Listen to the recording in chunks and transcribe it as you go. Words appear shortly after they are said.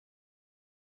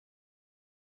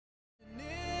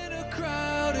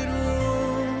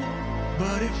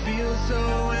but it feels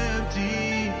so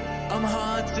empty. I'm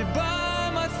haunted by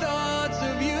my thoughts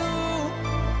of you,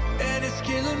 and it's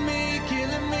killing me,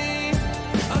 killing me.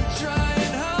 I'm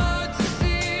trying hard to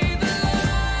see the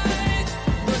light,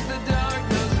 but the dark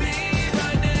knows me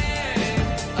by name.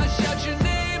 I shout your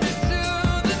name into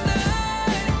the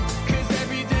night, 'cause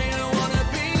every day I wanna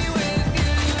be with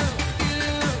you.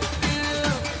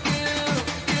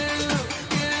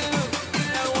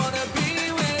 I wanna be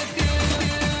with you.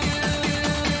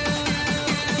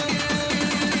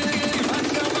 I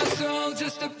sell my soul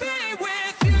just to be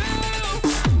with you.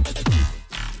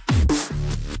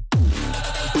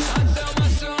 I sell my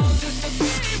soul just to be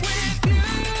with you.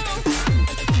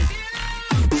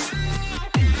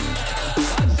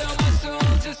 I sell my soul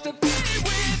just to be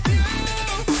with you.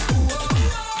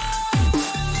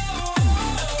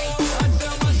 I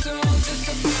sell my soul just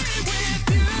to be with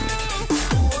you.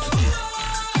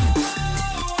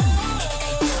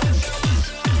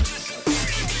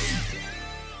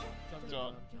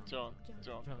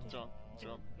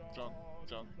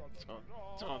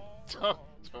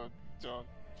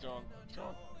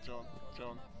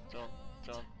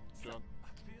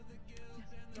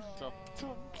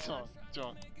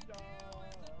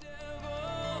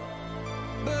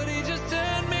 But he just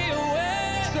turned me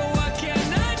away. So what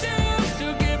can I do to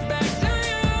get back to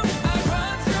you? I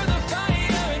run through the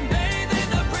fire and bathe in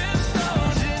the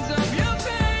brimstone. Visions of your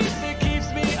face, it keeps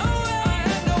me away. I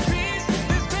have no peace,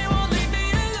 this pain won't leave me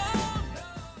alone.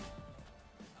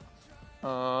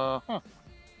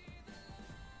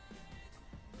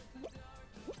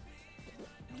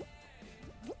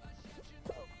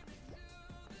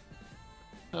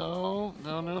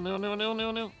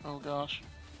 No. Oh gosh.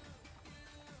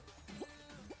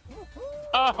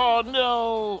 Oh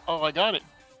no! Oh, I got it!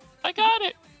 I got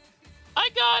it! I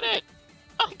got it!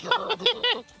 I got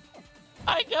it!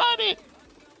 I got it!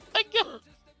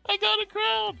 I got a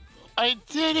crown! I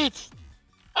did it!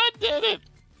 I did it!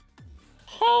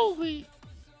 Holy!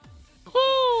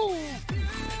 Woo!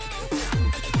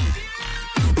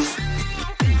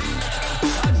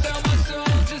 I sell my soul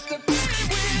just to be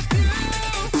with you.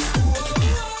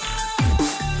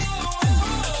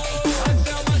 I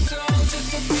sell my soul just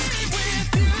to be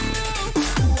with you.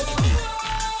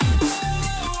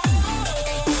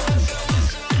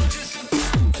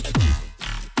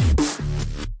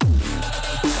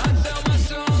 I sell my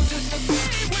soul just to be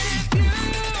with you.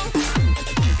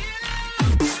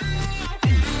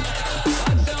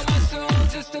 I sell my soul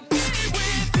just to be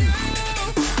with you.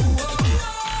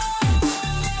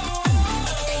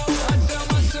 I sell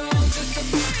my soul just to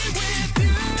be with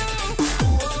you.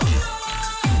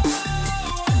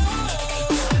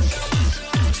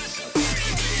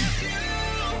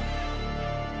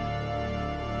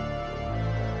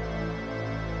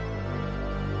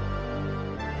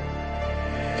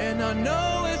 And I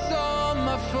know it's all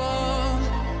my fault.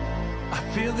 I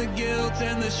feel the guilt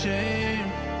and the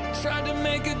shame. Tried to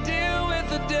make a deal with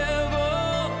the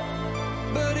devil,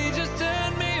 but he just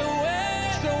turned me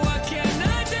away. So what can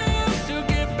I do to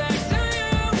get back to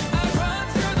you? I run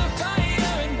through the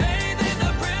fire and bathe in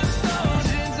the brimstone.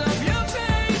 Visions of your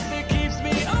face, it keeps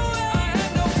me away. I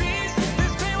have no peace,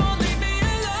 this pain won't leave me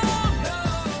alone. No.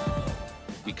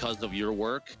 Because of your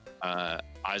work,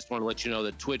 I just want to let you know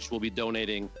that Twitch will be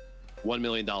donating $1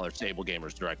 million to Able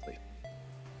Gamers directly.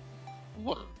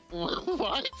 What?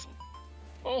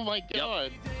 Oh my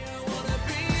god! I wanna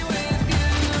be with you.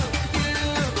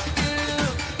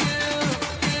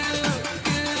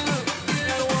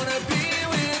 I wanna be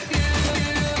with you.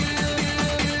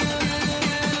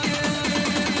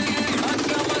 I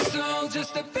sell my soul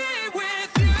just to be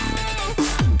with you.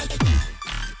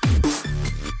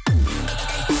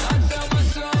 I sell my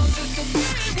soul just to be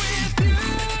with you.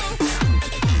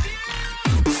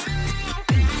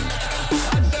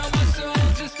 I sell my soul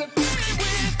just to be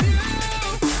with you.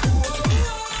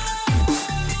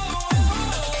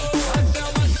 I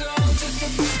sell my soul just to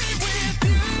be with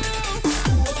you.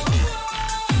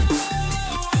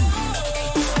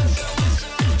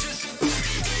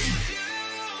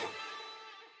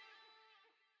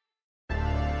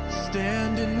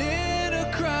 Standing in a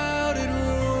crowded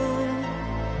room,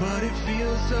 but it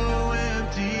feels so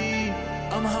empty.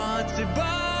 I'm haunted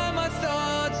by my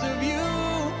thoughts of you,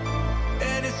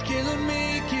 and it's killing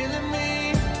me, killing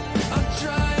me. I'm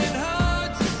trying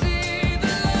hard to see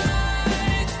the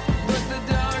light, but the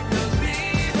dark knows me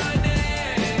by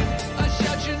name. I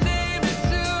shout your name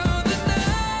into the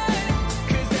night,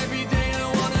 'cause every day I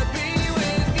wanna be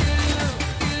with you.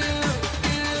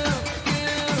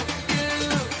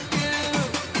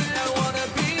 I wanna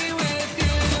be with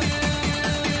you.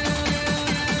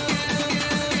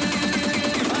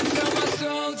 I sell my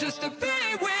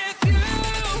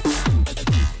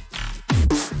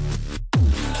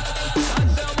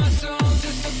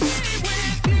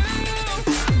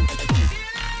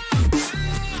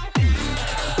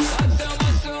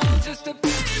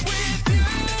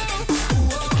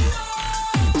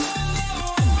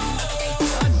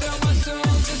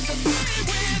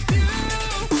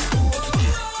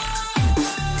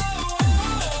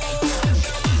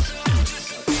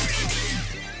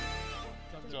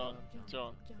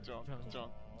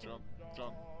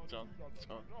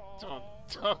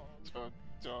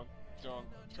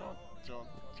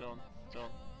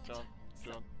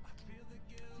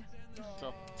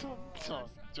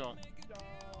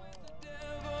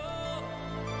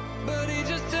But he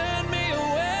just turned me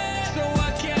away. So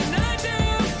what can I do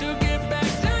to get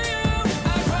back to you?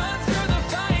 I run through the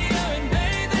fire and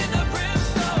bathe in the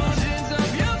brimstone. Visions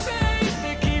of your face,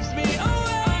 it keeps me away. I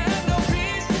have no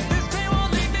peace, this pain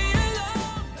won't leave me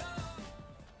alone.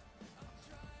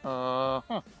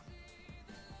 Huh.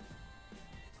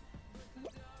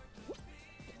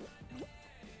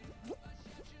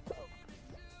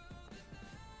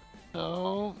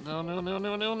 No.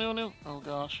 Oh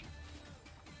gosh.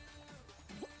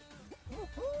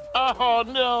 Oh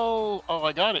no! Oh,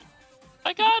 I got it.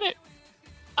 I got it.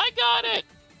 I got it.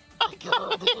 I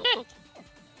got it.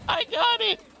 I got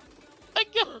it.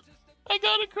 I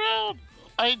got a crown.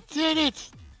 I did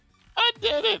it. I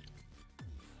did it.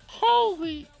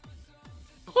 Holy.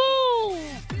 Woo!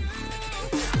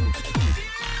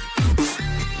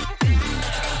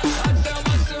 I tell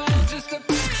my soul just to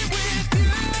be with you.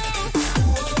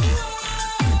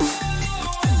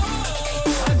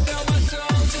 I tell my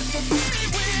soul just to be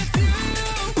with you.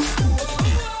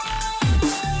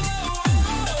 I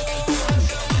tell my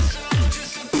soul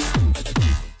just to be with you.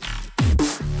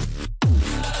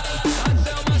 I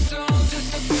tell my soul just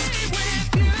to be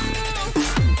with you.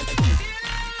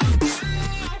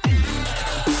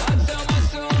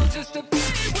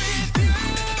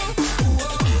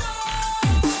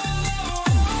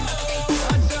 I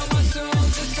tell my soul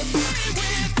just to be with you.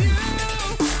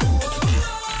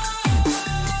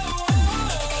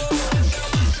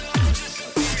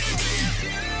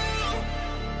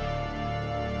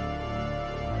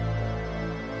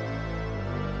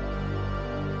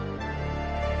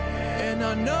 And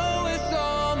I know it's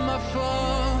all my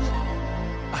fault.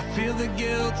 I feel the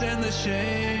guilt and the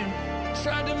shame.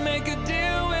 Tried to make a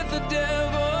deal with the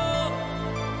devil,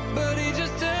 but he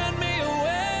just turned me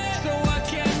away. So what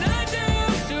can I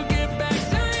do to get back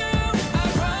to you? I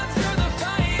run through the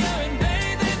fire and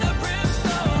bathe in the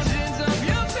brimstone. Visions of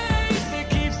your face, it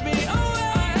keeps me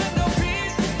away. I have no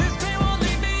peace, this pain won't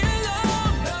leave me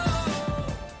alone. No.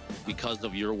 Because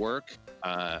of your work,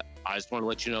 I just want to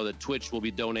let you know that Twitch will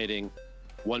be donating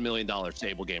 $1 million to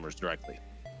Able Gamers directly.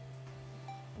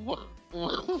 What?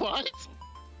 What?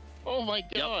 Oh my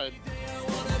god. I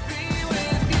wanna be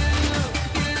with you.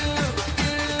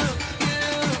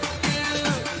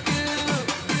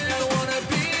 I wanna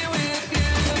be with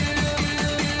you.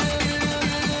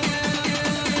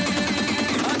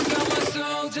 I sell my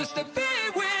soul just to be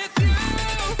with you.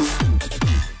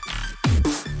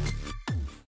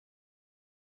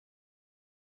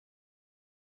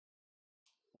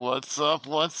 What's up,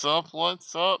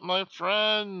 my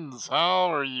friends?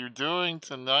 How are you doing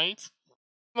tonight?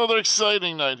 Another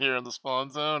exciting night here in the Spawn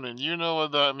Zone, and you know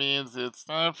what that means. It's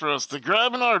time for us to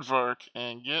grab an aardvark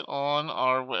and get on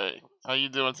our way. How you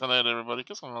doing tonight, everybody?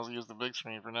 Guess I'm gonna use the big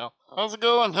screen for now. How's it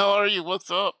going? How are you? What's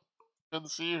up? Good to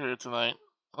see you here tonight.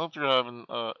 Hope you're having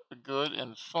a good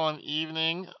and fun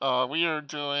evening. We are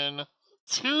doing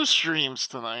 2 streams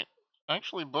tonight. I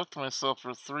actually booked myself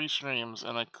for 3 streams,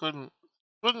 and I couldn't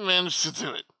manage to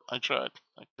do it. I tried.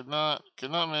 I could not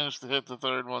manage to hit the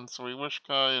 3rd one, so we wish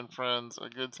Kai and friends a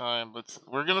good time. But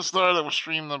we're gonna start out with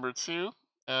stream number 2,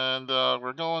 and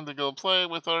we're going to go play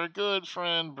with our good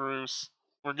friend Bruce.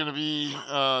 We're gonna be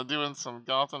doing some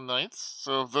Gotham Knights.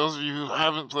 So if those of you who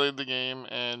haven't played the game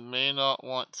and may not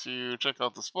want to check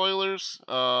out the spoilers,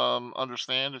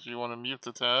 understand if you want to mute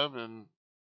the tab and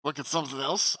look at something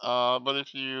else. But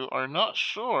if you are not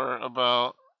sure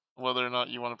about whether or not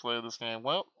you want to play this game,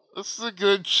 well, this is a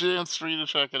good chance for you to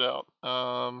check it out.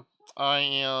 I'm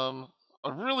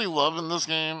really loving this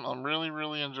game. I'm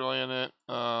really enjoying it.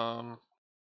 I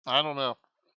don't know.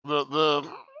 The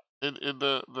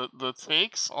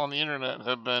takes on the internet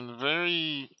have been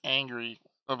very angry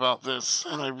about this,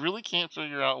 and I really can't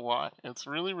figure out why. It's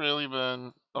really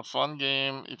been a fun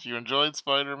game. If you enjoyed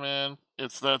Spider-Man,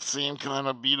 it's that same kind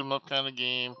of beat 'em up kind of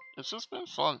game. It's just been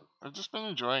fun. I've just been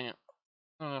enjoying it.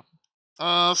 I don't know.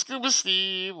 Scuba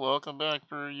Steve, welcome back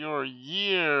for your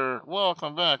year.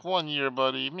 Welcome back, 1 year,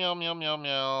 buddy. Meow, meow, meow,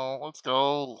 meow. Let's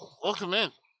go. Welcome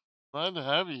in. Glad to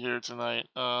have you here tonight.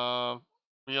 We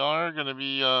are gonna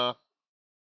be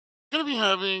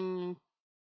having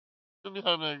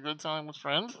a good time with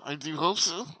friends. I do hope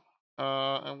so.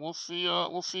 And we'll see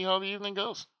how the evening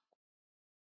goes.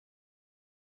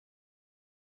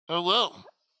 Hello.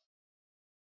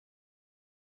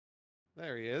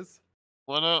 There he is.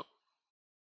 What up?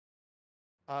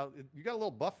 You got a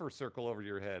little buffer circle over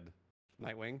your head,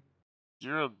 Nightwing.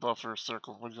 You're a buffer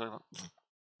circle. What are you talking about?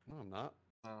 No, I'm not.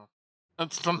 No.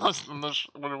 That's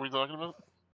what are we talking about?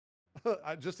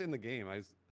 I just in the game.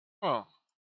 Oh,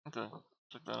 okay.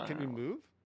 Check that out. Can you move?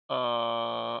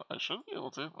 I should be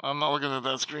able to. I'm not looking at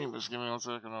that screen. Just give me 1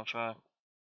 second. I'll try.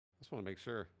 Just want to make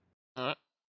sure. All right.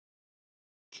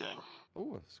 Okay.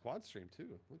 Oh, a squad stream too.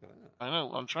 Look at that. I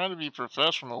know. I'm trying to be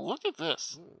professional. Look at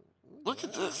this. Look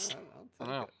at this. All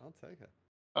right, I'll take it.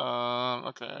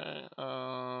 Okay.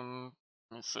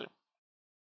 Let me see.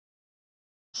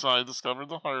 So I discovered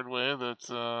the hard way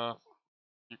that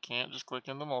you can't just click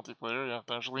into multiplayer. You have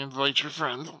to actually invite your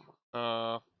friend.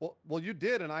 Well, you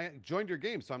did, and I joined your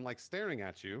game, so I'm like staring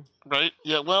at you. Right?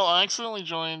 Yeah. Well, I accidentally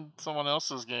joined someone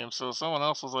else's game, so someone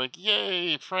else was like,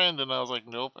 "Yay, friend," and I was like,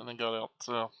 "Nope," and then got out.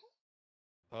 So.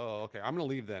 Oh, okay. I'm gonna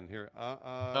leave then. Here.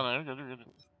 No, you're good. You're good.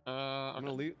 I'm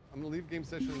gonna leave. I'm gonna leave game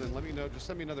session, and then let me know. Just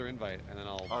send me another invite, and then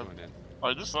I'll join in.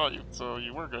 I just saw you, so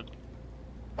you were good.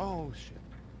 Oh shit.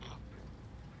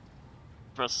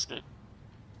 Press escape.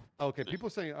 Okay, people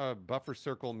saying buffer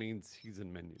circle means he's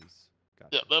in menus.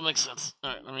 Gotcha. Yeah, that makes sense.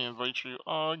 Alright, let me invite you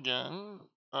again.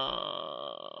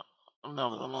 Now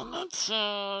that I'm on that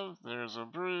tab, there's a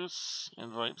Bruce.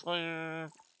 Invite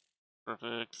player.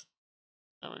 Perfect.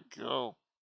 There we go.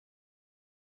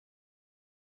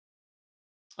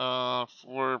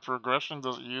 For progression,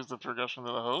 does it use the progression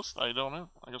of the host? I don't know.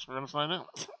 I guess we're gonna find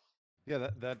out. Yeah,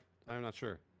 that I'm not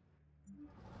sure.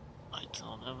 I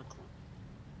don't have a clue.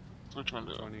 Which one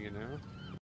do Joining you now.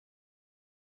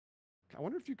 I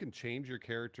wonder if you can change your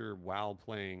character while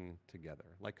playing together.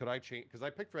 Like, could I change? Because I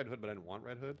picked Red Hood, but I didn't want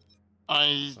Red Hood.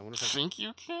 I think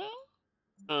you can.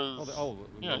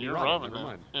 Yeah, you're Robin. Never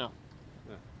mind. Yeah.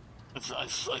 I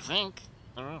think.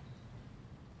 I don't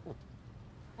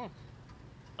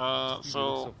know.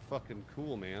 So fucking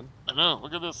cool, man. I know.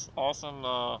 Look at this awesome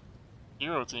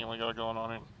hero team we got going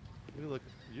on here. You look.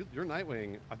 You're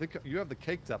Nightwing. I think you have the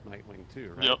caked up Nightwing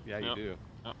too, right? Yep. Yeah, you do.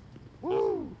 Yep.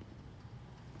 Woo!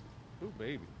 Ooh,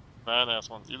 baby. Badass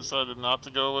ones. You decided not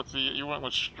to go with you went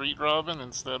with Street Robin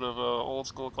instead of old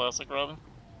school classic Robin.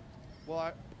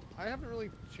 Well, I haven't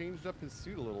really changed up his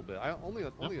suit a little bit. I only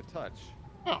a touch.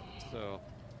 Oh. So.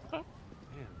 Okay.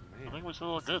 Man. I think we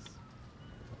still look good.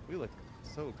 We look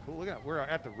so cool. Look at we're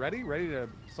at the ready to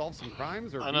solve some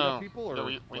crimes or beat know. up people or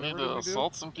yeah, we need to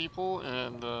assault some people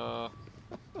and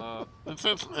we're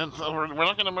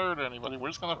not gonna murder anybody. We're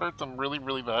just gonna hurt them really,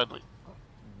 really badly.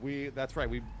 That's right.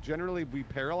 We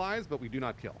paralyze, but we do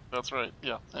not kill. That's right.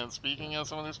 Yeah. And speaking as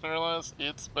someone who's paralyzed,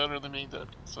 it's better than being dead.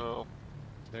 So.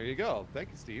 There you go. Thank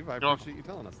you, Steve. I appreciate you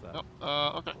telling us that. Yep.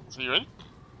 Okay. So you ready?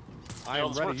 I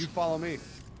am ready. You follow me.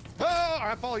 Oh,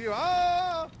 I follow you.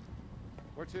 Ah!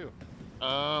 Where to?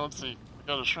 Let's see. We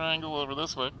got a triangle over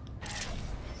this way.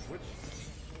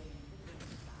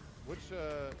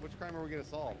 Which crime are we gonna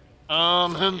solve?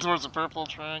 Heading towards the purple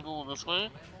triangle this way.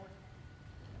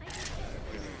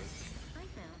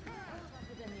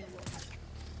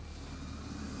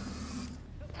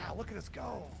 Wow, look at us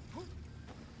go.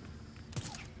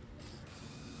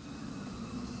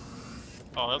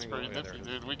 Oh, that's pretty nifty,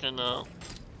 dude. We can,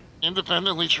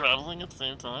 independently traveling at the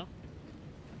same time.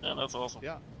 Yeah, that's awesome.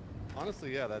 Yeah.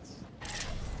 Honestly, yeah, that's...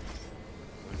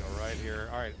 I'm gonna go right here.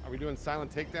 Alright, are we doing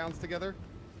silent takedowns together?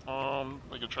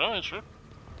 We could try, sure.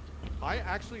 I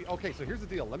actually... Okay, so here's the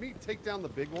deal. Let me take down the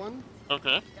big one.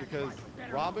 Okay. Because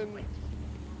Robin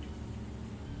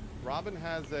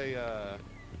has a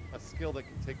skill that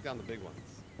can take down the big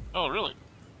ones. Oh, really?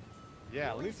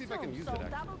 Yeah, let me see if I can use it,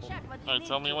 actually. Alright,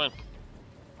 tell me when.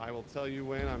 I will tell you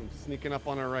when. I'm sneaking up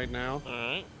on her right now.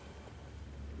 Alright.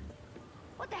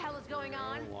 What the hell is going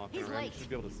on? He's late. You should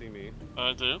be able to see me.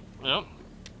 I do. Yep.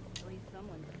 At least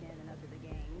someone's standing up to the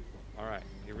game. Alright,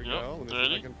 here we go. Let me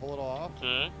see if I can pull it off.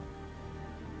 Okay.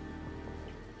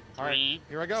 Alright,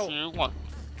 here I go. 3, 2, 1.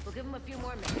 We'll give him a few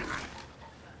more minutes.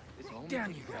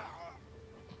 Down you go.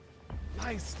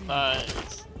 Nice, Steve.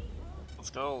 Nice.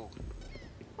 Let's go.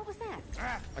 What was that?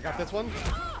 I got this one.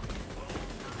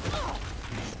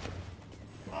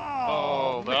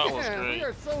 Oh, that was great. We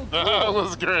are so cool. That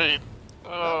was great.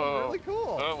 That Oh, was really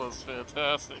cool. That was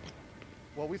fantastic.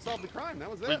 Well, we solved the crime. That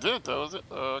was it. We did. That was it.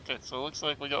 Okay, so it looks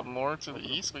like we got more to the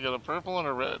east. We got a purple and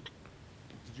a red.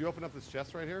 Did you open up this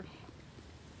chest right here?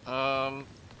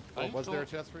 Was there a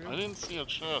chest for you? I didn't see a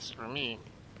chest for me.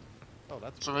 Oh,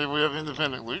 that's... So maybe we have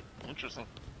independent loot? Interesting.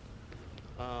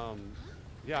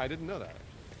 Yeah, I didn't know that.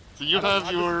 So you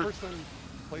have your... This is the first time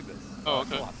I played this. Oh,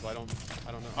 okay. So I don't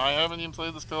know. I haven't even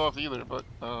played this co-op either, but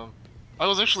I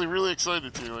was actually really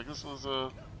excited to. Like, this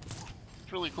was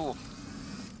really cool.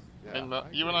 Yeah, and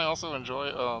you and I also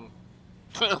enjoy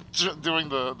doing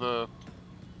the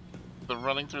the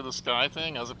running through the sky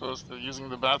thing as opposed to using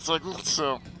the bat cycle.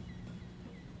 So.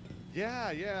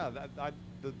 Yeah,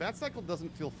 the bat cycle doesn't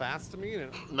feel fast to me,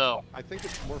 and No. I think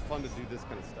it's more fun to do this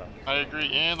kind of stuff. I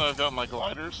agree, and I've got my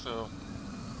glider, so.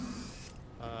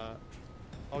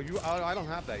 Oh, I don't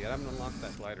have that yet. I haven't unlocked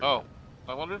that glider. Oh, Yet.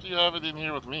 I wonder if you have it in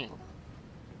here with me.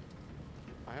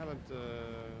 I haven't. Let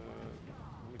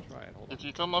me try it. Hold on. If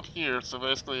you come up here, so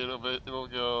basically it'll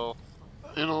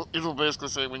basically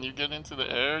say when you get into the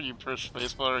air, you push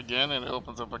spacebar again, and it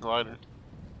opens up a glider.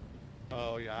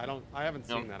 Oh yeah, I haven't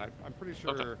seen No. that. I'm pretty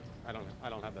sure Okay. I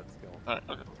don't have that skill. All right,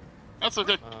 okay. That's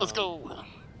okay. Let's go.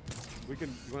 You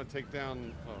want to take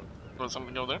down? Oh, Want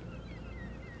something over there?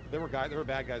 there were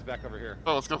bad guys back over here.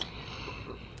 Oh, let's go. Let's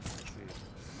see.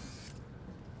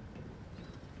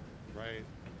 Right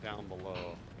down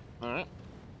below. All right.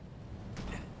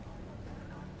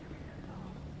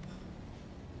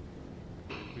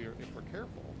 If we're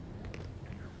careful.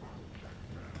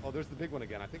 Oh, there's the big one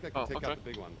again. I think I can take out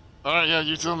the big one. All right, yeah.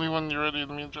 You tell me when you're ready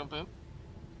for me to jump in. Okay,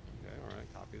 all right.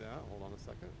 Copy that. Hold on a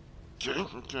second.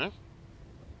 Okay.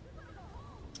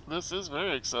 This is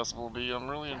very accessible, B. I'm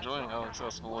really enjoying how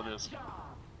accessible it is.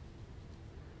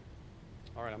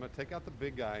 All right, I'm gonna take out the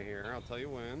big guy here. I'll tell you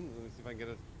when. Let me see if I can get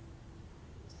a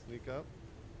sneak up.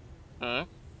 All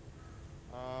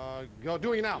right. Go.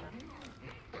 Doing it now.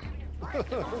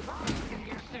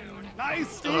 Nice,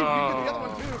 Steve. You get the other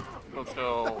one too. Let's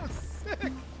go. That was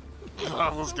sick.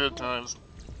 That was good times.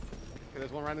 Okay,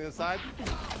 there's one right on the other side.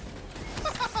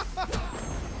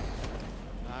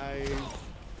 Nice.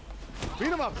 Beat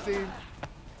him up, Steve.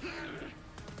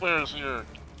 Where's your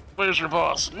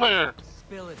boss? Where?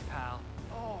 Spill it, pal.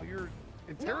 Oh, you're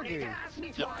interrogating.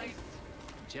 Yep.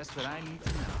 Just what I need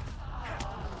to know.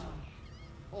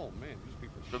 Oh man, you just beat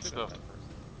the Good shit out of stuff. that person.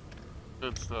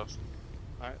 Good stuff.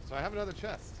 All right, so I have another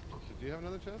chest. Did you have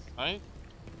another chest? Let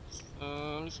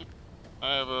me see.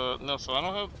 I have a no, so I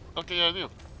don't have. Okay, yeah, I do.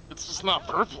 It's just not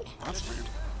purple. That's weird.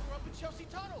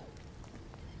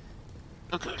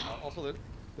 Okay. Also,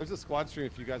 there's a squad stream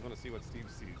if you guys want to see what Steve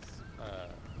sees.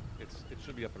 It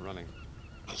should be up and running.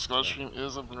 The squad stream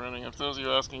is up and running. If those of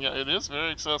you asking, yeah, it is very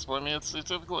accessible. I mean, it's a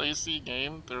typical AC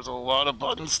game. There's a lot of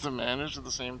buttons to manage at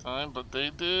the same time, but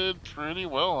they did pretty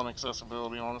well on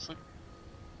accessibility, honestly.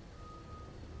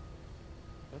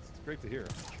 That's great to hear.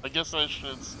 I guess I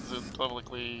should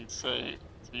publicly say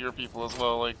to your people as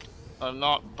well, like, I'm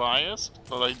not biased,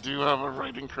 but I do have a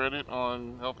writing credit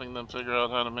on helping them figure out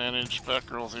how to manage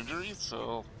Batgirl's injuries,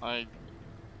 so I'm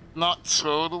not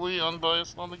totally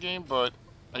unbiased on the game, but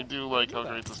I do like how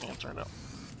great this game turned out.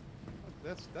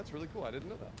 That's really cool. I didn't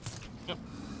know that. Yep.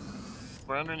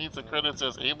 We're underneath the credits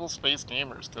as Able Space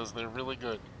Gamers, because they're really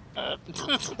good at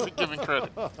giving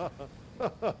credit.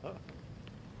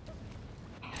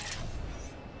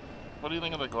 What do you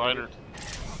think of the glider?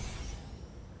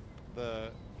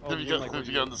 Have you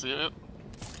gotten to see it yet?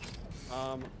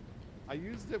 I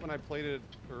used it when I played it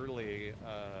early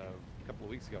a couple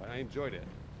of weeks ago, and I enjoyed it.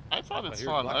 I thought it's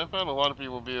fun. I've had a lot of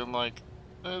people being like,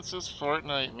 it's just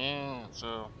Fortnite, man,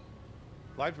 so...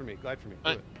 Glide for me, do it.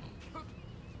 I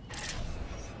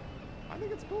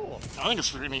think it's cool. I think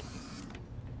it's pretty neat.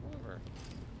 Whatever.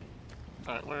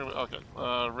 Alright, where are we? Okay,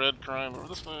 red crime over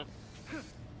this way. Headed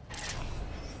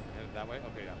that way?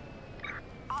 Okay, yeah.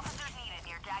 Officers needed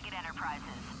near Daggett Enterprises.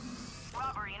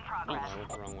 Robbery in I progress. went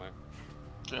the wrong way.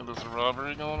 Okay, there's a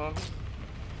robbery going on.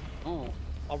 Ooh.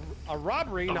 A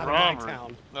robbery, A not robbery. in my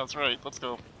town. That's right, let's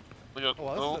go. We got...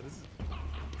 Oh, this is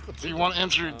a do you big want to one.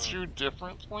 enter 2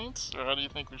 different points, or how do you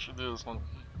think we should do this one?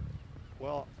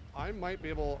 Well, I might be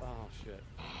able... Oh, shit.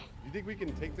 You think we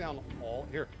can take down all...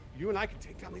 Here, you and I can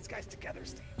take down these guys together,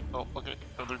 Steve. Oh, okay.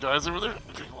 Are there guys over there?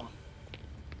 Okay, hold on.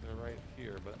 They're right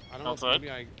here, but I don't Outside? know if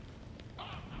maybe I...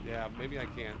 Yeah, maybe I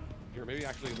can't. Here, maybe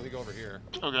actually, let me go over here.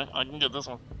 Okay, I can get this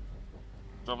one.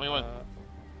 Tell me when.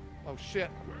 Oh, shit.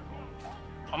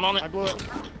 I'm on it. I blew it.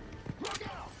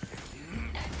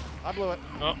 I blew it.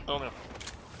 No, don't know.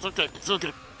 It's okay. It's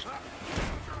okay.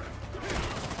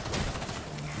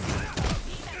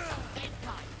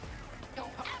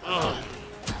 Ugh.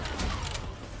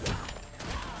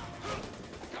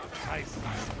 Nice.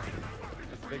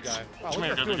 That's a big guy. Wow, Come look here,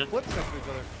 at us good, doing good. flips next to each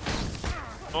other.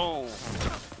 Oh.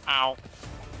 Ow.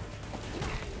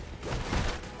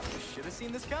 Should have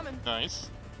seen this coming. Nice.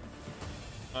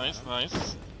 Nice,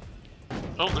 nice.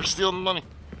 Oh, they're stealing the money.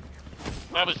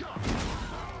 Grab it.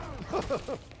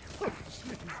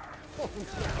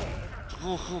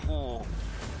 Ooh,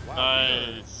 Wow,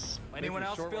 nice. Anyone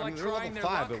else feel like they're trying level their 5,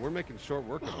 luck? but we're making short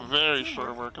work of them. Very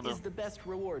short work of them. Is the best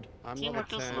reward. I'm level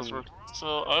Teamwork is 10. this work.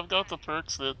 So I've got the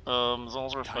perks that as long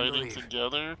as we're Time to fighting leave.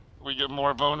 together, we get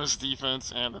more bonus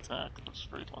defense and attack, which is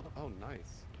pretty fun. Oh,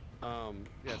 nice.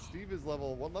 Yeah, Steve is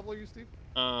level. What level are you, Steve?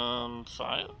 5.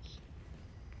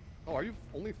 Oh, are you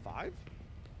only 5?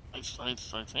 I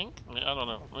think. I mean, I don't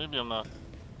know. Maybe I'm not.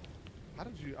 How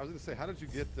did you? I was gonna say, how did you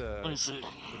get Let me see.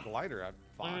 the glider at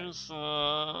 5? There's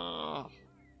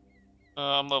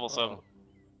I'm level 7.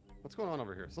 What's going on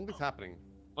over here? Something's happening.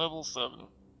 Level 7.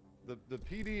 The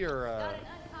PD are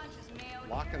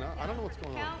locking up. I don't know what's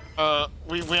going on.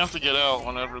 We have to get out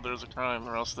whenever there's a crime,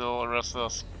 or else they'll arrest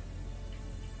us.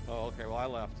 Oh, okay. Well, I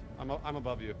left. I'm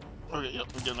above you. Okay, yep,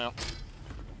 we're getting out.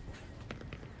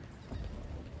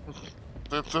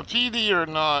 The PD are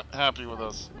not happy with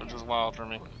us, which is wild for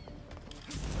me.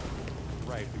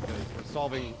 Right, because we're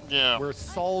solving. Yeah. We're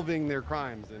solving their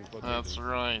crimes. In That's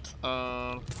right.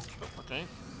 Okay.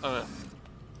 Okay.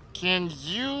 Can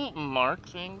you mark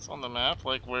things on the map,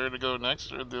 like where to go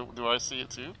next, or do I see it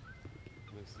too?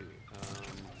 Let me see.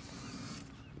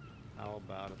 How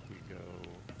about if we go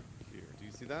here? Do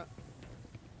you see that?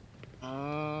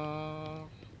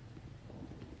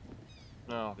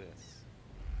 No. This.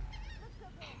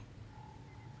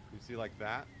 You see like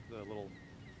that? The little.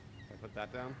 I put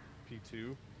that down. P2.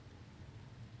 You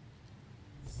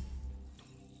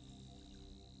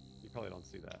probably don't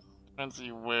see that. Trying to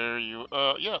see where you.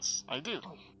 Yes, I do.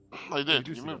 I did.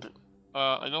 You moved it.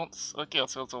 I don't. Okay,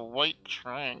 so it's a white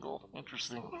triangle.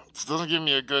 Interesting. It doesn't give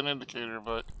me a good indicator,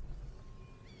 but.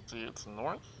 See, it's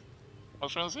north? I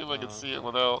was trying to see if I could see it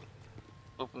without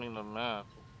opening the map.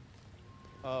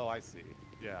 Oh, I see.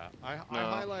 Yeah. I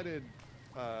highlighted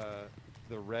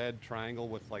the red triangle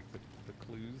with like the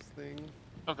clues thing.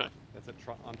 Okay. That's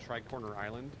on Tri-Corner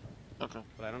Island. Okay.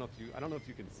 But I don't know if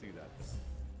you can see that.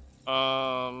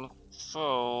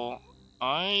 So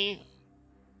I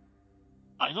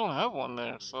don't have one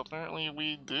there, so apparently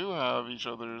we do have each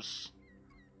other's.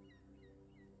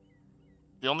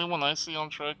 The only one I see on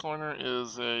Tri-Corner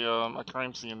is a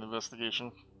crime scene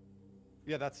investigation.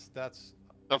 Yeah, that's the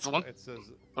one. It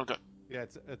says. Okay. Yeah,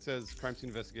 it says crime scene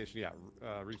investigation. Yeah,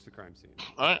 reach the crime scene.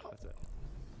 All right. That's it.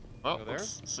 Well, Go there?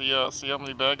 let's see how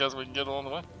many bad guys we can get along the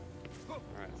way. All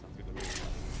right, sounds good to me. I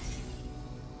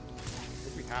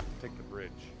think we have to take the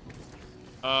bridge.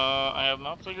 I have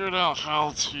not figured out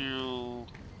how to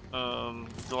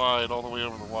glide all the way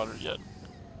over the water yet.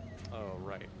 Oh,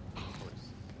 right. Of course.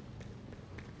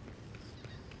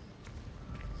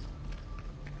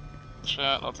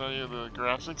 Chat, I'll tell you, the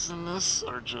graphics in this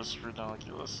are just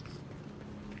ridiculous.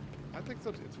 I think so.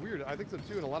 It's weird. I think so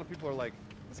too. And a lot of people are like,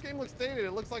 "This game looks dated.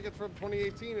 It looks like it's from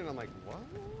 2018." And I'm like, "What?"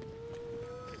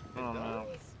 I don't know.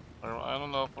 I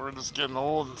don't know if we're just getting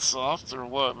old and soft or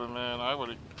what, but man, I would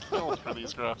have killed for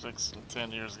these graphics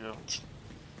 10 years ago.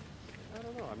 I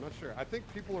don't know. I'm not sure. I think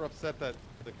people are upset that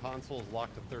the console's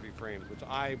locked to 30 frames, which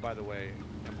I, by the way,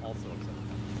 am also upset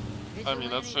about. I mean,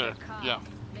 that's fair. Yeah.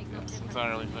 It's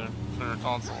entirely fair. For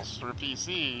consoles. For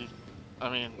PC, I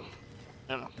mean,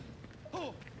 you know.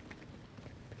 Oh!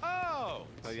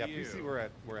 Yeah, PC we're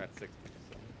at 60.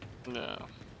 So. Yeah.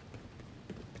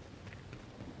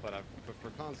 But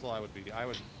for console, I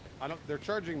don't. They're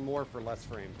charging more for less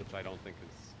frames, which I don't think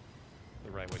is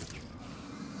the right way to do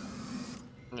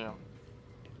it. Yeah.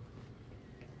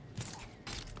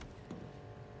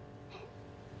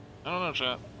 I don't know,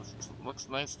 chat. This looks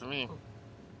nice to me.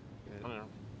 Yeah. Whatever.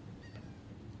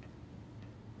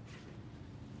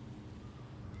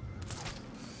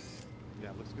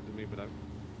 Yeah, it looks good to me, but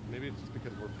maybe it's just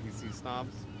because we're PC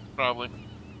snobs. Probably.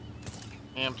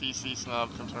 And PC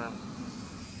snob confirmed.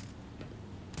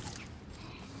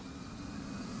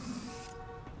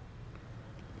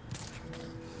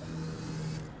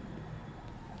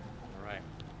 All right,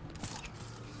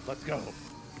 let's go.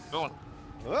 Going.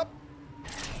 Up.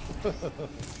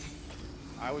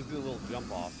 I always do a little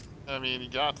jump off. I mean, you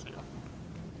got to.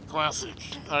 Classic.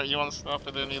 Alright, you want to stop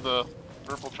at any of the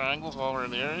purple triangles while we're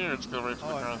in the area, or just go right for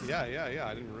the ground? Yeah.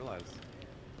 I didn't realize.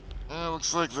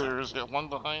 Looks like there's got one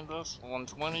behind us,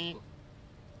 120.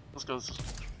 Let's go this way.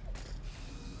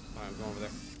 All right, I'm going over there.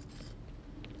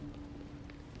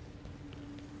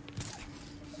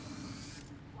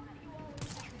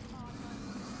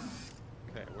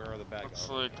 Okay, where are the bad guys? Looks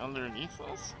like underneath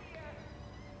us.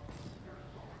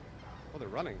 Oh, they're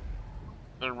running.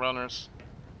 They're runners.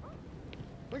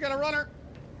 We got a runner.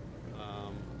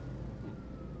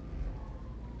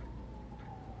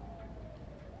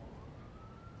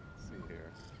 Let's see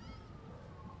here.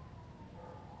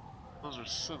 Those are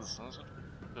citizens.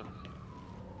 Good.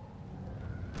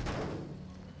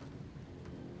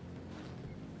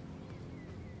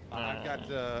 I've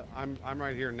got. I'm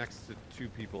right here next to 2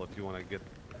 people. If you want to get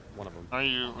one of them. Are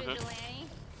you? Okay. Vigilante,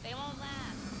 they won't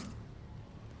last.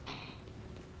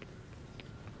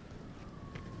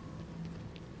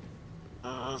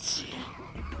 Let's see.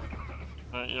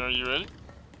 Alright, are you ready?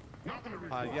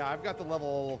 Yeah, I've got the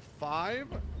level 5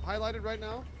 highlighted right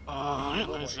now. Alright,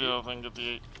 let me see if I can get the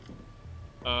 8.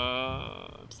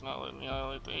 It's not letting me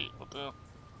highlight the 8. What the hell?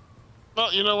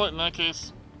 Well, you know what? In that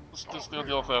case, let's just do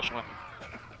the old-fashioned way.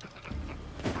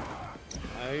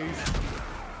 Nice.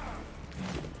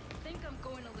 Think I'm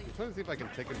going to leave. I'm trying to see if I can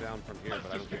take him down from here,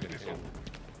 but I don't think I can.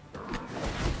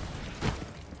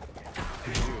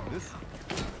 Dude,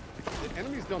 the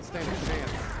enemies don't stand a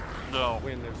chance. No.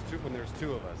 When there's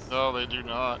two of us. No, they do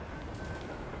not.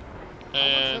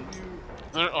 And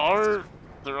there are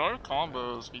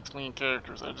combos between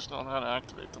characters. I just don't know how to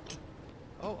activate them.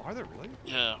 Oh, are there really?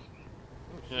 Yeah.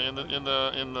 Oh, Yeah. In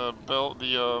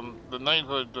the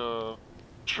knighthood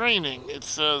training, it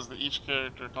says that each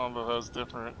character combo has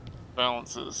different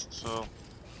balances. So.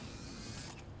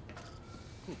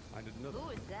 I didn't know that. Who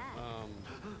is that?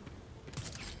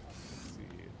 Let's see.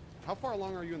 How far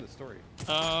along are you in the story?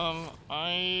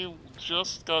 I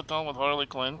just got done with Harley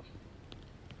Quinn.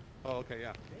 Oh, okay,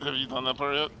 yeah. Have you done that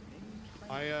part yet?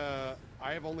 I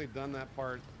have only done that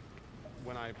part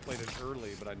when I played it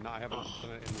early, but I haven't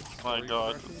done it in the story My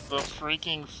god, progression. the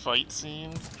freaking fight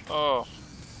scene. Oh,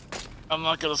 I'm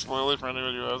not gonna spoil it for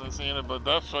anybody who hasn't seen it, but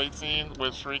that fight scene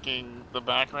with freaking the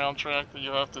background track that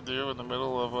you have to do in the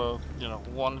middle of a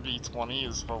 1v20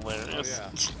 is hilarious. Oh,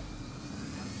 yeah.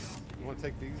 You want to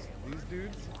take these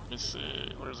dudes? Let me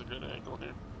see, where's a good angle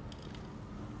here?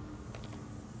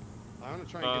 I want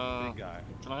to try and get the big guy.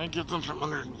 Can I get them from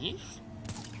underneath?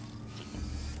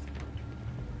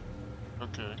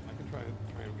 Okay. I can try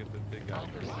and get the big guy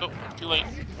first. Oh, too late.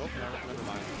 Oh, never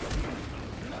mind.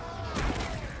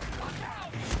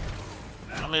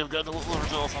 I may have got a little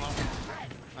overzealous on that.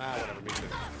 Ah, whatever, me too.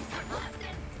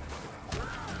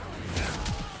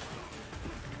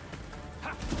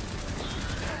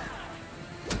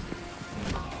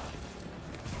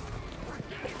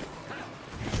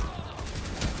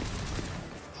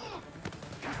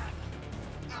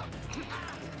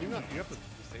 You have to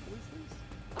disable these things?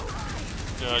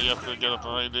 Yeah, you have to get up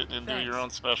behind it and do your own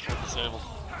special disable.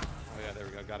 Oh yeah, there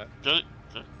we go, got it. Got it?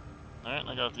 Okay. Alright,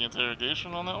 I got the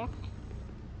interrogation on that one.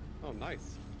 Oh,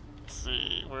 nice. Let's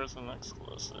see, where's the next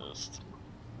closest?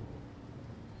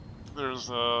 There's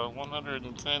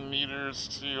 110 meters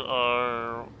to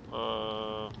our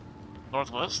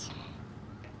northwest.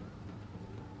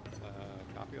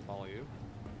 Copy, I'll follow you.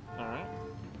 Alright.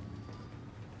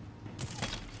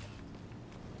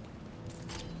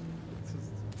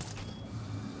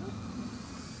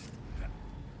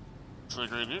 It's a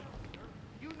great view.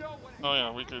 Oh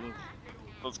yeah, we can.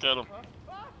 Let's get him.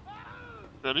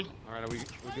 Ready? All right, are we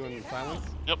doing silence?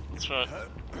 Yep, let's try it.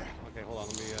 Okay, hold on.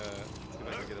 Let me see if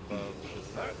I can get above this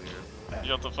side here. You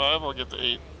got the 5, I'll get the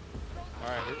 8. All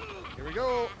right, here we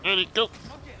go. Ready, go.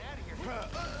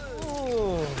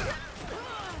 Oh.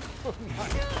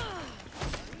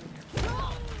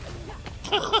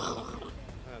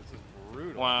 That's just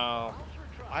brutal. Wow.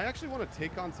 I actually want to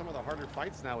take on some of the harder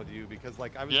fights now with you because,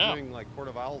 like, I was Yeah. doing like Court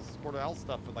of Owls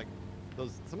stuff with like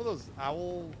some of those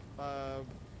owl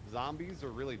zombies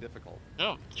are really difficult.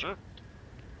 Yeah, sure.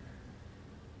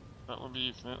 That would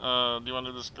be. Do you want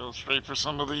to just go straight for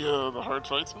some of the hard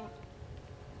fights?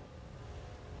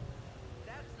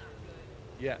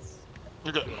 Yes.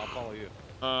 Okay. I'll follow you.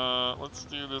 Let's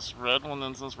do this red one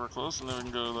then, since we're close, and then we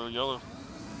can go to the yellow.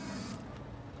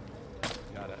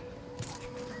 Got it.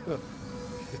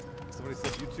 Somebody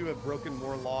said you two have broken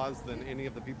more laws than any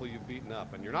of the people you've beaten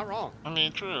up, and you're not wrong. I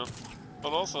mean, true. But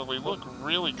also, we look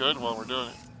really good while we're doing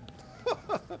it.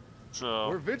 So.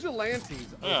 We're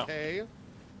vigilantes, okay? Yeah.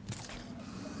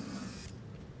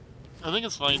 I think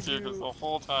it's funny too, because the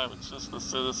whole time it's just the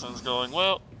citizens going,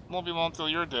 well, won't be long until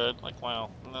you're dead. Like, wow.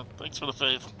 Thanks for the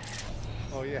faith.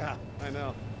 Oh, yeah, I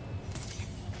know.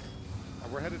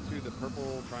 We're headed to the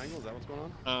purple triangle, is that what's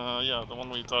going on? Yeah, the one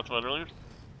we talked about earlier.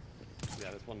 Yeah,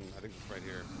 this one, I think it's right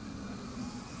here.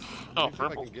 Oh, Let me see if I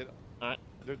purple. can get- Alright.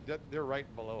 They're right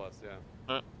below us, yeah.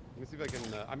 Alright. Let me see if I can,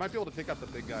 I might be able to take out the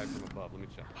big guy from above, let me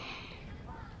check.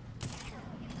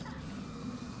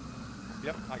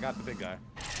 Yep, I got the big guy.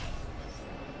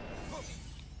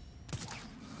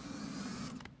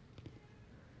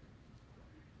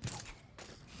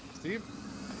 Steve?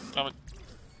 Coming.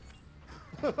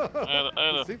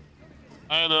 I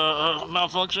had a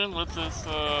malfunction with this,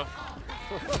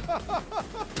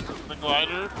 the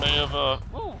glider may have,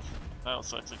 ooh, that was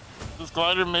sexy. This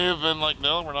glider may have been like,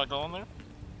 no, we're not going there.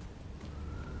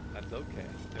 That's okay.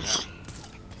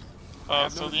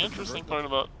 So the interesting part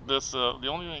about this, the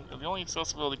only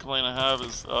accessibility complaint I have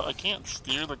is I can't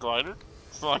steer the glider.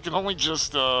 So I can only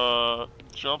just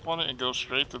jump on it and go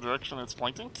straight the direction it's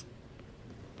pointing.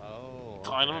 Oh.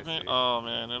 Kind okay, of a I pain. see. Oh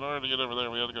man, in order to get over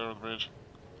there, we had to go over the bridge.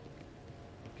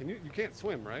 Can you? You can't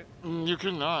swim, right? You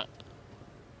cannot.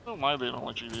 I don't mind they don't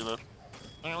let you do that.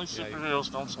 Apparently Yeah, you-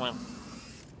 superheroes don't swim.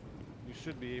 You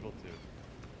should be able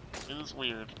to. It is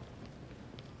weird.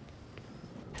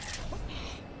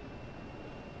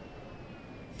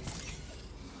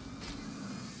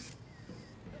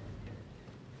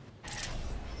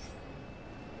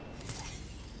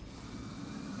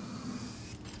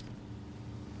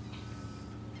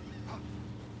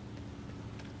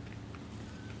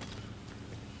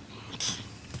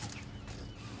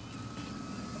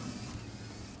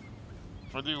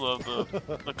 I do love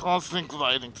the constant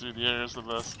gliding through the air is the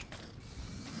best.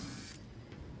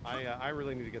 I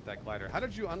really need to get that glider. How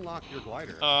did you unlock your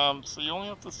glider? So you only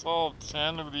have to solve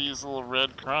 10 of these little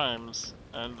red crimes,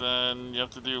 and then you have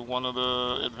to do one of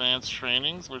the advanced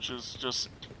trainings, which is just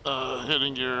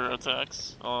hitting your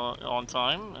attacks on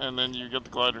time, and then you get the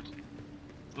glider.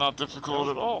 It's not difficult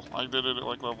at all. I did it at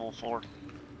like level 4.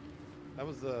 That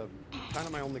was kind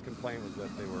of my only complaint was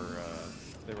that they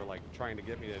were like trying to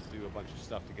get me to do a bunch of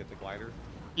stuff to get the glider.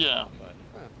 Yeah. But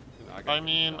you know, I got I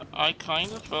mean, I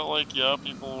kind of felt like, yeah,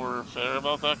 people were fair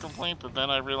about that complaint, but then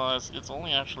I realized it's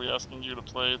only actually asking you to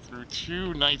play through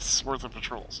 2 nights worth of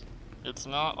patrols. It's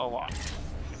not a lot.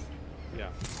 Yeah.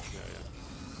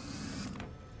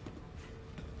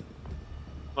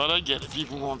 But I get it.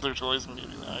 People want their choice and maybe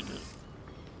I get it.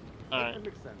 Alright. That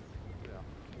makes sense. Yeah.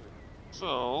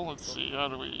 So, let's see, how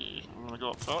do we... I'm gonna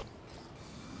go up top.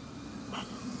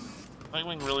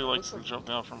 Nightwing really likes to jump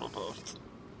down from above.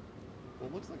 Well,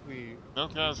 it looks like we No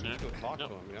guys here. just go talk Yep.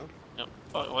 to him, you know? Yep.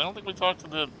 Well, I don't think we talked to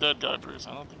the dead guy, Bruce.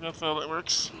 I don't think that's how that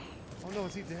works. Oh no,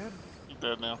 is he dead? He's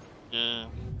dead now. Yeah.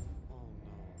 Oh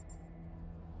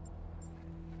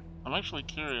I'm actually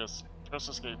curious. Press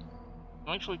escape.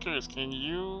 I'm actually curious, can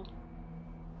you...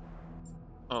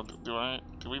 Oh,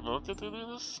 do we both get to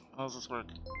do this? How does this work?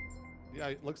 no. Yeah,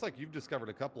 it looks like you've discovered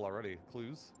a couple already.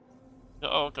 Clues. Yeah,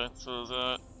 oh, okay. So is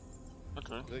that...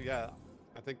 Okay. Yeah,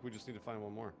 I think we just need to find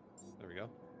one more. There we go.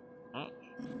 Oh,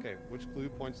 Okay, which clue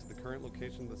points to the current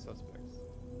location of the suspects?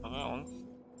 that one.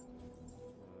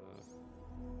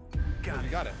 You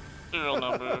got it. Serial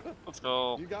number. Let's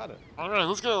go. You got it. Alright,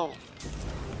 let's go.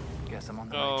 Guess I'm on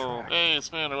the right Oh, track. hey,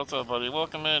 Spanner, what's up, buddy?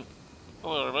 Welcome in.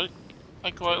 Hello, everybody.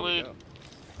 Hi, quietly. There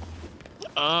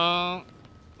we go.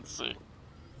 Let's see.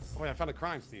 Oh wait, I found a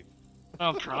crime, Steve.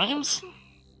 Found crimes?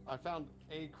 I found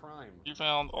a crime. You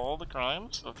found all the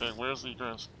crimes? Okay, where's the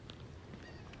crimes?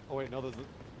 Oh wait, no,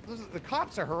 the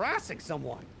cops are harassing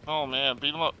someone. Oh man,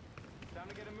 beat him up. Time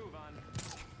to get a move on.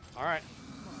 All right.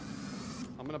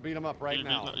 I'm gonna beat him up right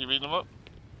now. You beating him up?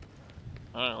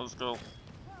 Alright, let's go.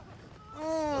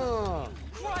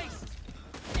 Christ!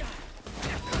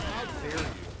 How dare you?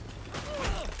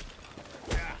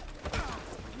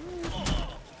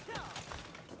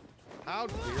 How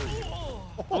dare you?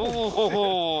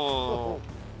 Oh,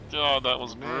 God, that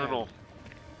was Man. brutal.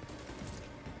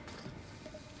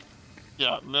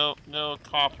 Yeah, no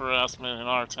cop harassment in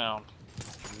our town.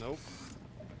 Nope.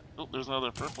 Oh, there's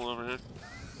another purple over here.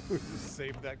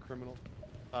 Save that criminal.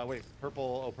 Wait,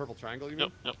 purple. Oh, purple triangle. You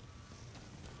mean? Yep.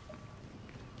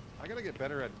 I gotta get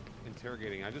better at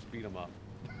interrogating. I just beat him up.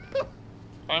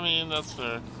 I mean, that's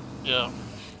fair. Yeah,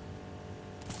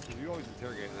 'Cause you always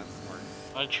interrogate, and that's smart.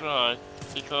 I try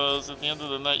because at the end of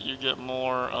the night you get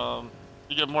more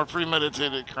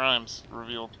premeditated crimes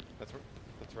revealed. That's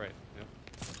right. Yep.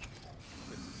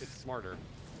 It's smarter.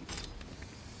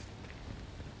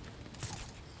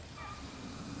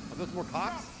 Are those more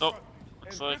cops? Oh,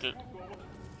 looks like it.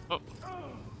 Oh,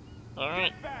 all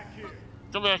right.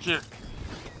 Come back here.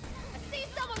 I see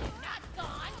someone who's not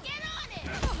gone. Get on it.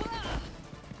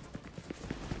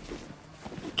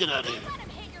 Get out of here. Let him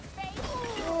hit your face.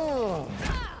 Oh.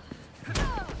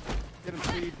 Ah. Get him,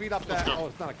 Steve. Beat up that. go. Oh,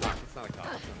 it's not a cop. It's not a cop.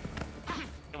 Come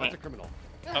That's here. a criminal.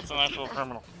 That's an actual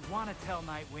criminal. You want to tell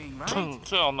Nightwing, right?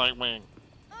 Tell Nightwing.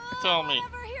 Tell me.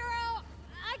 Whatever, hero.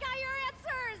 I got your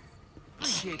answers.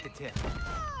 Appreciate the tip.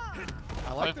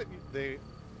 I like that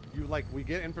we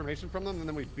get information from them and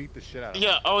then we beat the shit out of them.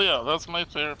 Yeah, oh yeah, that's my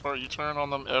favorite part. You turn on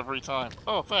them every time.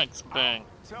 Oh, thanks. Bang.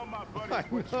 Tell my I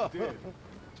buddies what know. you did.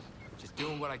 Just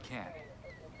doing what I can.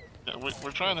 Yeah,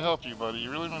 we're trying to help you, buddy.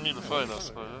 You really don't need to fight us,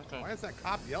 but okay. Why is that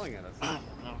cop yelling at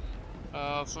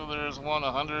us? So there's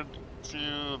 100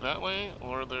 to that way,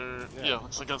 or there... Yeah,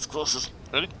 looks like that's closest.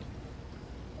 Ready?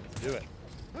 Let's do it.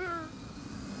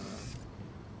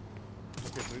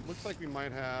 Okay, so it looks like we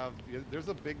might have... There's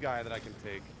a big guy that I can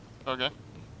take. Okay.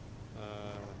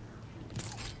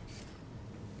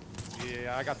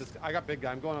 Yeah, I got this. I got big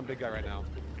guy. I'm going on big guy right now.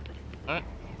 All right.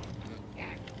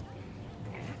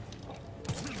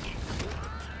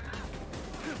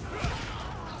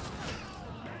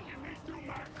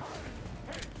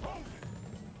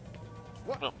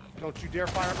 What? Oh. Don't you dare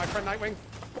fire at my friend Nightwing.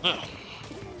 Yeah.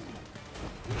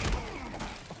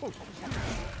 Oh,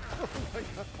 my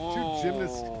God. Whoa. Two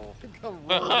gymnasts come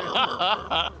rolling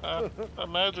in.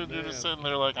 Imagine you're Man. just sitting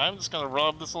there like, I'm just gonna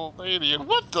rob this old lady, and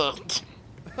what the?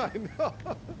 I know.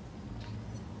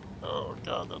 Oh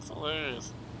god, that's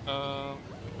hilarious.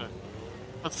 Okay.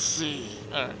 Let's see.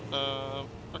 Alright,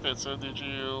 okay, so did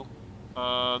you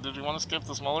want to skip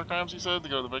the smaller crimes you said to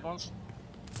go to the big ones?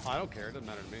 I don't care. It doesn't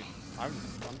matter to me. I'm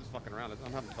just fucking around.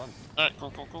 I'm having fun. Alright,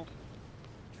 cool.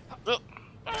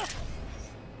 Ah.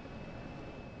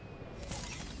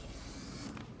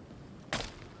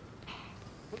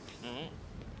 Okay.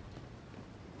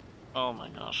 Oh my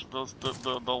gosh, the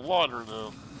water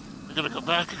though. We're gonna go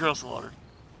back across the water.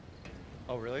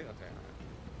 Oh, really? Okay.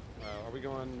 All right. Are we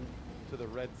going to the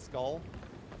Red Skull?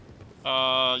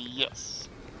 Yes.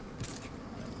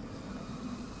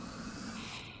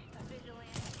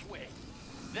 Wait,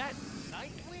 that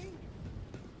Nightwing?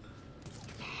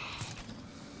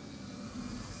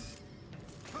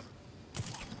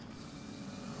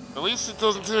 At least it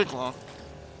doesn't take long.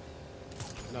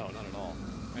 No, not at all.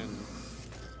 And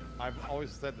I've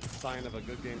always said that the sign of a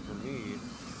good game for me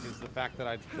is the fact that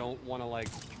I don't want to like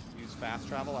use fast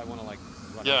travel. I want to like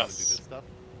run around and do this stuff.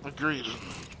 Agreed.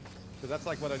 Because that's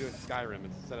like what I do in Skyrim.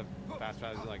 Instead of fast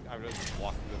travel, like I would just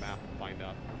walk through the map and find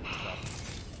out stuff.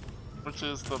 Which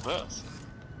is the best.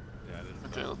 Yeah, it is.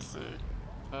 Okay, let's see.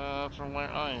 From where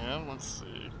I am, let's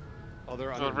see. Oh, they're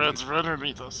The underneath. red's right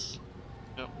underneath us.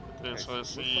 Yep. Okay, so I looks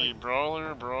see like-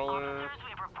 brawler. Officers, we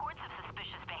have reports of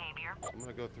suspicious behavior. I'm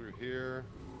gonna go through here.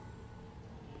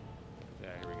 Yeah,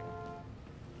 here we go.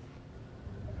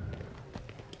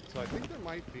 So I think there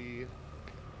might be.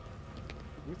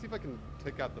 Let me see if I can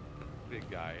take out the big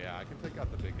guy. Yeah, I can take out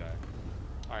the big guy.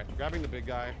 All right, grabbing the big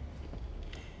guy.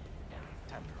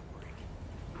 Time for a break.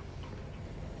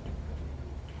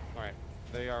 All right,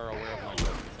 they are aware of my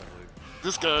presence, I believe.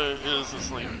 This guy is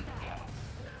asleep.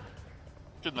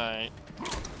 Good night.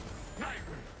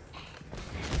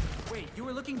 Wait, you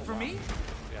were looking for me?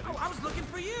 Yeah, Oh, I was looking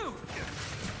for you!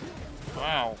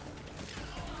 Wow.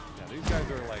 these guys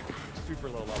are like super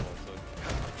low level, so.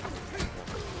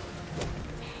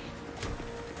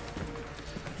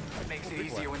 It makes it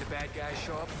easier when the bad guys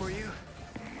show up for you.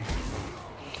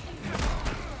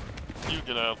 You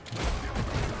get out.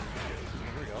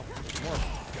 Here we go. More.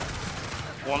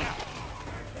 One.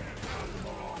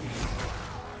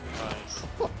 Nice.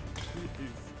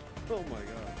 Jeez. Oh my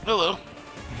god. Hello.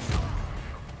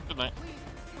 Good night.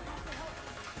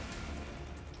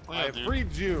 Well, I yeah, have dude.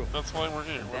 freed you. That's why we're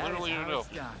here. We're That is literally here to how help.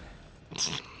 it's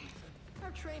done.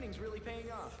 Our training's really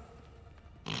paying off.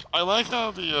 I like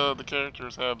how the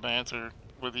characters have banter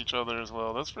with each other as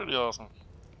well. That's pretty awesome.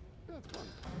 Yeah, it's fun.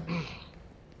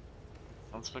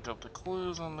 Let's pick up the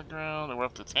clues on the ground. We're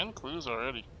up to 10 clues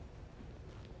already.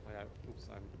 Oh, yeah, oops,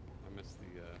 I missed the.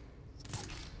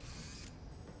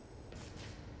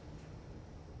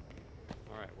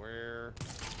 All right, where?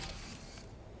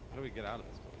 How do we get out of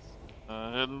this place?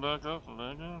 Heading back up and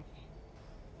back in.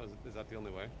 Oh, is that the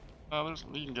only way?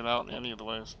 You can get out in any of the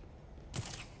ways. Let me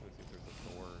see if there's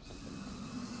a door or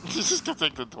something. Just gonna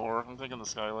take the door. I'm taking the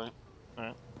skylight.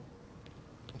 Alright.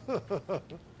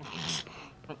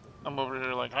 I'm over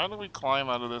here like, how do we climb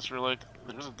out of this? You're like,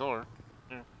 there's a door.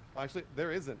 Here. Actually,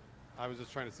 there isn't. I was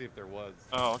just trying to see if there was.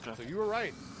 Oh, okay. So you were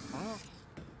right. Well,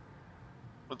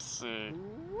 let's see.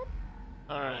 Whoop.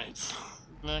 Alright.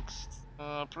 Next,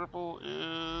 purple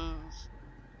is...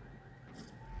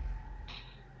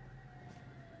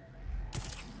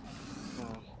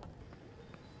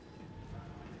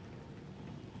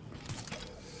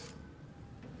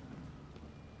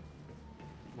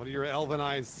 What do your elven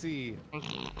eyes see?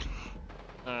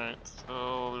 Alright,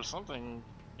 so there's something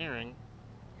hearing.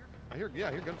 I hear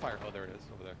gunfire. Oh, there it is,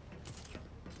 over there.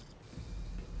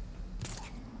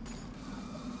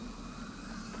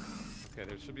 Okay,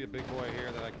 there should be a big boy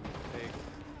here that I can take.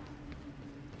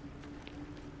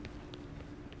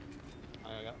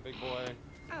 I got a big boy.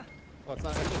 Oh, it's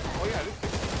not. Oh, yeah, it is.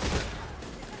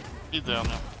 He's down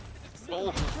now.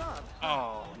 Good job.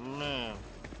 Oh, man.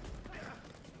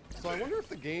 So I wonder if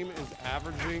the game is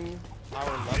averaging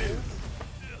our levels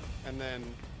and then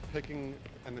picking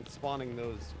and then spawning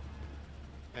those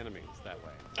enemies that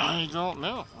way. I don't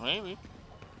know. Maybe.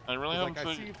 I really haven't Like,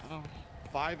 I figured. see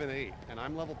 5 and 8, and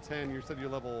I'm level 10. You said you're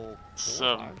level 4,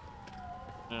 7. 5?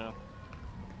 Yeah.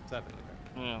 7.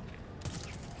 Okay. Yeah.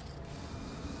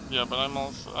 Yeah, but I'm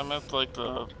at like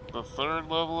the third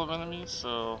level of enemies,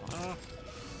 so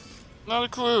not a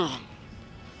clue.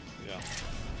 Yeah.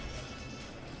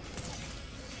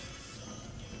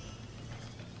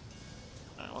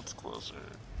 Alright, what's closer?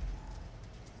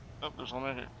 Oh, there's one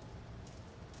right here.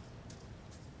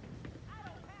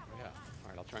 Yeah.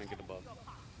 Alright, I'll try and get above.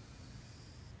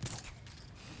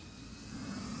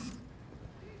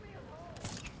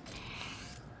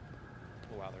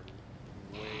 Oh wow,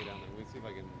 they're way down there. Let me see if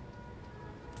I can.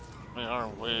 They are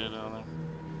way down there.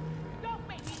 Don't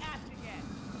make me ask again.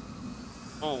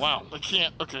 Oh wow, I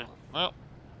can't. Okay, well,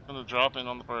 I'm gonna drop in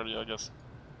on the party, I guess.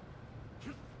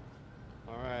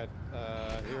 Alright,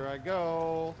 here I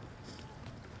go.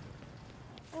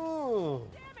 Oh.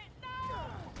 Damn it,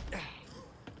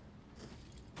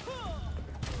 no!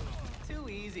 Too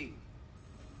easy.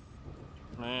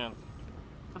 Man.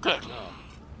 Okay.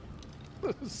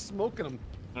 No. Smoking them.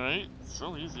 Alright,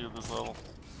 so easy at this level.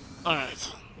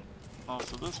 Alright.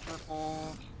 Also this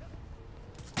purple.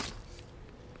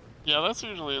 Yeah, that's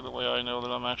usually the way I know that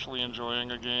I'm actually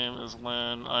enjoying a game, is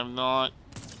when I'm not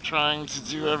trying to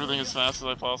do everything as fast as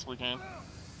I possibly can.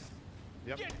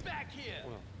 Yep. Get back here!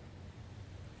 Well,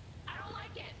 I don't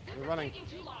like it. This we're is running. taking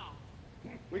too long.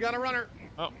 We got a runner.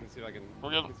 Oh, Let me see if I can.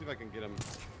 We'll Let get me see if I can get him.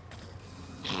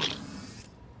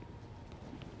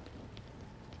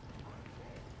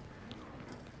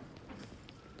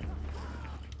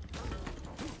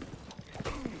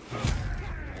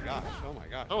 Oh my gosh! Oh my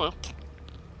gosh! hello.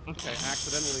 Okay,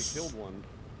 accidentally killed one.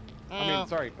 I Yeah. mean,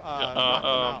 sorry. Yeah, Knocked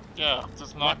him out. yeah,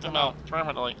 just knocked him out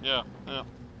permanently. Yeah, yeah.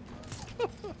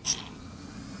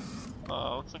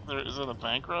 Looks like there is it a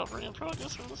bank robbery in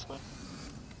progress from this way.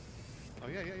 Oh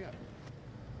yeah, yeah, yeah.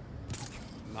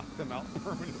 Knocked them out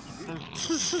permanently.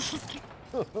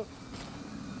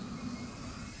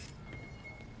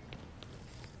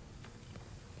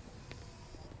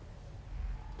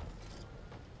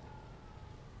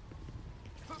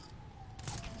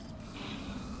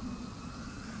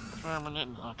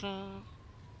 Permanent knockout.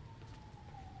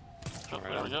 Oh, All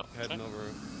right, there we go. heading Okay.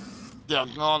 over. Yeah,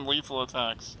 non-lethal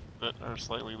attacks that are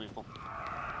slightly lethal.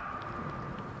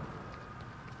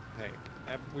 Hey,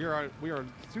 we are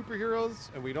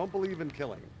superheroes, and we don't believe in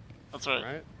killing. That's right.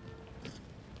 Right?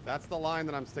 That's the line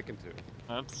that I'm sticking to.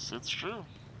 It's true.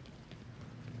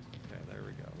 Okay, there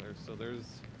we go. There's.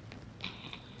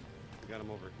 We got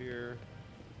him over here.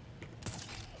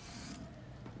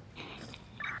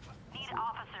 Need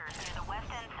officers near the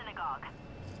West End Synagogue.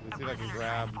 Let me see if I can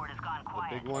grab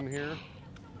the big one here.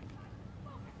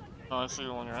 Oh, I see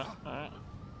the one you're at. All right.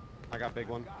 I got big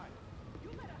one.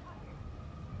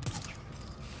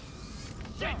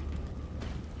 Shit!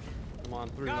 Come on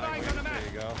through, Got eyes Nightwing. on the map.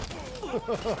 There you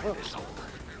go.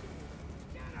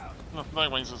 No,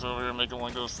 Nightwing's just over here making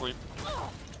one go to sleep.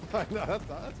 I know,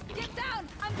 that's Get down!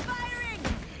 I'm firing!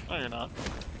 No, you're not.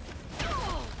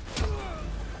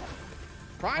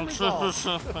 prime resolve.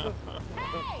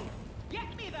 Hey!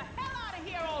 Get me the hell out of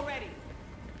here already!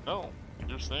 Oh,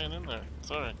 you're staying in there.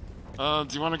 Sorry. Do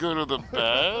you want to go to the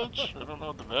badge? I don't know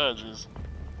what the badge is.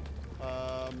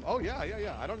 Oh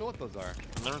yeah. I don't know what those are.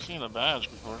 I've never seen a badge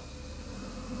before.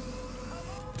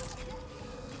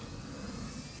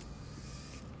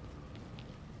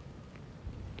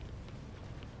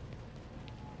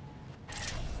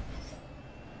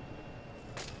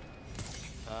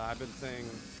 I've been saying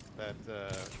that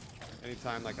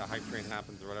anytime like a hype train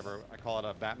happens or whatever, I call it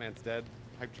a Batman's Dead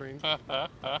hype train.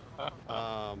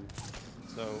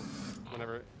 So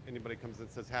whenever anybody comes and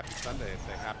says Happy Sunday, I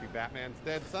say Happy Batman's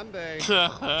Dead Sunday.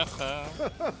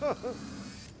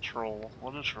 Troll.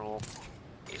 What a troll.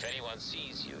 If anyone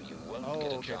sees you, you won't Oh,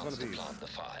 get a okay, it's one chance of to these. plant the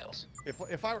files.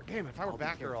 If I were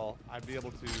Batgirl, I'd be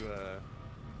able to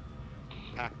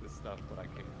hack this stuff, but I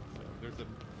can't. So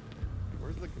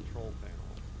where's the control panel?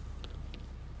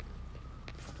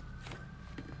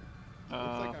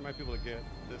 Looks like I might be able to get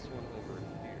this one over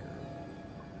here.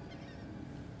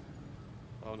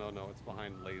 Oh no, it's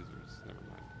behind lasers. Never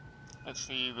mind. I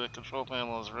see the control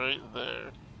panel is right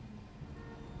there.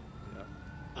 Yep.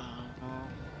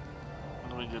 How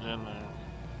do we get in there?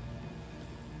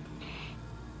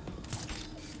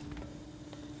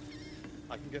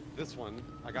 I can get this one.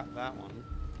 I got that one.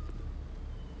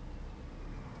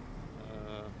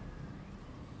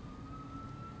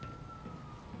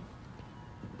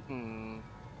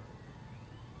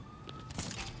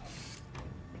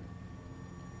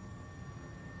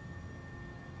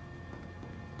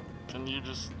 Can you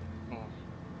just...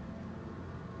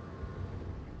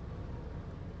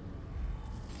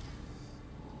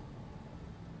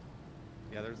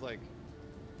 Yeah, there's like...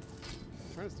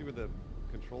 I'm trying to see where the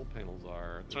control panels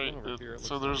are. That's There's right. one over here, it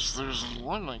So looks there's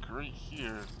one like right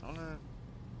here. I wonder. like.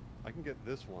 I can get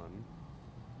this one.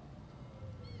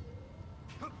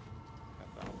 Got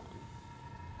that one.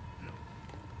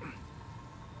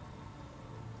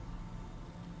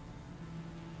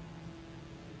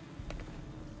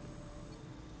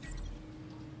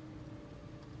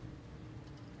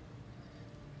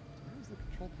 Where's the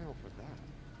control panel for that?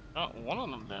 Got one of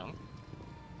them down.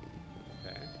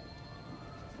 Okay.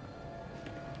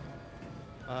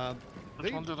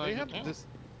 Which one did I they get have down? this.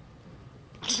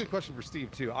 This is a good question for Steve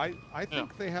too. I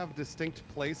think they have distinct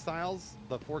play styles.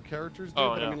 The 4 characters do,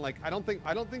 Oh, but yeah. I mean, like, I don't think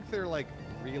they're like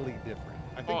really different.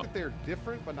 I think that they're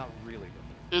different, but not really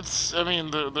different. It's, I mean,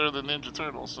 they're the Ninja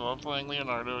Turtles, so I'm playing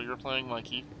Leonardo, you're playing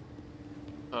Mikey.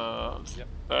 Yep.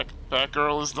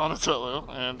 Batgirl is Donatello,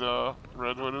 and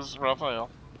Red Hood is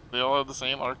Raphael. They all have the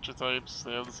same archetypes,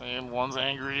 they have the same, one's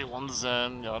angry, one's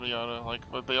zen, yada yada, like,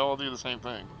 but they all do the same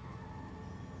thing.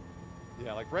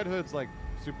 Yeah, like Red Hood's like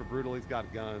super brutal. He's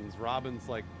got guns. Robin's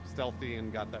like stealthy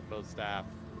and got that bow staff.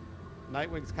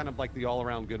 Nightwing's kind of like the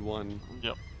all-around good one.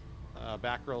 Yep.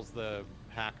 Batgirl's the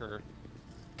hacker.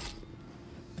 How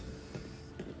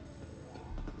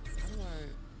do I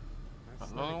Another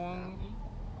select one?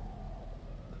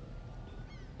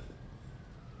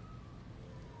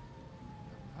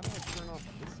 How do I turn off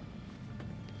this?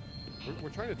 We're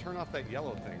trying to turn off that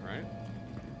yellow thing, right?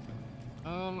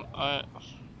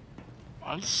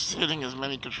 I'm just hitting as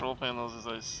many control panels as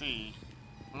I see.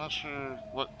 I'm not sure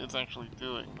what it's actually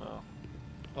doing, though.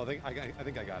 Oh, I think I got it.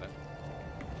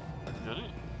 Did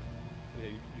it? Yeah,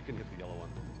 you can hit the yellow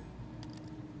one.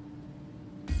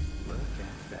 Look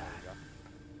at that.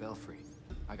 Belfry,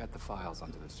 I got the files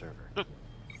onto the server.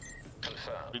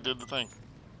 We did the thing.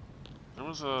 There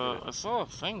was a... I saw a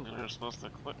thing we were supposed to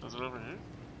click. Is it over here?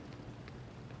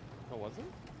 Oh, was it?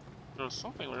 There was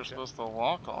something we were supposed to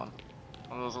lock on.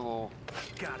 One of those little...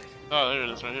 Got it. Oh, there it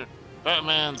is, right here.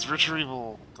 Batman's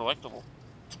Retrieval Collectible.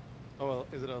 Oh, well,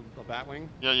 is it a Batwing?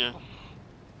 Yeah, yeah. I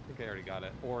think I already got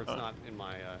it, or it's not in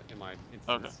my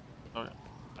instance. Okay.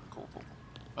 Cool.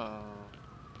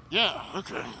 Yeah,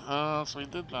 okay. So we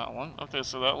did that one. Okay,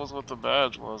 so that was what the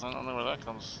badge was. I don't know where that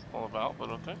comes all about, but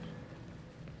okay.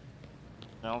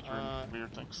 Now for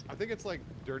weird things. I think it's like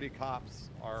dirty cops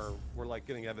we're like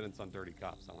getting evidence on dirty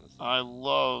cops, I want to say. I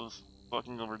love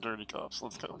fucking over dirty cops.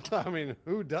 Let's go. I mean,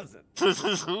 who doesn't?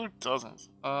 Who doesn't?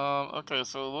 Okay,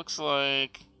 so it looks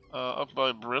like up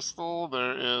by Bristol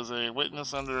there is a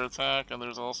witness under attack, and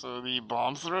there's also the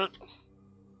bomb threat.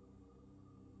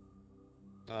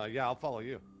 Yeah, I'll follow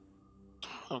you.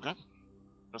 Okay.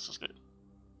 Let's escape.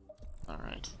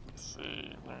 Alright, let's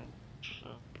see.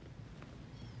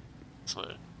 This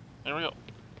way. There we go.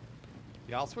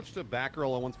 Yeah, I'll switch to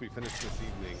Batgirl once we finish this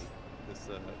evening. This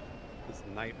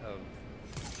night of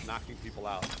knocking people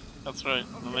out. That's right.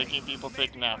 I'm making people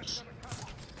take naps.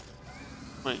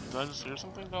 Wait, did I just hear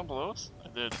something down below us? I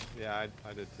did. Yeah,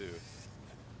 I did too.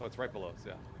 Oh, it's right below us,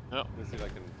 yeah. Yep. Let's see if I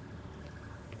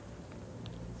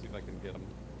can get them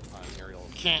on aerial.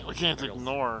 We can't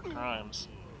ignore crimes.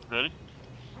 Ready?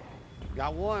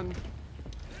 Got one.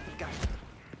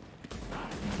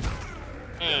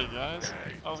 Hey guys,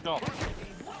 how's it going?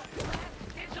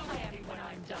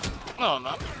 No,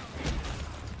 not.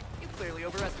 You clearly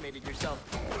overestimated yourself.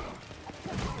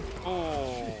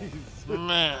 Oh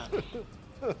man,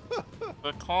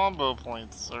 the combo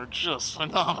points are just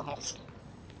phenomenal.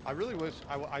 I really wish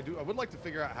I would like to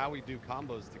figure out how we do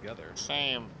combos together.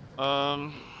 Same.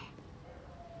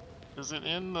 Is it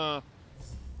in the?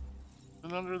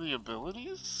 Is it under the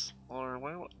abilities or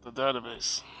where? The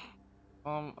database.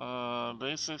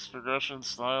 Basics, progression,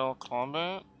 style,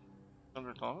 combat.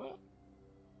 Under combat.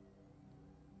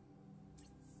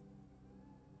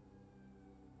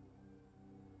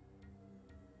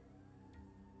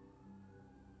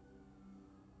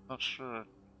 Not sure.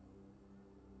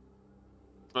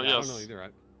 But yeah, yes. I don't know either.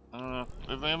 I don't know.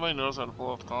 If anybody knows how to pull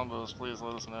off combos, please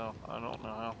let us know. I don't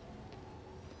know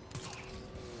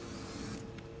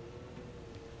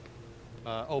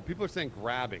how. Oh, people are saying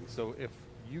grabbing. So if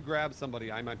you grab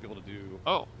somebody, I might be able to do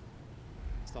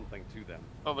something to them.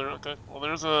 Oh, there. Okay. Well,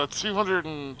 there's a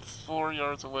 204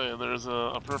 yards away. There's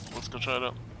a purple. Let's go try it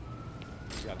out.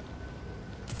 Got it.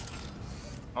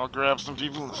 I'll grab some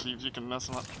people and see if you can mess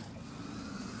them up.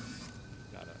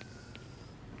 Got it.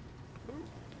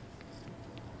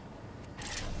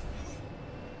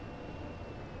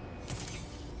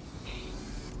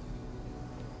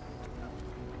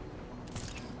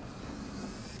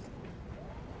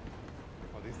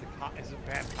 Oh, these the cops? Is it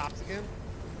bad cops again?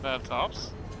 Bad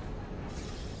cops?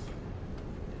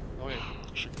 Oh yeah.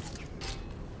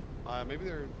 Maybe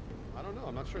they're. I I don't know.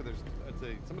 I'm not sure.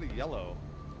 It's somebody yellow.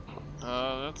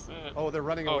 That's it. Oh, they're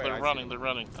running away. Oh, they're running. They're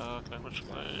running. Okay, which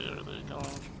way are they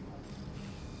going?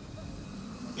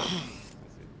 I see.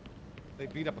 They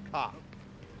beat up a cop.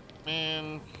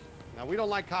 Man. Now we don't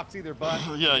like cops either, but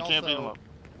yeah, I can't beat them up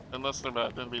unless they're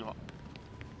bad. Then beat them up.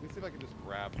 Let me see if I can just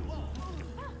grab this.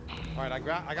 All right, I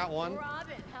got one.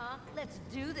 Robin, huh? Let's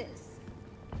do this.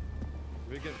 Did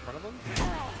we get in front of them?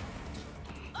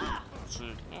 Let's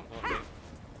see. Yeah. Oh,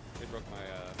 they broke my.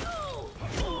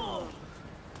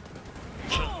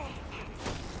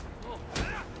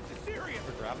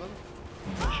 Ever grab them?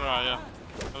 Try, yeah.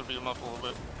 Gotta beat them up a little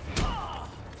bit.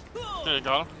 Okay,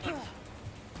 got him. Right,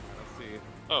 let's see.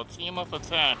 Oh, team up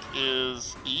attack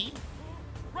is E?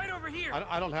 Right over here.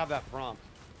 I don't have that prompt.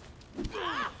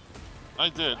 I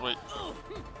did, wait.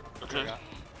 Okay.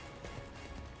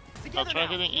 I'll try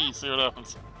hitting E, see what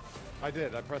happens. I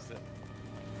did, I pressed it.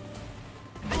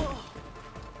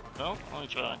 No? Let me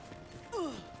try.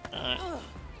 Alright.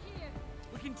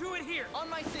 We can do it here. On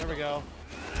my signal. There we go.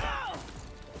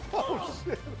 Oh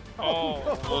shit! Oh,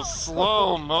 no. the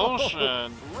slow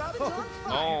motion!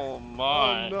 Oh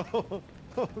my. Oh no!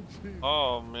 Oh jeez.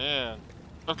 Oh man.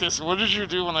 Okay, so what did you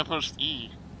do when I pushed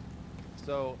E?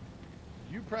 So,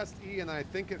 you pressed E, and I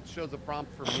think it shows a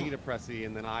prompt for me to press E,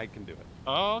 and then I can do it.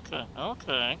 Oh, okay,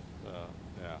 okay.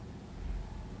 Yeah.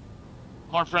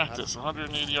 More practice,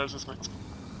 180 yards this way.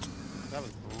 That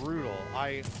was brutal.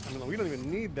 I mean, we don't even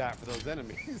need that for those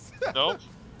enemies. Nope.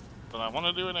 But I want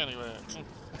to do it anyway.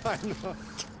 I know.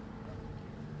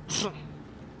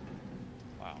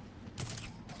 Wow.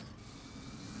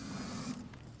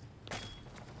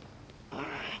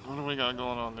 Alright, what do we got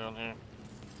going on down here?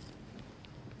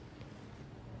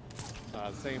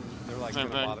 Same. They're like Same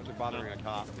thing. they're bothering a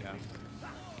cop. Yeah.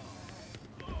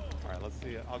 All right, let's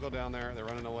see. I'll go down there. They're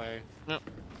running away. Yep.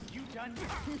 You done?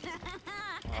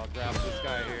 I'll grab this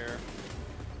guy here.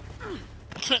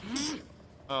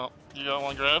 Oh, you got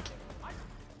one grabbed?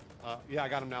 Yeah, I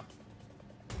got him now.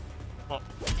 Well,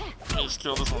 let me just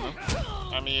kill this one then.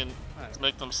 I mean,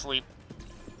 make them sleep.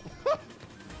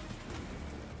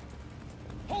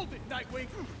 Hold it, Nightwing.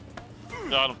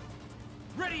 Got him.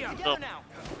 Ready up. Oh. Now.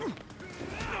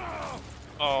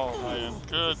 Oh man,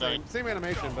 good night. Same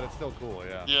animation, but it's still cool.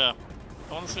 Yeah. Yeah.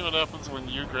 I want to see what happens when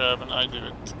you grab and I do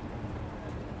it.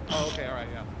 Oh, okay. All right.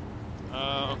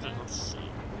 Yeah. Okay, let's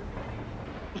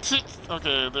see.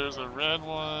 Okay, there's a red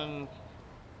one.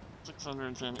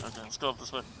 610. Okay, let's go up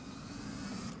this way.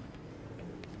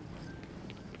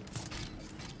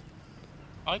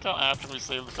 I like how after we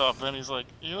save the cop, then he's like,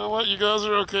 you know what, you guys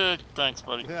are okay. Thanks,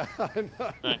 buddy. Yeah, I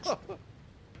know. Thanks.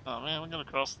 Oh man, we're gonna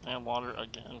cross the damn water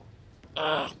again.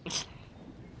 What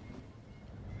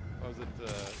was it?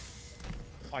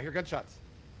 Oh, I hear gunshots.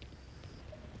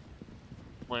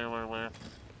 Where?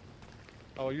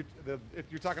 Oh, if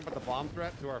you're talking about the bomb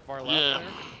threat to our far left Yeah. there?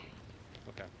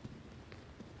 Okay.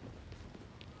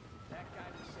 That guy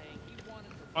was saying he wanted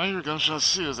to. I hear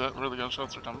gunshots too. Is that where the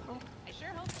gunshots are coming from? I sure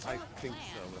hope so. I think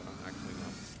so, but I'm actually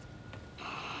not.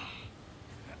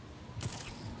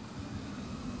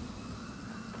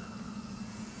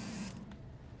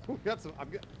 We got some. I'm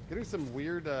getting some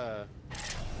weird,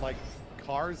 like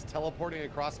cars teleporting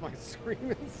across my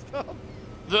screen and stuff.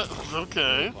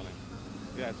 Okay. It's funny.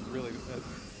 Yeah, it's really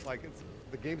like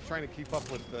the game's trying to keep up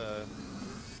with the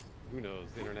who knows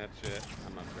the internet shit.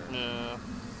 I'm not sure. Yeah.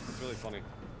 It's really funny.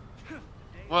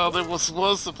 Well, there was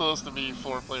supposed to be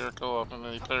 4-player co-op, and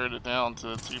they pared it down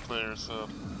to 2 players. So.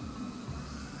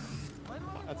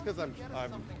 That's because I'm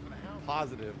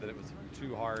positive that it was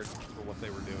too hard for what they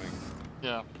were doing.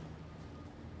 Yeah.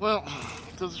 Well,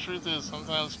 because the truth is,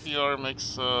 sometimes PR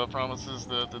makes promises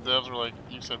that the devs are like,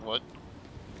 you said what?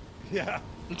 Yeah.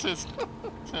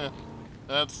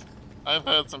 That's... I've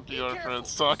had some PR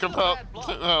friends talk about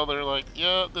how they're like,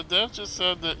 yeah, the dev just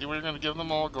said that we were going to give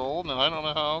them all gold, and I don't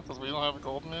know how, because we don't have a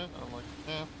gold in it. And I'm like,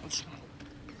 yeah.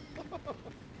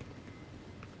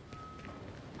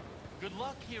 Good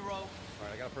luck, hero.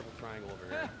 Alright, I got a purple triangle over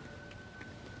here.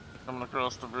 Coming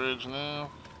across the bridge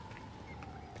now.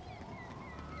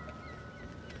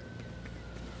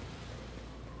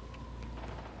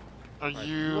 Are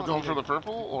you going for the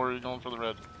purple, or are you going for the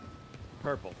red?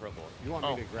 Purple. You want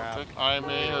me to grab? Okay. I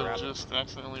may have just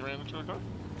accidentally ran into a car.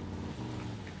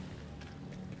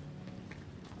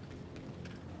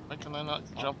 Why can I not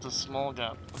jump this small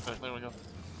gap? Okay, there we go.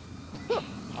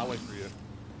 I'll wait for you.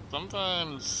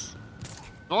 Sometimes...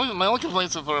 My only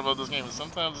complaint so far about this game is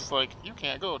sometimes it's like, you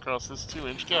can't go across this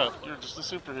 2-inch gap. You're just a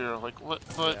superhero. Like, what?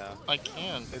 But Yeah. I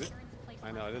can.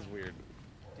 I know, it is weird.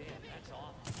 Damn, that's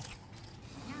awful.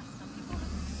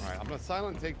 Alright, I'm gonna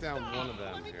silent take down one of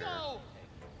them here.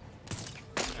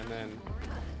 and then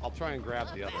I'll try and grab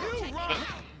the other.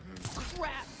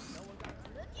 Crap.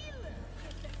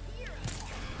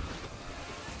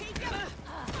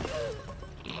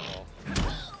 Uh-oh.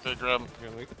 Okay, grab him. Here,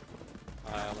 let me.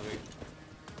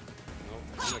 Nope,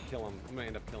 I'm gonna kill him. I'm gonna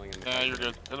end up killing him. Yeah, you're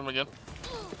good. Hit him again.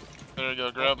 There you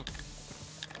go, grab him.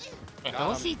 What the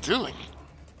hell is he doing?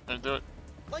 There, do it.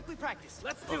 Like we practiced.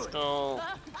 Let's do Let's it. go.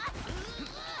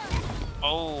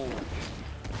 Oh.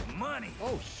 Money.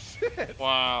 Oh shit!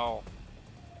 Wow.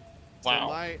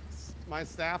 Wow. So my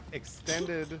staff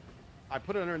extended. I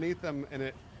put it underneath them and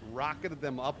it rocketed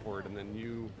them upward, and then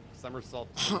you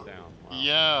somersault them down. Wow.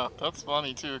 Yeah, that's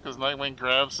funny too, because Nightwing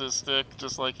grabs his stick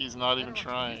just like he's not even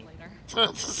trying.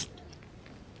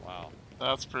 Wow.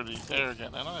 That's pretty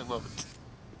arrogant, and I love it.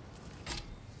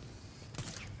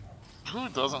 Who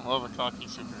doesn't love a cocky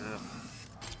superhero?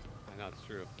 I know, it's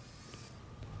true.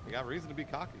 You got reason to be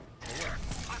cocky.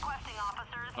 Requesting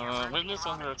officers. Witness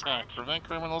under attack. Prevent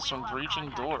criminals from breaching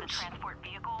doors.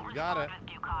 You got it.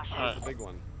 Alright. That's the big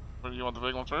one. What, do you want the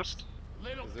big one first?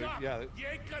 Little Is there, duck, yeah, you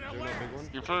ain't is gonna there no last. big one?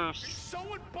 You first.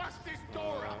 Someone bust this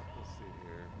door up. Let's see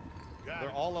here.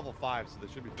 They're all level 5, so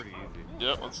they should be pretty easy.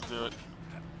 Yep, let's do it.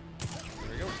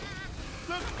 There we go.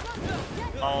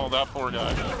 Oh, that poor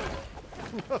guy.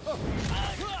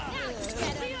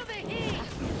 Feel the heat.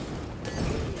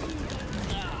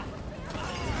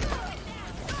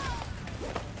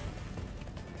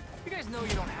 You guys know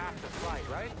you don't have to fight,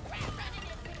 right?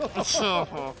 We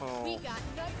got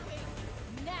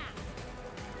Nightwing now.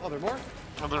 Oh, there are more?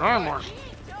 Oh, there are more. He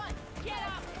ain't done. Get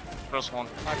up. Press one.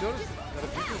 I've noticed that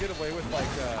if you can get away with, like,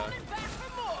 Coming back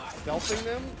for more. stealthing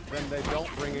them, then they don't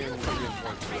bring in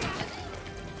reinforcements.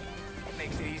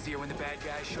 Makes it easier when the bad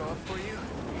guys show up for you.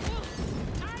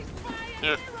 I spy a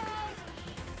Here. hero.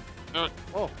 Do it.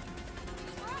 Oh,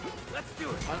 Let's do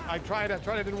it. I tried, it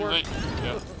didn't Too work. late.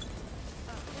 Yeah.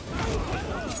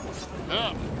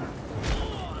 Yeah.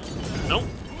 Nope.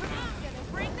 Gonna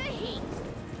bring the heat.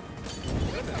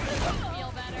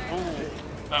 Feel better. Ooh,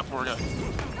 that poor guy.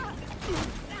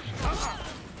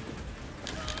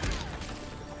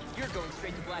 You're going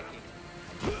straight to Blackie.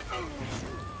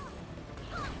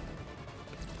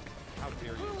 How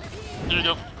dare you? Here you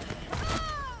go.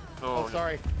 Oh, Oh,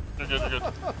 sorry. you're good, you're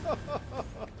good.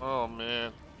 Oh,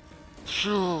 man.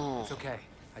 Phew. It's okay.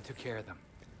 I took care of them.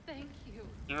 Thank you.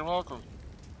 You're welcome.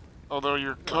 Although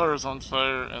your car is on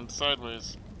fire and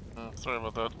sideways. Sorry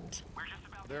about that.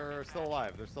 They're still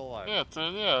alive. They're still alive. Yeah,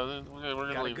 yeah, we're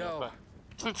gonna Gotta leave go.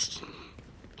 it.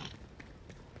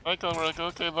 Bye, Conrad.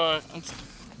 Okay, bye.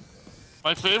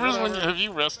 My favorite is when have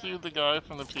you rescued the guy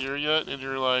from the pier yet, and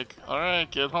you're like, all right,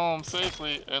 get home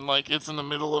safely, and like it's in the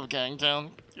middle of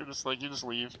Gangtown. You're just like, you just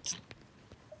leave.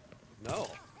 No.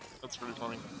 That's pretty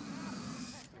funny.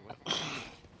 I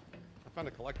found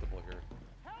a collectible here.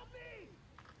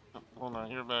 Hold on,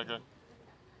 here, bad guy.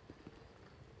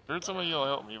 Heard somebody yell,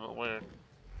 help me, but where?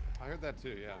 I heard that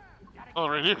too, yeah. Oh,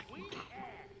 right here.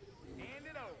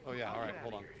 Oh yeah, alright,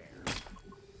 hold on.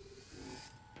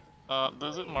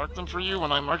 Does it mark them for you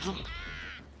when I mark them?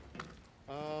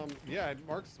 Yeah, it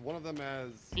marks one of them as,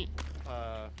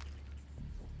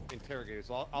 interrogated,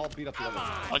 so I'll beat up the other one.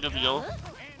 I get the yellow.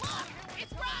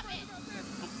 It's Robin.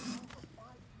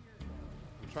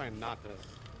 I'm trying not to.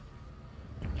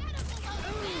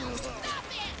 Stop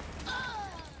it.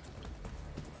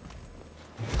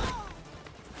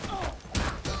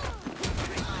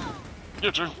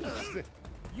 Your turn.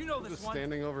 You know I'm this just one.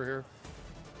 standing over here.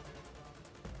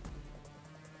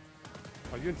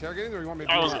 Are you interrogating, or you want me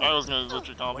to? I do was that? gonna let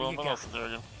you combo, What do you but got? I'll sit there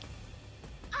again.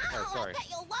 Oh, sorry.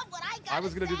 You'll love what I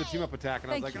was gonna do the team up attack,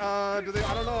 and I was Thank like, do they?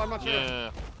 I don't know. I'm not sure.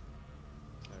 Yeah.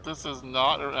 This is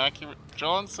not an accurate.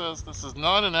 John says this is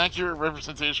not an accurate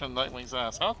representation of Nightwing's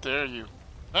ass. How dare you?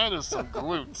 That is some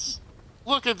glutes.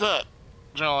 Look at that,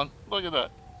 John. Look at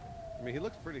that. I mean, he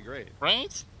looks pretty great.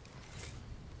 Right?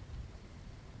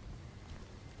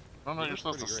 I don't know He you're looks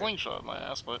supposed to pretty great. slingshot my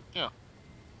ass, but yeah.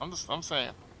 I'm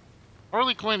saying.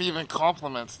 Harley Quinn even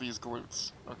compliments these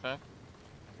glutes, okay?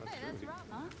 That's true.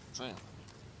 Saying.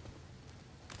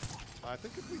 I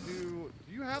think if we do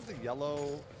you have the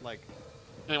yellow like?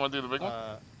 Yeah, you wanna do the big one?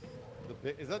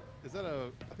 Is that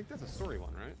a? I think that's a story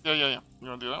one, right? Yeah. You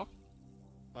wanna do that one?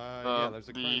 Yeah. There's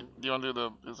a. Do you wanna do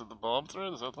the, is it the bob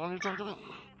thread? Is that the one you're talking about?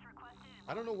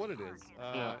 I don't know what it is.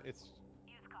 Yeah. It's.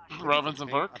 Robinson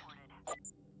Park?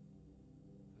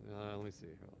 Let me see.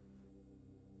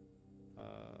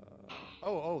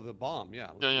 The bomb. Yeah.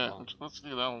 let's do the Yeah. bomb. Let's do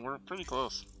that one. We're pretty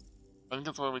close. I think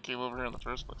that's why we came over here in the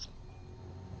first place.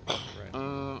 Right.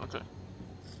 Okay.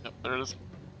 Yep, there it is.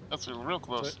 That's real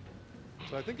close.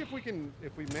 So I think if we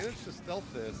manage to stealth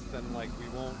this, then like we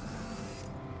won't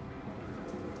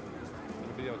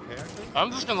okay, I think.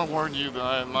 I'm just gonna warn you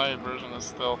that my version of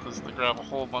stealth is to grab a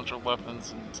whole bunch of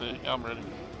weapons and say, I'm ready.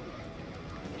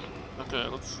 Okay,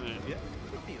 let's see. Yeah.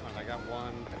 I got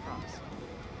one. I promise.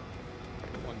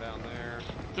 One down there.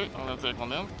 Okay, I'm gonna take one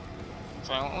down.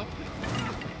 Silently.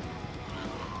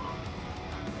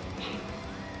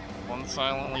 One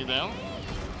silently down.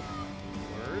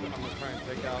 Word. I'm gonna try and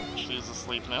take out. She's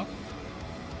asleep now.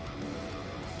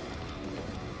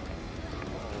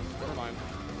 Oh, never mind.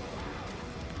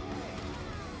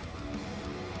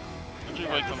 Did you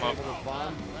wake them up?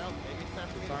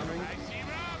 Disarming.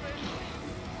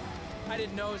 I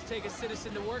didn't know it was take a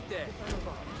citizen to work day.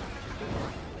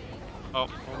 Oh,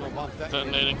 Oh no, bomb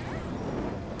detonating.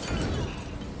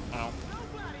 Ow.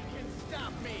 Nobody can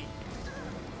stop me.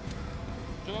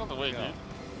 Get out of the way, dude.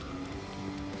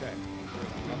 Okay.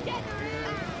 Another one over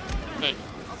here. Hey,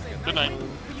 good night.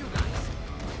 For you guys.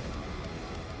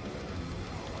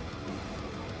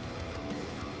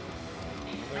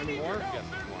 Is there any more? Yes,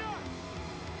 there's one.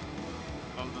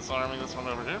 I'm disarming this one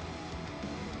over here.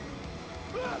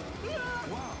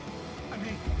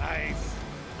 Nice.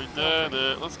 We did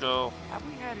it. Let's go. Have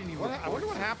we had any I wonder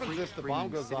what happens if the bomb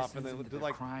goes off and then do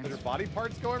like their body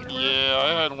parts go everywhere? Yeah,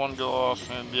 I had one go off,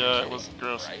 and yeah, it was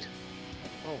gross. Right?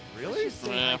 Oh, really?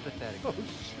 Yeah. hypothetical. Oh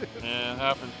shit. Yeah, it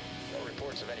happened. No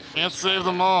reports of any Can't save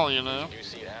them all, you know. If you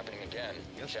see it happening again,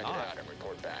 Guess check not. it out and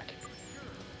report back.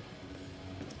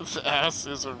 This ass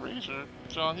is a razor.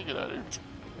 John, you get out of here.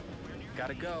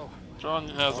 Gotta go. John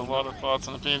has a lot of thoughts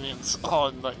and opinions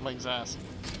on Mike's ass.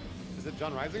 Is it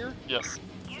John Reisinger? Yes,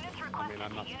 I mean,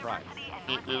 I'm not surprised.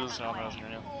 it is John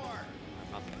Reisinger, yeah.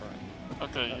 I'm not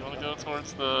surprised. Okay, you want to go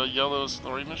towards the yellow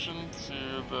story mission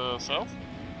to the south?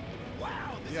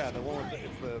 Yeah, the one with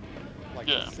it's the like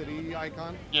Yeah. the city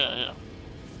icon. Yeah, yeah.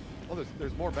 Oh,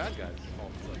 there's more bad guys. Oh,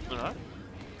 it's like, There are?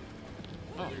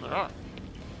 Oh, there are.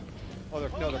 oh they're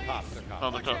cops. They're cops.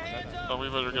 Oh, the cops. Oh, we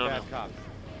better go now. Bad cops.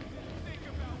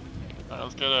 Alright,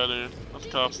 let's get out of here. Let the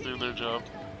cops do their job.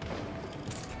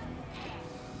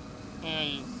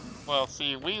 Yeah, well,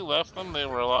 see, we left them, they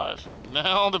were alive.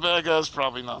 Now the bad guy's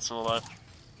probably not so alive.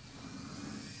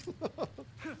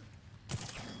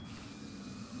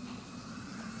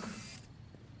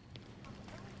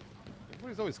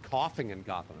 Everybody's always coughing in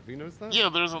Gotham. Have you noticed that? Yeah,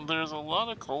 there's a lot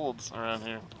of colds around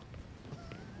here.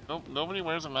 Nope, nobody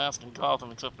wears a mask in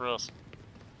Gotham except for us.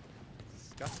 It's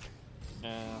disgusting.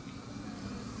 Yeah.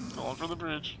 Going for the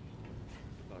bridge.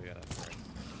 Oh yeah, that's right.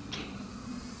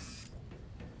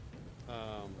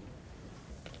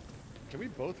 Can we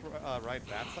both ride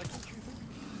bat cycles? Do you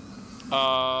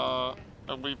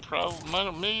think? We probably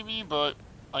might, maybe, but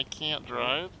I can't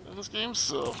drive in this game,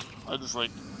 so I just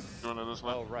like doing it this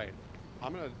way. Oh right.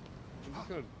 I'm just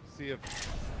gonna see if.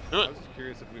 Do I it. was just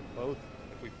curious if we both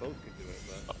could do it,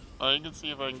 but. I can see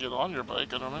if I can get on your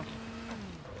bike. I don't know.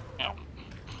 Ow.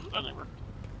 That didn't work.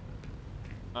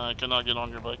 I cannot get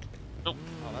on your bike. Nope.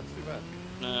 Oh, that's too bad.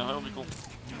 Yeah, that would be cool.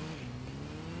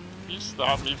 You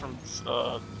stopped me from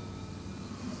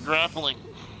grappling.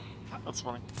 That's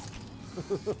funny.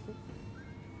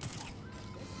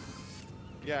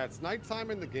 Yeah, it's nighttime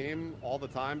in the game all the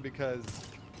time because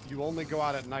you only go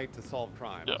out at night to solve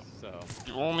crimes. Yeah. So.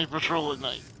 You only patrol at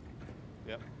night.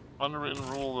 Yep. Unwritten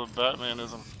rule of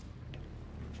Batmanism.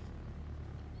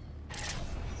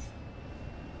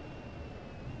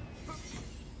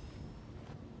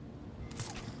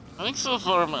 I think so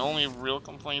far my only real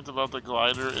complaint about the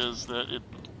glider is that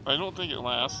I don't think it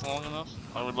lasts long enough.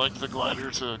 I would like the glider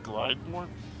to glide more.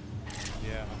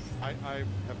 Yeah, I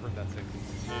have heard that same thing.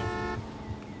 Yeah.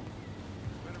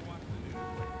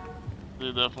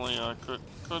 They definitely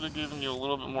could have given you a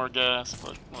little bit more gas,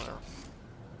 but whatever.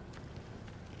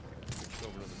 It's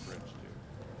over to the bridge too.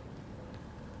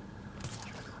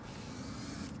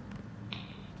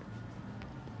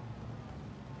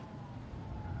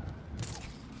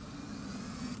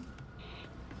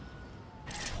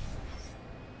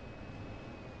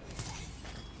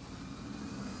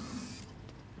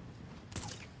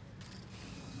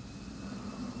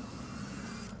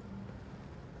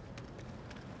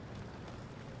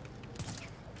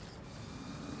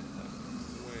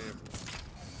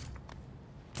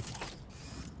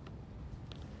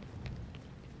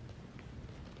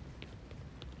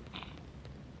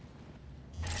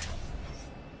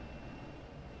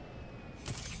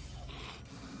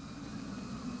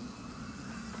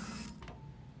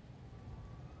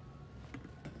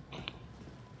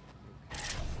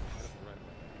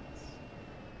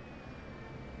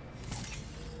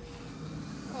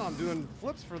 Oh, I'm doing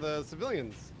flips for the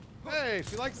civilians. Hey,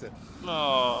 she likes it.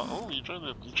 Oh, you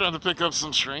trying to pick up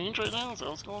some strange right now? Is that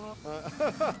what's going on?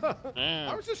 Damn.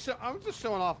 I was just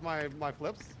showing off my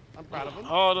flips. I'm proud of them.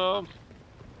 Hold up.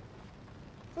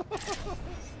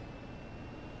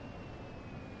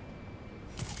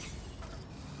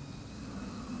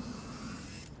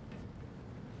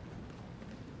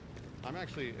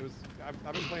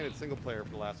 I've been playing it single player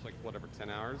for the last, like, whatever, 10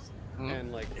 hours.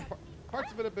 And, like,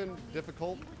 parts of it have been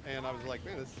difficult, and I was like,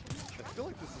 man, I feel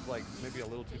like this is, like, maybe a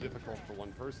little too difficult for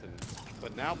one person.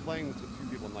 But now playing with 2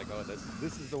 people, I'm like, oh,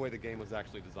 this is the way the game was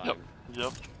actually designed.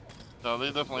 Yep. No, they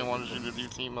definitely wanted you to do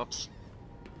team-ups.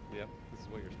 Yep, this is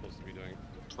what you're supposed to be doing.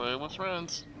 Play with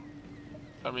friends.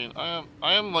 I mean, I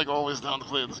am, like, always down to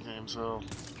play this game, so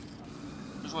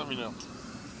just let me know.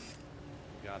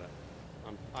 Got it.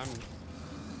 I'm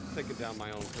taking down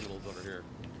my own criminals over here.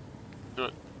 Do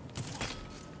it.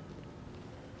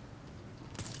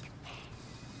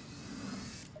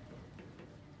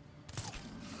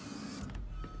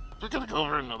 We're gonna go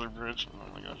over another bridge. Oh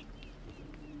my gosh.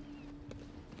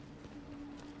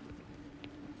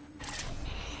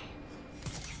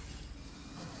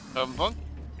 Having fun?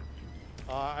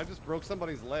 I just broke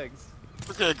somebody's legs.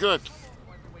 Okay, good.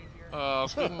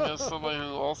 Speaking as somebody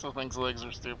who also thinks legs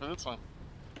are stupid, it's fine.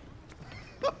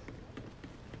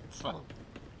 It's fine.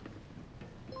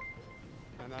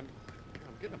 And I'm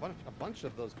getting a bunch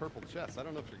of those purple chests. I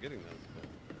don't know if you're getting those.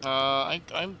 But...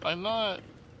 I'm not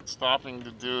stopping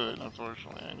to do it,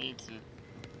 unfortunately. I need to.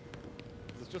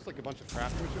 It's just like a bunch of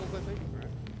crafting materials, I think. Right.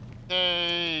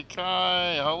 Hey,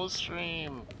 Kai, hello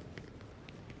stream.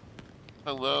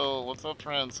 Hello, what's up,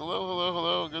 friends?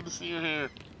 Hello. Good to see you here.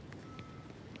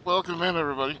 Welcome in,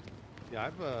 everybody. Yeah,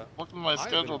 welcome to my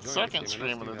scheduled second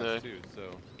stream of the day. Too,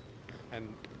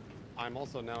 and I'm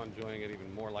also now enjoying it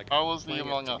even more. Like, how was the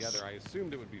Among Us? Together. I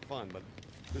assumed it would be fun, but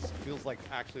this feels like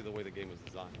actually the way the game was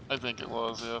designed. I think it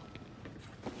was, yeah.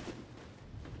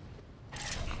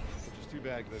 Which is too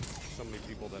bad that so many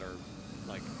people that are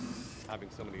like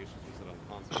having so many issues with it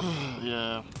on console.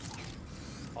 Yeah.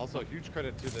 Also, huge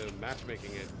credit to the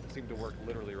matchmaking. It seemed to work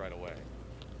literally right away,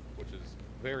 which is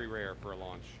very rare for a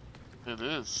launch. It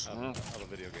is. Of a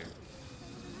video game.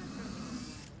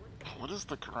 What is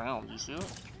the crown? Do you see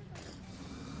that?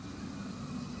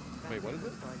 Wait, what is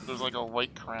it? There's like a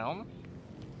white crown.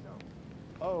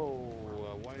 Oh,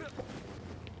 white.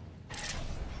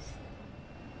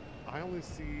 I only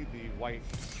see the white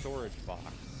storage box.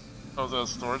 Oh, is that a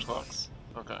storage box?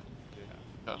 Okay. Yeah.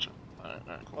 Gotcha.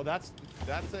 Alright, cool. Oh, that's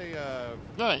a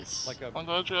nice. Like a, I'm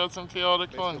glad you had some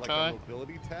chaotic fun, like Kai. a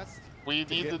mobility test. We need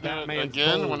to do Batman's it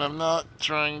again gold. when I'm not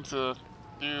trying to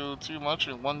do too much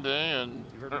in one day and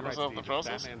hurt Right, myself in the Steve.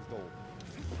 process. Batman's gold.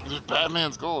 Is it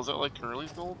Batman's gold? Is that like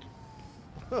Curly's gold?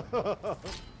 Let's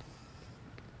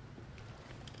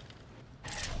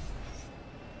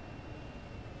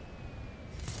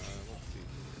see.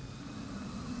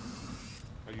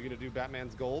 Are you gonna do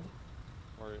Batman's gold,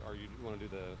 or you want to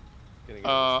do the getting?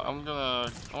 I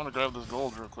want to grab this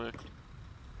gold real quick.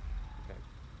 Okay.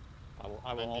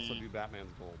 I will also do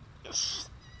Batman's gold. Yes.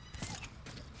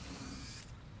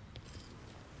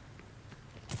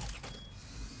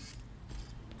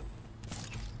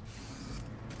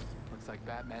 Looks like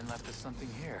Batman left us something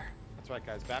here. That's right,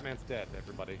 guys. Batman's dead,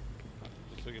 everybody.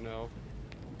 Just so you know,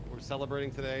 we're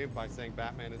celebrating today by saying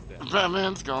Batman is dead.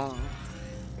 Batman's gone.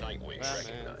 Nightwing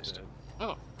recognized. Dead.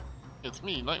 Oh, it's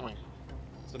me, Nightwing.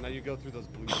 So now you go through those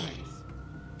blue things.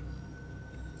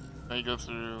 Now you go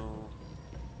through.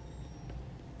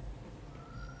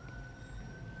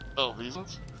 Oh, these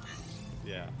ones?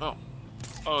 Yeah.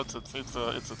 Oh,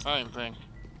 it's a time thing.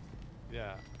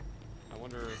 Yeah. I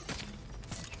wonder.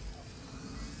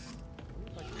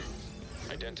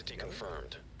 Identity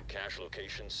confirmed. Cache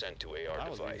location sent to AR That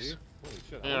was device. easy. Holy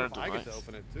shit! AR I get to device.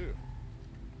 open it too.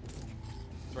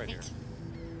 It's right here.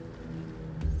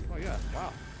 Oh yeah!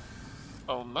 Wow.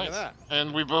 Oh, nice. at that.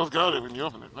 And we both got it when you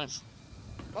opened it. Nice.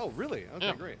 Oh really? Okay,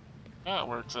 Yeah. great. That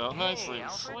works out nicely.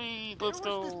 Alfred, Sweet. there Let's was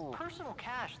go. this personal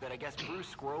cache that I guess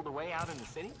Bruce squirreled away out in the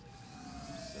city.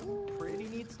 Some pretty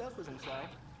neat stuff was inside.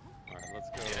 All right, let's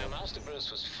go. Yeah, Master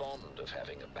Bruce was fond of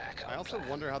having a backup. I also plan.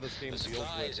 wonder how this game The deals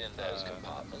supplies with. in those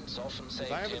compartments often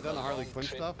saved I haven't him done the a Harley long Quinn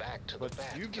trip stuff, back to but the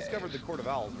Batcave. you've discovered the Court of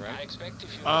Owls, I right? expect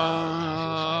if you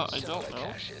I you'll don't find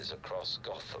know. caches across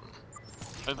Gotham.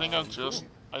 I think I'm just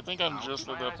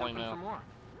at that point now. Okay.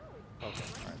 All right.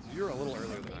 So you're a little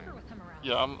earlier than I am.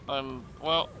 Yeah, I'm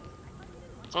well.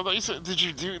 So I thought you said, did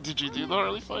you do the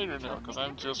Harley fight or no? Because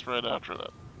I'm just right after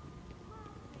that.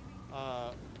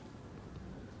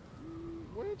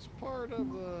 Which part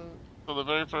of the? So the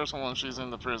very first one, she's in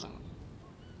the prison.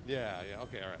 Yeah.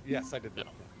 Okay. All right. Yes, I did that.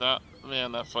 Yeah.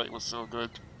 That fight was so good.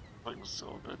 Fight was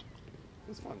so good. It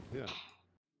was fun, yeah.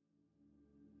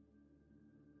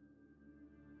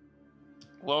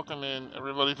 Welcome in,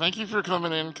 everybody. Thank you for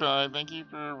coming in, Kai. Thank you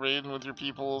for raiding with your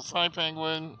peoples. Hi,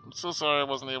 Penguin. I'm so sorry I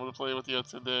wasn't able to play with you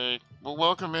today. But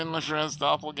welcome in, my friends.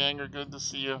 Doppelganger, good to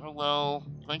see you. Hello.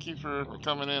 Thank you for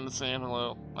coming in and saying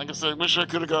hello. Like I said, wish I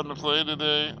could have gotten to play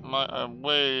today. I'm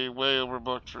way, way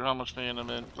overbooked for how much pain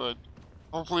I'm in, but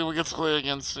hopefully we'll get to play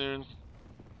again soon.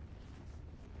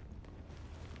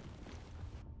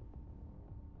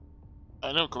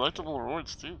 I know, collectible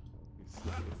rewards too.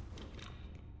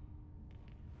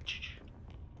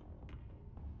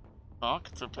 Talk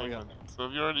to Penguin. Oh, yeah. So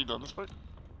have you already done this part?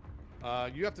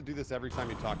 You have to do this every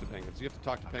time you talk to Penguin. So you have to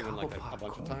talk to Penguin like a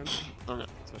bunch of times. Okay.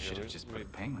 So should have just put a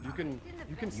penguin.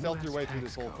 You can stealth your way through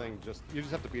this whole thing. You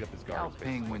just have to beat up his guards. Now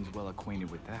Penguin's well acquainted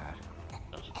with that.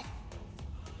 Gotcha.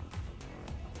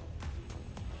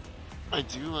 I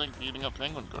do like beating up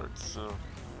Penguin guards, so.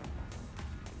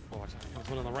 Oh, watch out. There's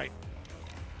one on the right.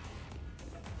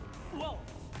 Whoa!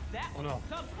 That Oh no.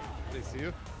 Did they see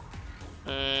you?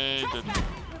 They didn't.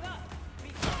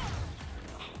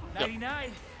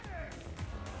 99.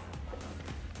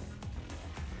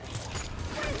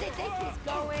 Where does he think he's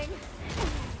going?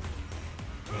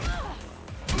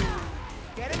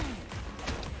 Get him!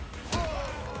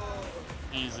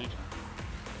 Easy.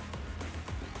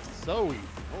 So easy.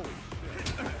 Holy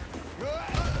shit.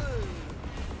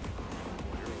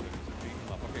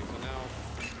 Okay, so now,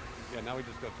 yeah, now we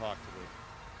just go talk to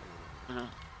the. Okay.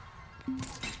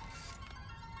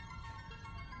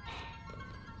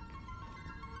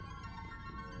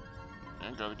 I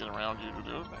gotta get around you to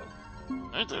do it.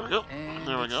 Alright, there we go. And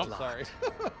there we go. Sorry.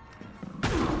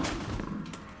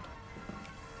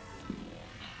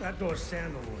 That door's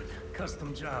sandalwood.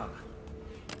 Custom job.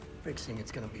 Fixing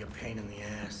it's gonna be a pain in the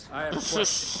ass. I have a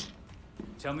question.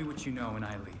 Tell me what you know and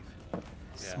I leave. Yeah.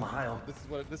 Smile. This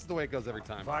is the way it goes every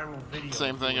time. Viral video.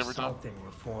 Same thing every time. Assaulting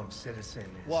reformed citizen.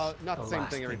 Is Well, not the same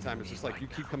last thing every time. we It's just need like you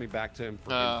right keep now. coming back to him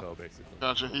for info, basically.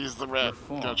 Gotcha, he's the rat.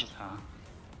 Reformed, Gotcha. huh?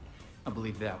 I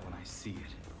believe that when I see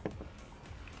it.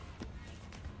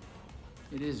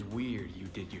 It is weird you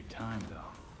did your time,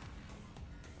 though.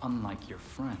 Unlike your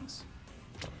friends.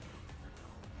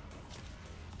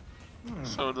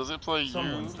 So does it play you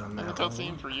Someone's done in the that cutscene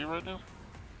wrong. for you right now?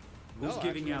 Who's No,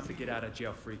 giving actually, out the get out of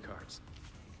jail free cards?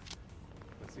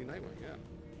 Let's see Nightwing, yeah.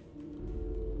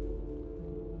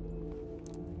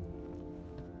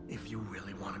 If you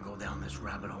really want to go down this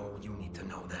rabbit hole, you need to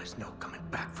know there's no coming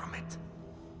back from it.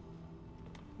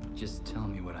 Just tell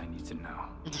me what I need to know.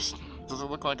 Does it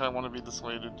look like I want to be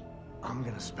dissuaded? I'm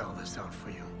gonna spell this out for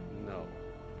you. No.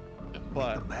 The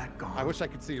But bat gone. I wish I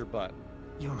could see your butt.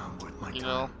 You're not worth my You time.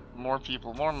 know, more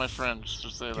people, more of my friends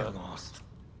should say Get that. lost.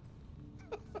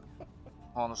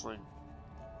 Honestly.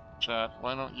 Chat,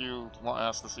 why don't you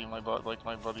ask to see my butt like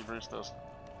my buddy Bruce does?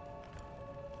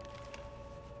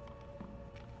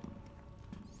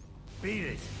 Beat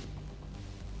it.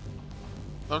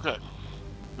 Okay.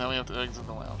 Now we have to exit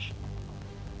the lounge.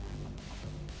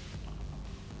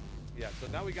 Yeah, so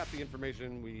now we got the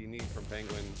information we need from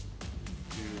Penguin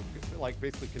to, like,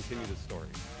 basically continue the story.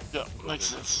 Yeah, makes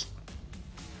sense.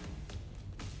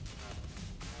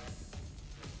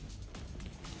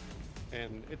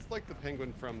 And it's like the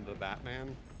Penguin from the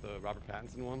Batman, the Robert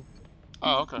Pattinson one.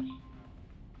 Oh, okay.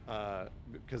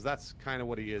 Because that's kind of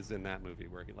what he is in that movie,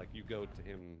 where he, like, you go to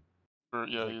him,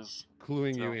 Yeah, like, he's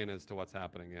cluing you in as to what's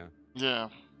happening. Yeah. yeah,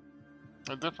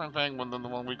 a different Penguin than the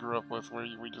one we grew up with, where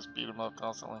we just beat him up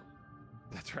constantly.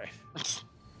 That's right. Exactly.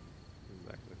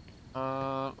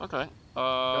 Okay.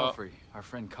 Belfry, our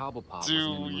friend Cobblepot Do wasn't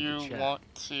in the mood to you chat. want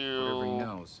Whatever he to?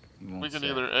 knows, he won't We can say.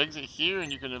 either exit here, and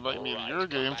you can invite me to your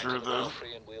game for the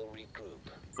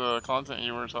content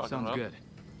you were talking Sounds about. good.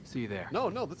 See you there.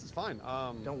 No, this is fine.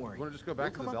 Don't worry. Want to just go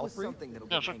back to the We'll come up with Belfry? something that'll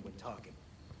Yeah, get sure. Penguin talking.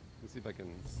 Let's see if I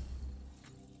can.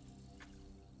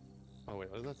 Oh wait,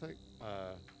 what does that say?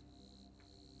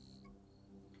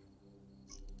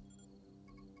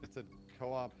 It said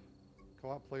co-op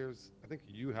players. I think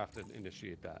you have to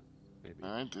initiate that, maybe.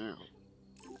 I do.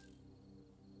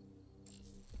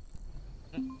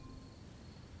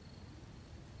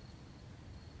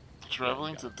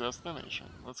 Traveling to destination.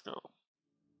 Let's go.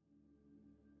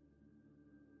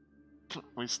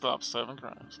 We stopped 7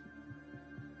 crimes.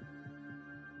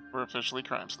 We're officially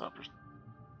Crime Stoppers.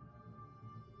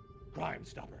 Crime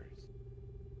Stoppers.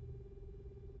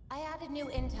 I added new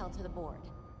intel to the board.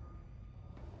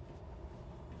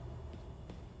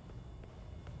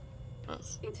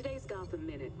 Yes. In today's Gotham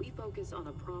Minute, we focus on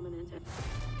a prominent and...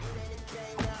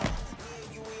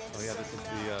 Oh yeah, this is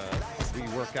the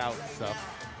workout stuff.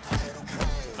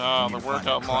 Ah, the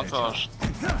workout montage.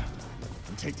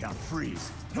 And take down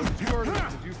Freeze. Did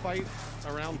you fight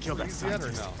around Kill that Freeze yet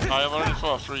or no? I have already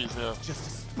fought Freeze, yeah. Just to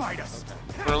spite us.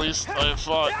 Okay. Or at least I have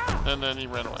fought, and then he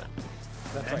ran away.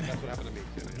 That's right, that's what happened to me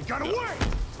too. He got away!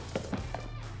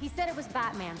 He said it was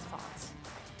Batman's fault.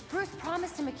 Bruce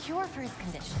promised him a cure for his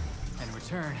condition. And in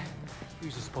return,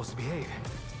 Freeze was supposed to behave.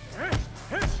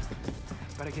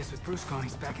 But I guess with Bruce gone,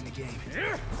 he's back in the game.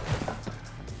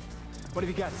 What have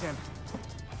you got, Tim?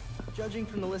 Judging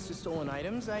from the list of stolen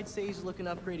items, I'd say he's looking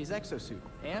to upgrade his exosuit.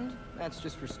 And that's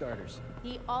just for starters.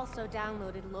 He also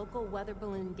downloaded local weather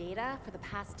balloon data for the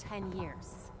past 10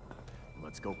 years.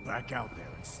 Let's go back out there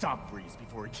and stop Freeze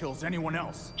before he kills anyone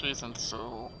else. Jason's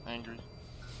so angry.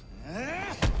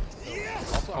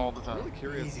 Also, all the time. I'm really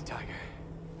curious. Easy, Tiger.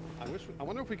 I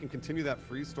wonder if we can continue that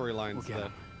Freeze storyline. So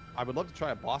that I would love to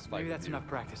try a boss fight. Maybe that's enough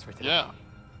practice for today. Yeah.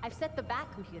 I've set the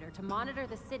Bat computer to monitor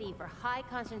the city for high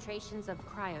concentrations of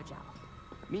cryogel.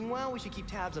 Meanwhile, we should keep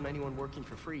tabs on anyone working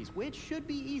for Freeze, which should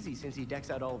be easy since he decks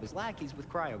out all of his lackeys with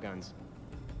cryo guns.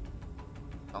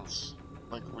 Sounds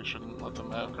like we shouldn't let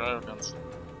them have cryo guns.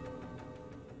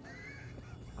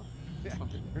 Yeah,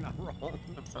 you're not wrong.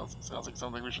 That sounds like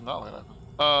something we should not let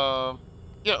happen.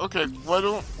 Yeah, okay. Why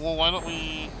don't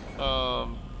we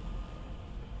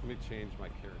Let me change my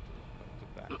character to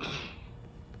back.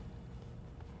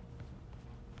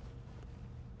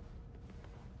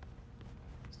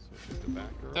 Switch to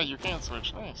back girl. Yeah, you can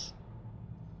switch. Nice.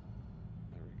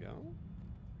 There we go.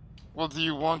 Well, do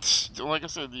you want, like I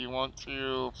said, do you want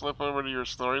to flip over to your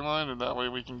storyline, and that way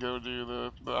we can go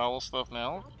do the owl stuff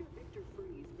now?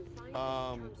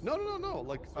 No.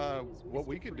 Like, what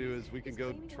we can do is we can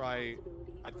go try.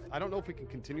 I don't know if we can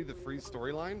continue the Freeze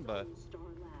storyline, but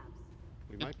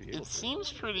we might be able to. It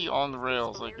seems pretty on the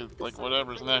rails. Like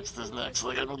whatever's next is next.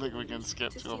 Like I don't think we can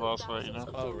skip to a boss fight, you know?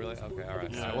 Oh really? Okay, all right.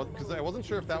 Yeah. Because I wasn't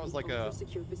sure if that was like a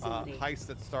heist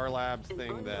at Star Labs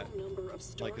thing that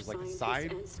like is like a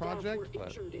side project,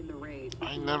 but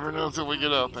I never know until we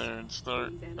get out there and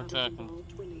start attacking.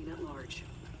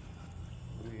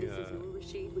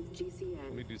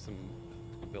 Let me do some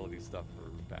ability stuff for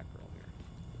Batgirl here.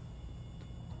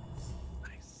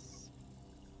 Nice.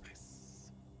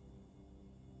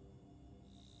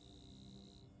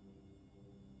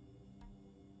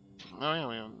 Oh yeah,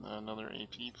 we have another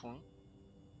AP point.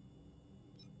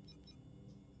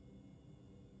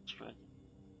 Strike.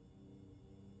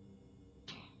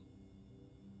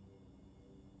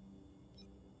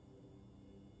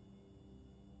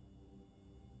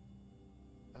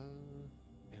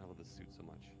 Man, I love this suit so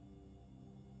much.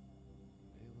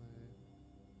 Melee.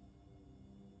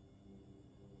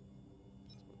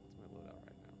 What's my loadout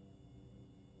right now?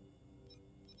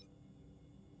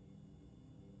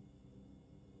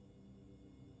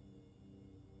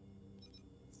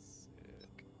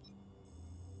 Sick.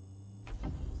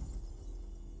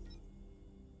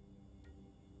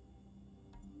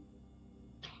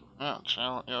 Yeah,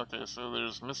 challenge. Yeah, okay, so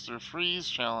there's Mr. Freeze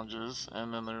challenges,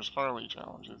 and then there's Harley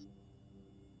challenges.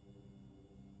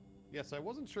 Yes, I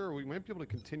wasn't sure. We might be able to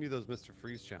continue those Mr.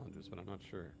 Freeze challenges, but I'm not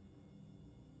sure.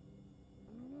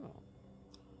 I don't know.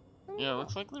 Yeah,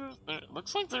 looks like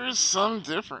there is some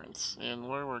difference in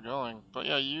where we're going. But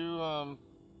yeah, you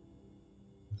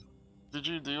did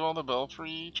you do all the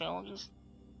Belfry challenges?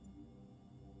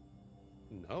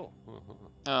 No.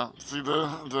 Yeah, see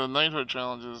the knighthood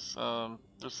challenges.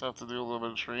 Just have to do a little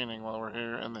bit of training while we're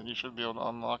here, and then you should be able to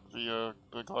unlock the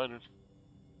gliders.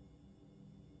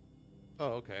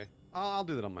 Oh, okay. I'll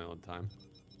do that on my own time.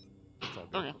 That's all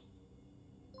good. Okay.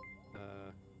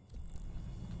 Oh,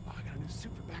 I got a new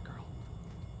suit for Batgirl.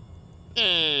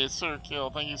 Hey, Sir Kill,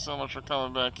 thank you so much for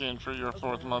coming back in for your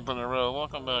 4th month in a row.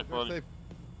 Welcome back, buddy. I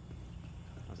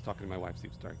was talking to my wife,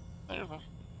 Steve Stark.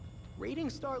 Raiding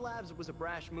Star Labs was a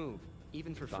brash move,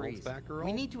 even for Donald's Freeze. Batgirl?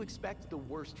 We need to expect the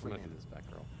worst from I'm gonna him. do this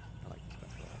Batgirl. I like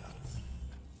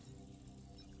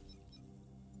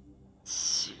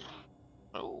this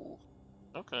Batgirl. Oh,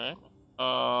 okay.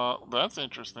 That's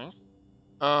interesting.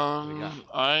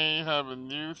 I have a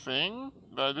new thing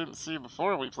that I didn't see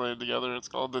before we played together. It's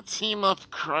called the Team Up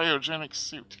Cryogenic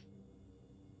Suit.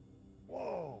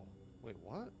 Whoa! Wait,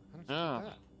 what? How did you Yeah.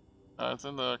 get that? It's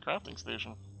in the crafting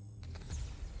station.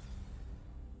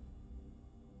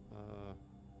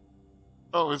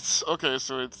 Oh, it's okay.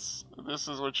 So this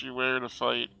is what you wear to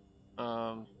fight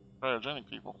cryogenic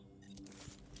people.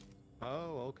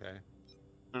 Oh, okay.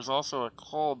 There's also a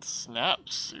cold snap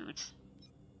suit,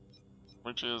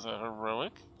 which is a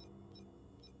heroic.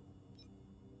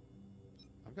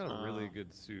 I've got a really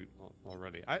good suit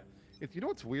already. If you know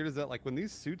what's weird is that like when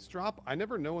these suits drop, I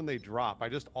never know when they drop. I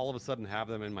just all of a sudden have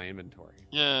them in my inventory.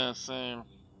 Yeah, same.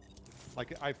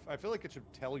 Like I feel like it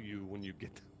should tell you when you get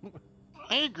them.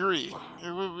 I agree.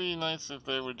 It would be nice if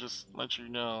they would just let you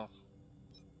know.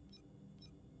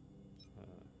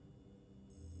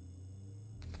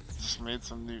 Just made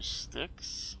some new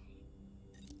sticks.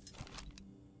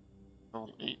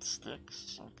 Sold 8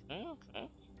 sticks. Okay, okay.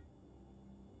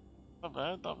 Not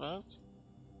bad, not bad.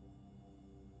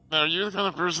 Now, are you the kind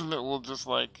of person that will just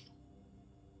like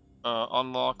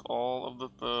unlock all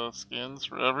of the skins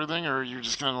for everything, or are you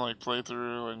just gonna like play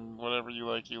through and whatever you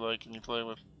like and you play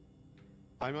with?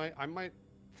 I might,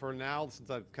 for now,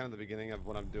 since I'm kind of the beginning of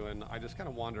what I'm doing, I just kind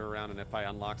of wander around, and if I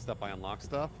unlock stuff, I unlock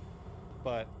stuff.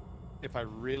 But if I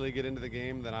really get into the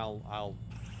game, then I'll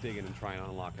dig in and try and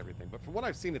unlock everything. But from what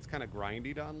I've seen, it's kind of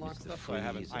grindy to unlock stuff, so I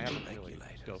haven't really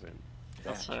dove in.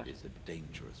 That's fair. That is a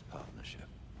dangerous partnership.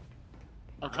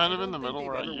 I'm kind of in the middle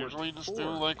where I usually just do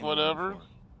like whatever.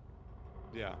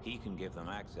 Yeah. He can give them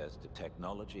access to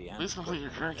technology and Please complete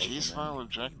your current case file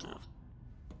objective.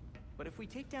 But if we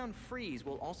take down Freeze,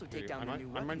 we'll also take down the new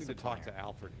weapon I might need to talk supplier. to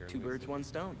Alfred here. Two birds, one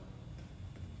stone.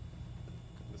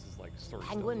 This is like sort of.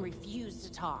 Penguin refused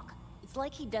to talk. It's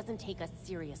like he doesn't take us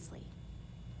seriously.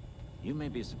 You may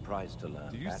be surprised to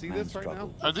learn Do you see Batman this right now?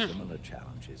 struggled I with do. similar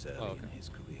challenges early in his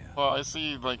career. Well, I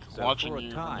see like So watching for a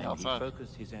you from time, the outside. he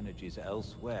focused his energies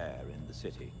elsewhere in the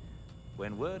city.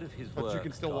 When word of his But work you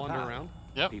can still got wander out, around?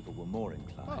 Yep. people were more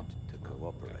inclined to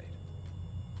cooperate.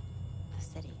 The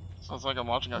city. Sounds like I'm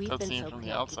watching a We've been cutscene so from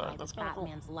the outside. preoccupied That's with kind of cool.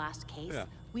 Batman's last case, Yeah.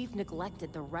 we've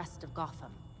neglected the rest of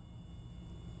Gotham.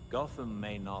 Gotham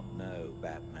may not know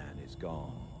Batman is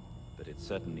gone, but it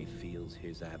certainly feels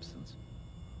his absence.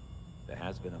 There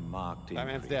has been a marked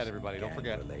Batman's increase dead, everybody. in Don't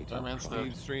forget. gang-related Batman's crime.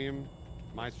 Steve's stream,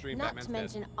 my stream, Not Batman's to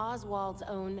mention Oswald's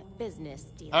own business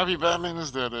dealings. Happy Batman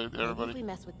is dead, Maybe if we everybody.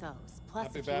 mess with those, plus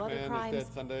Happy a few other Batman is crimes,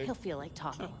 dead Sunday. he'll feel like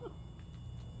talking.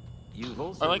 You've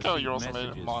also I like how received you also made it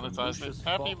messages from monetized it. Lucius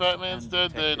Happy Fox Batman's and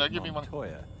dead day. Now Detective give me money.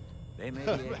 Montoya. They may be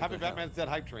dead. able Happy to Batman's dead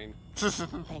hype train.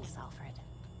 Thanks, Alfred.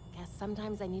 Guess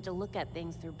sometimes I need to look at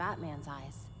things through Batman's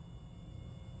eyes.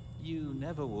 help. You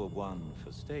never were one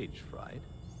for stage fright.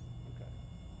 Okay.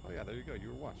 Oh yeah, there you go. You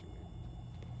were watching me.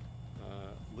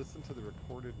 Listen to the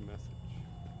recorded message.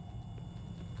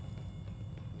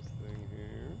 This thing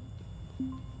here.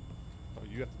 Oh,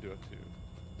 you have to do it too.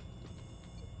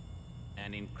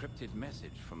 An encrypted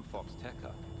message from Fox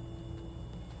Teca.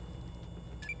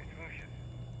 It's Lucius.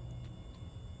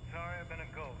 Sorry I've been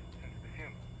a ghost since the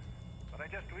funeral, but I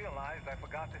just realized I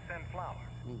forgot to send flowers.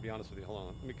 I'm gonna be honest with you. Hold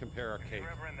on. Let me compare our cake.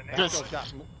 you're ever in the Batgirl's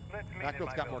got, Let's meet in Batgirl's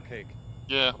my got more building. cake.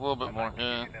 Yeah, a little bit more.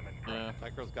 Yeah, yeah.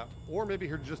 Batgirl's got, or maybe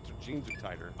her jeans are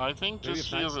tighter. I think Maybe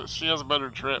just if she has a better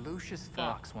drip. Lucius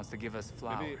Fox wants to give us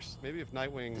flowers. Maybe if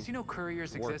Nightwing Does he know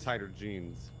couriers wore exist? tighter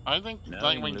jeans. I think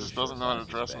Nightwing just doesn't know how to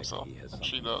dress himself, and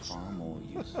she does.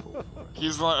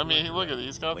 He's like, I mean, look at it.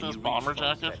 He's got this bomber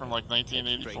jacket from like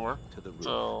 1984.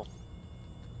 So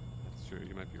That's true.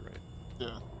 You might be right.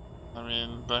 yeah, I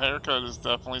mean, the haircut is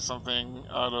definitely something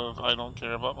out of I don't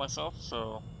care about myself.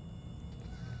 So.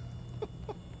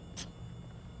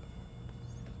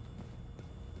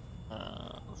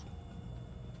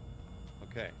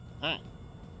 Okay. Alright.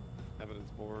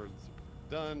 Evidence boards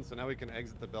done. So now we can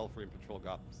exit the Belfry and patrol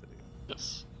Gotham City.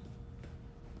 Yes.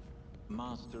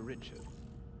 Master Richard.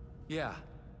 Yeah.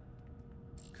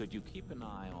 Could you keep an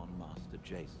eye on Master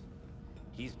Jason?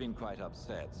 He's been quite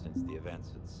upset since the events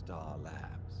at Star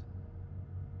Labs.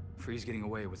 Freeze getting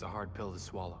away was a hard pill to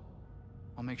swallow.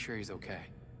 I'll make sure he's okay.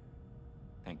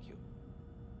 Thank you.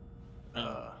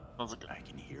 I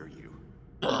can hear you.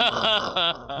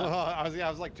 I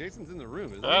was like, Jason's in the room,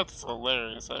 isn't That's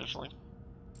hilarious, actually.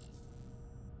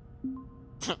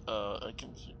 I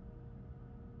can hear.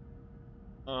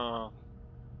 I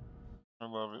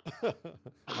love it.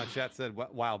 My chat said,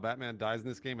 wow, Batman dies in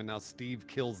this game and now Steve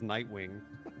kills Nightwing.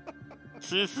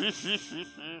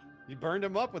 You burned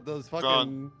him up with those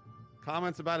fucking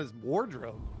comments about his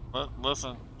wardrobe.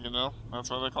 Listen, you know, that's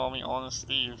why they call me Honest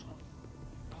Steve.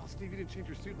 Oh, Steve, you didn't change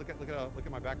your suit. Look at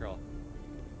my Batgirl.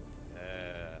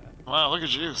 Wow, look at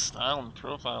you, styling,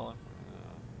 profiling.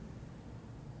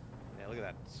 Yeah, look at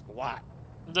that squat.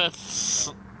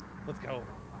 That's. Let's go.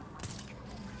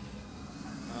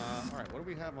 All right, what do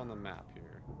we have on the map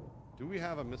here? Do we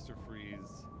have a Mr. Freeze?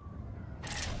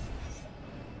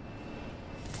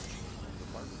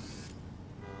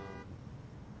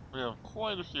 We have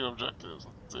quite a few objectives.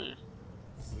 Let's see.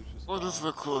 What is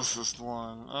the closest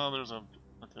one? Oh, there's a.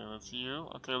 Okay, that's you.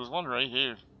 Okay, there's one right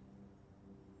here.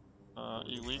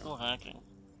 Illegal hacking.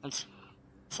 It's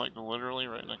like literally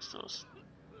right next to us.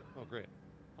 Oh, great.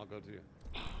 I'll go to you.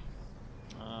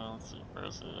 Let's see, where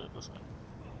is it? This way.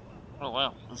 Oh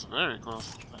wow, it's very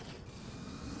close.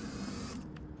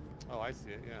 Oh, I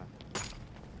see it, yeah.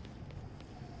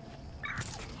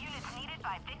 Units needed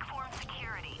by Big Form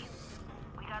Security.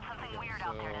 We got something weird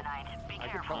out there tonight. Be I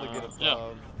careful. could probably get above. Yeah.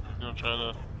 You gonna try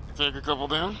to take a couple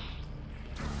down?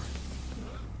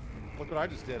 Look what I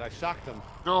just did. I shocked them.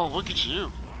 Oh, look at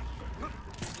you.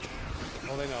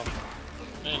 Oh, they know.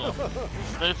 They know.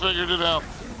 They figured it out.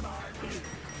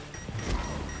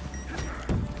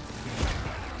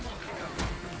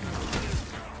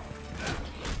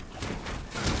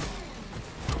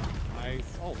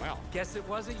 Nice. Oh, wow. Guess it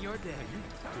wasn't your day.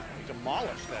 You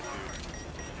demolished that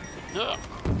dude. Yeah.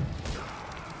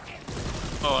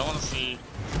 Oh, I want to see.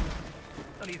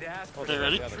 Don't need to ask. Okay,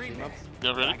 ready? You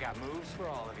ready? I got moves for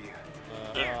all of you.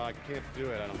 I can't do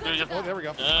it. I don't There you think. go. Oh, there we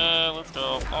go. Let's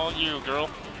go. All you, girl.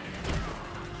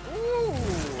 Ooh.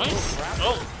 Nice.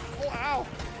 Oh. Oh, ow.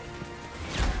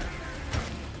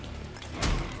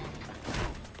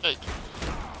 Hey.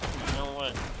 No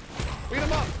way. Beat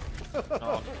him up.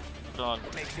 Gone. Gone.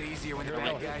 It makes it easier when the Here we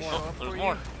bad go. guys show Oh, up there's for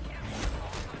more.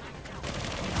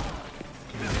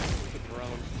 The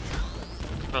drone.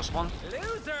 Press one. you.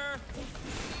 Loser!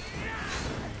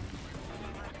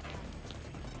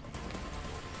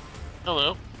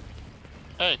 Hello.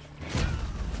 Hey.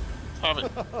 Stop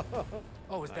it.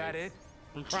 Oh, is that it?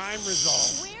 Crime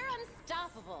resolved. We're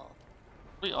unstoppable.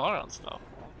 We are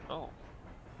unstoppable. Oh.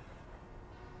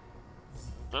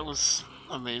 That was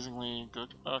amazingly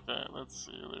good. Okay, let's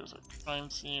see. There's a crime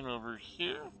scene over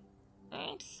here.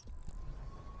 Thanks.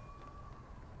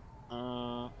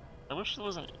 I wish there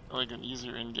was like an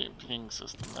easier in-game ping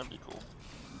system. That'd be cool.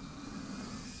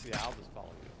 Yeah, I'll just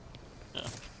follow you. Yeah.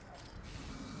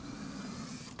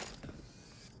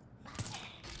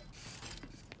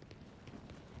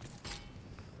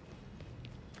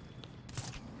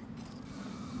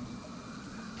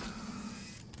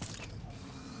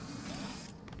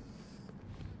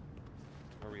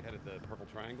 Are we headed to Purple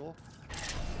Triangle?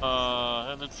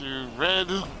 Headed to Red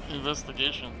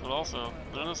Investigation, but also,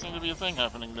 there does seem to be a thing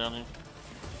happening down here.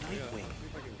 Yeah, see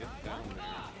if I can get down there.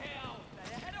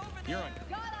 You're on.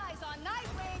 Got eyes on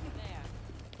Nightwing.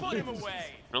 Put him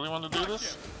away. Really want to do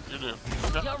this? You do.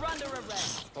 Okay. You're under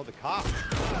arrest. Oh, the cop.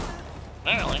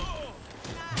 Apparently.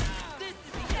 This is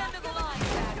the end of the line,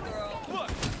 bad girl.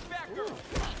 Look, back girl.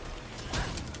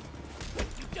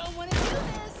 You don't want to do this.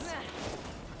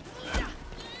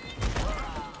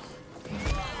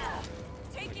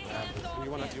 Take your hands off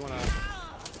You wanna?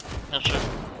 Yeah, sure.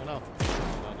 Oh no.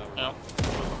 No. Yeah.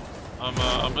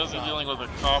 I'm busy dealing with a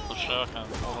cop with shotgun.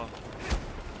 Hold on.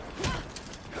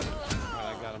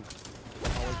 Alright, I got him.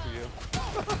 I'll wait for you.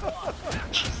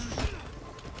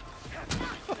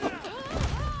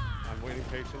 I'm waiting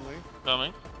patiently.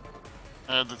 Coming. I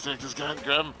had to take this guy and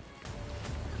grab him.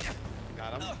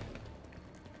 Got him.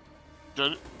 Do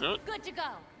it. Do it. Good to go.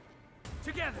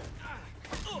 Together.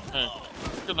 Hey.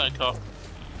 Good night, cop.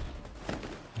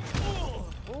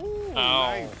 Ooh,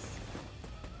 Ow. nice.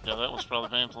 Yeah, that was probably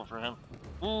painful for him.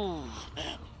 Ooh,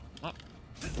 man. Oh.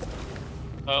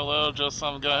 Hello, just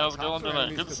some guy. How's it going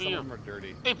tonight? Good to see you.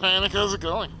 Hey, Panic, how's it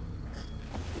going?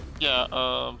 Yeah,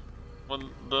 when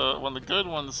the good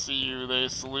ones see you, they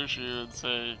salute you and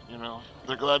say, you know,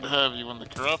 they're glad to have you. When the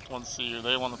corrupt ones see you,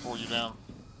 they want to pull you down.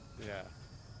 Yeah.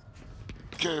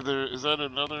 Okay, is that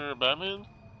another Batman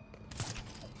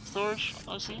storage?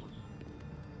 I see.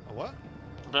 A what?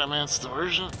 Batman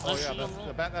storage? Oh yeah,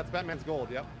 that's Batman's gold.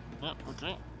 Yep. Yep.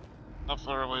 Okay. How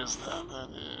far away is that? That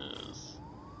is.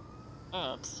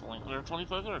 Ah, it's only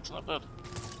 125 yards. Not bad.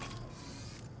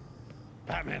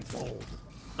 Batman's gold.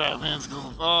 Batman's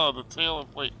gold. Oh, the tail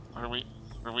of. Wait, are we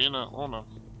in a? Hold on.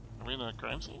 Are we in a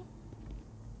crime scene?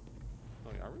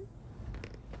 Oh, yeah, are we?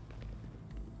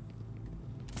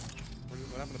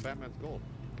 What happened to Batman's gold?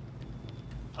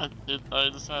 I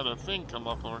just had a thing come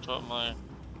up over top of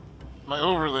my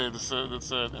overlay that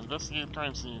said investigate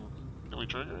crime scene. Did we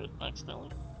trigger it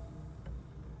accidentally?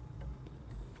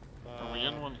 Are we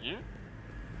in one here?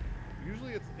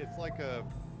 Usually it's like a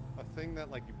thing that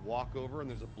like you walk over and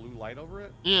there's a blue light over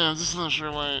it. Yeah, I'm just not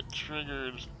sure why it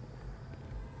triggered. Let's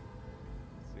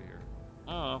see here.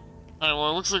 Oh. Alright, well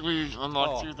it looks like we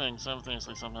unlocked two things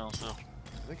simultaneously somehow, so.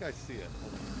 I think I see it.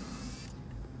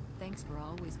 Thanks for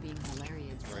always being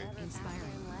hilarious,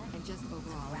 inspiring, and just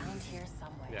overall. Around here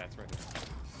somewhere. Yeah, it's right there.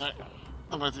 Alright,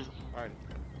 I'm with you. Alright,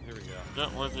 here we go. Yeah,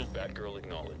 with you. Batgirl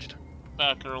acknowledged.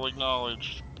 Batgirl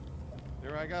acknowledged.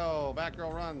 Here I go.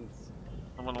 Batgirl runs.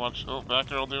 I'm gonna watch. Oh,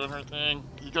 Batgirl doing her thing.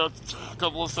 You got a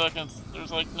couple of seconds. There's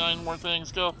like 9 more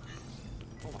things. Go.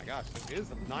 Oh my gosh, there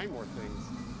is 9 more things.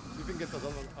 you can get those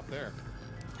up there.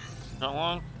 Got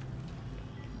one.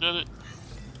 Get it.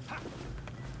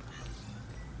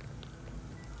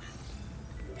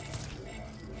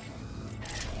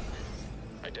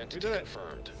 Identity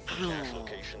confirmed. Cache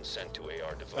location sent to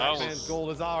AR device. Batman's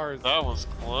gold is ours. That was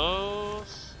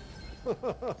close.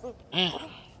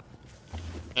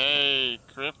 Hey,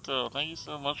 Crypto, thank you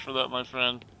so much for that, my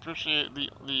friend. Appreciate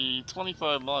the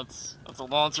 25 months. That's a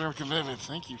long-term commitment.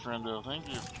 Thank you, friendo. Thank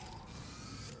you.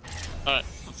 Alright,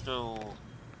 let's go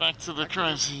back to the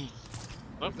crime scene.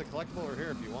 There's a collectible over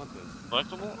here if you want this.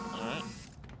 Collectible? Alright.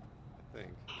 I think.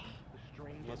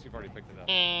 Unless you've already picked it up.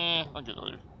 I'll get it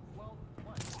later.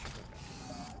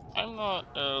 I'm not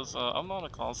a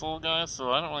console guy,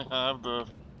 so I don't really have the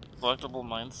collectible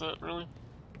mindset, really.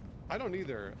 I don't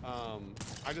either.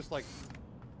 I just like,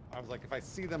 I was like, if I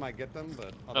see them, I get them,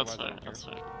 but otherwise I don't care. That's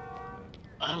fair.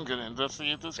 I'm gonna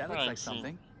investigate this crime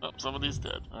scene. Oh, somebody's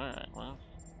dead. Alright, well.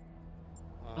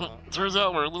 Turns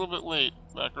out we're a little bit late,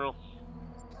 Batgirl.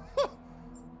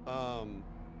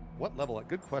 What level?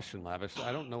 Good question, Lavish.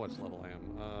 I don't know which level I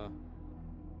am.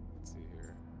 Let's see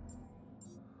here.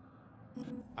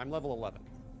 I'm level 11.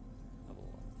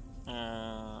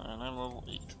 And I'm level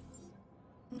 8.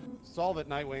 Solve it,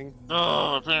 Nightwing.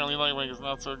 Oh, apparently Nightwing is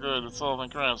not so good at solving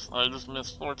crimes. I just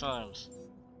missed 4 times.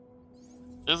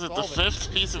 Is it the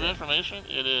 5th piece of information?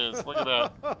 It is. Look at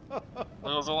that.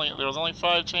 There was only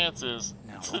 5 chances.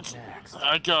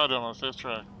 I got him on 5th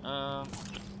try.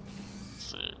 Let's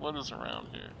see. What is around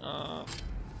here?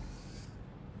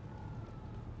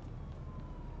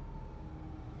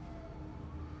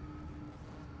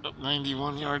 Up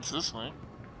 91 yards this way.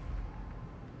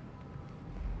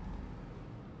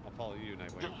 I'll follow you,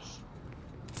 Nightwing.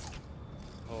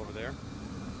 Oh, over there.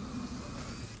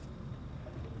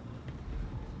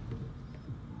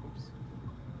 Oops.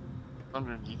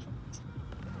 Underneath.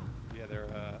 Yeah, they're,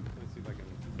 let me see if I can...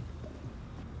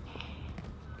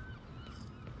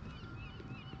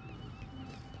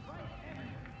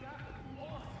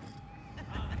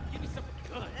 Give me something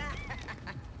good.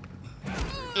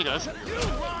 Hey guys.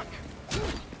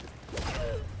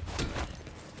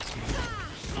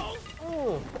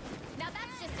 Oh. Now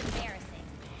that's just embarrassing.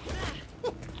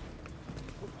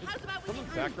 How's about we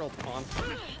Someone's Batgirl taunts me.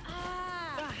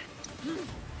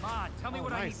 Come on, tell me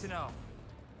what I need nice. to know.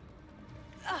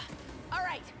 All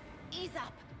right, ease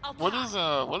up. I'll What is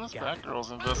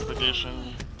Batgirl's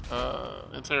investigation,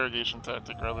 interrogation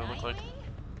tactic rather look like?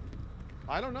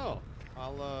 I don't know.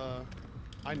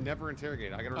 I never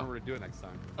interrogate. I gotta remember to do it next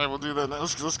time. Alright, we'll do that now.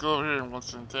 Let's go over here and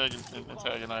let's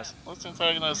antagonize. Let's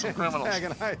antagonize some criminals.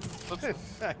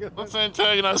 Let's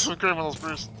antagonize some criminals,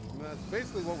 Bruce. And that's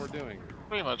basically what we're doing.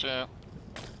 Pretty much, yeah.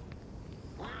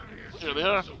 Here they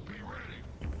are.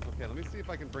 Okay, let me see if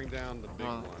I can bring down the big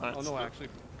one. Right, Oh no, actually,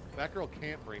 Batgirl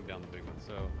can't bring down the big one.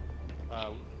 So,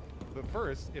 but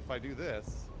first, if I do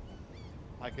this,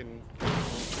 I can do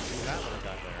that little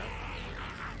guy there.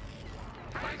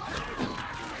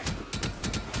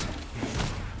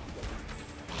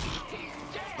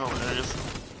 Oh, there he is.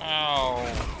 Ow.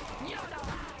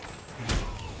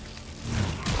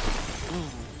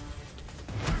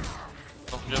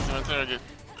 Don't forget to interrogate.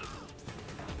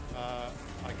 I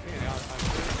can't. I'm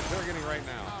interrogating right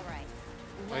now. All right.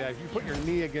 Oh yeah, you put your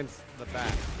knee against the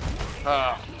back.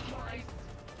 Ah.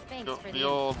 Thanks for The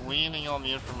old leaning on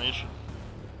the information.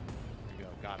 There you go.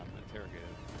 Got him.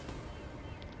 Interrogated.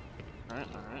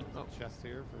 Alright. Oh, chest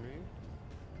here for me.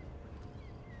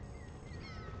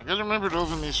 I gotta remember to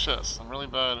open these chests. I'm really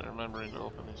bad at remembering to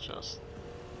open these chests.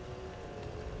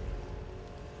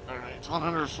 Alright,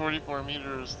 144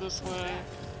 meters this way.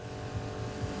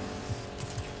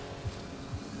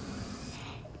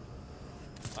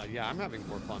 Yeah, I'm having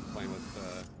more fun playing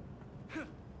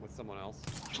with someone else.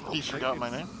 You forgot my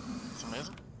name? It's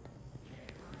amazing.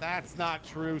 That's not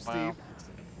true, Steve.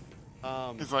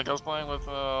 Wow. He's like, I was playing with,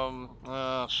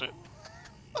 shit.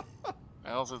 What the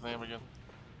hell's his name again?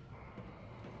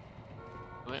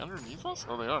 Are they underneath us?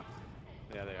 Oh, they are.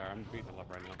 Yeah, they are. I'm beating them up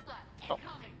right now. Oh.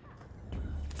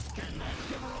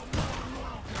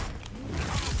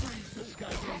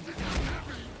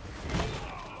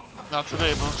 Not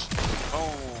today, folks.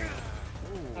 Oh.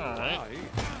 Alright. Wow,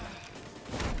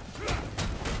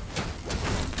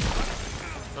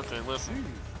 Okay, listen.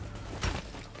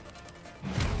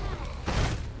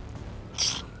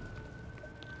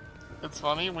 It's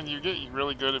funny when you get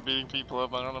really good at beating people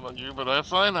up. I don't know about you, but I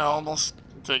find I almost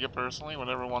take it personally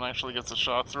whenever one actually gets a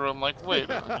shot through. I'm like, wait,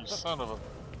 you son of a.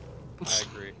 I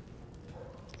agree.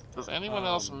 Does anyone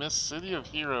else miss City of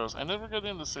Heroes? I never got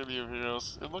into City of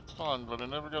Heroes. It looked fun, but I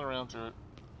never got around to it.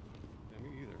 Yeah,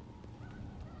 me either.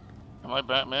 Am I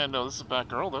Batman? No, this is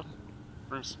Batgirl though.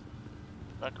 Bruce.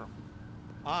 Batgirl.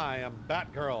 I am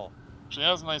Batgirl. She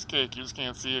has a nice cake. You just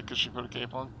can't see it because she put a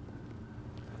cape on.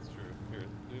 That's true. Here,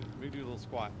 let me do a little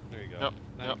squat. There you go. Yep.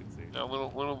 Now Yep. you can see. Yeah, a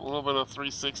little bit of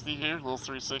 360 here. A little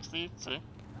 360. See?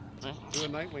 Do a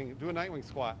Nightwing. Do a Nightwing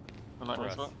squat. A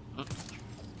Nightwing squat.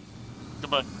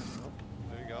 Goodbye. Oh,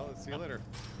 there you go. Let's see you later.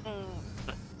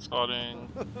 Okay. Squatting.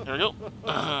 There we go.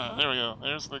 There we go.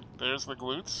 There's the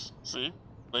glutes. See,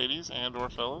 ladies and or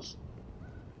fellas.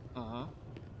 Love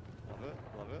it.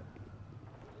 Love it.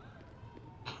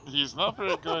 He's not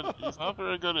very good. He's not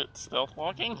very good at stealth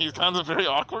walking. He's kind of very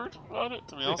awkward about it,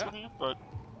 to be honest with you. But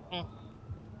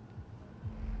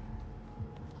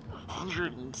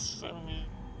 170.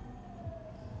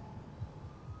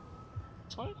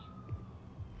 Swipe?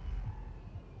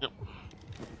 Yep.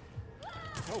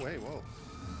 Oh wait, whoa.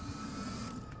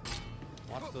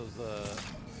 Watch those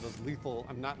lethal,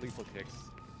 I'm not lethal kicks,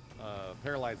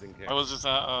 paralyzing kicks. I was just,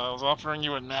 I was offering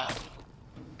you a nap.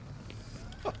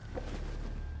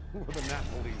 We're the nap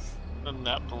police. The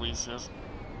nap police, yes.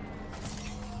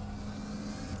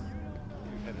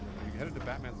 Are you headed to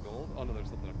Batman's Gold? Oh no, there's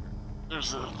something up here.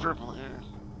 There's a purple here.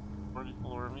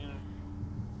 44 meter.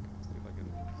 Let's see if I can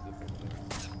zip over there.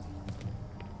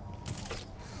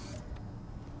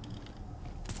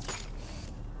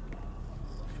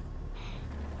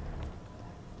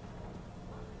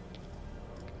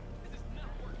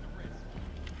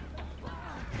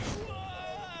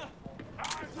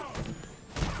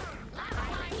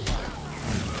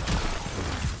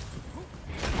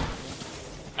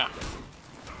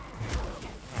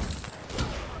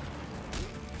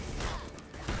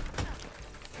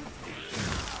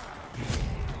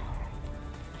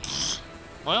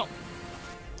 Well,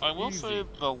 I will say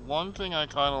the one thing I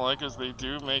kind of like is they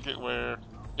do make it where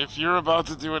if you're about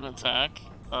to do an attack,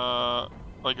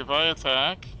 like if I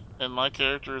attack and my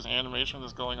character's animation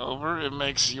is going over, it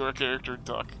makes your character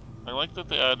duck. I like that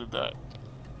they added that.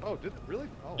 Oh, did it really?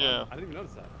 Oh, yeah. I didn't even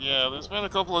notice that. Yeah, there's been a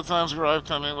couple of times where I've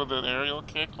come in with an aerial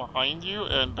kick behind you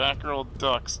and Batgirl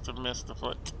ducks to miss the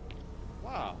foot.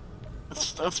 Wow.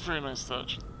 That's a pretty nice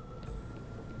touch.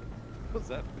 What's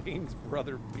that? Bane's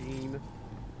brother Bean.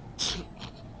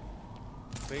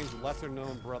 Bane's lesser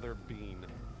known brother Bean.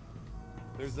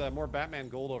 There's more Batman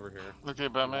Gold over here. Okay,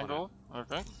 Batman Gold?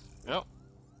 Okay. Yep.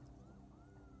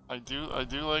 I do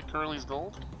like Curly's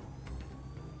gold.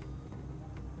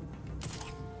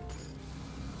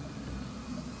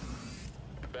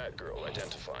 Batgirl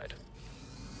identified.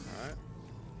 Alright.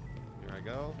 Here I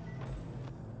go.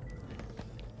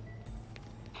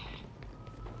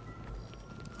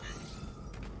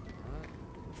 Alright.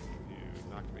 You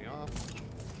knocked me off.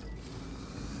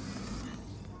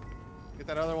 Get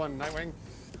that other one, Nightwing.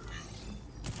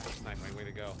 Nightwing, way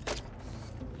to go.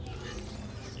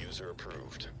 User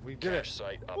approved. We did Cache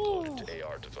site uploaded to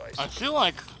AR device. I feel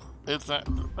like it's that.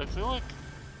 I feel like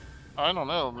I don't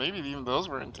know. Maybe even those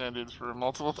were intended for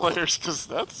multiple players because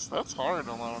that's hard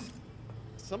alone.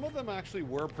 Some of them actually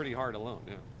were pretty hard alone.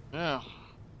 Yeah. Yeah.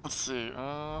 Let's see.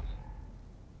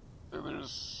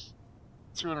 There's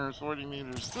 240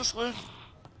 meters this way.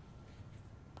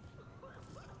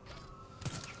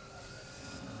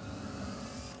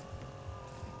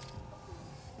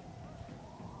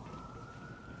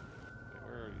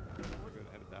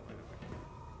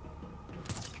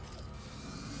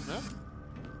 Yeah.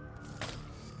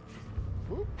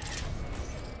 Whoop.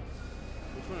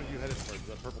 Which one are you headed towards?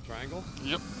 The purple triangle?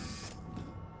 Yep.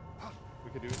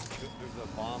 We could do. There's a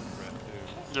bomb threat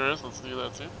too. There is. Let's do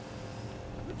that too.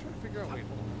 I'm trying to figure out. Wait,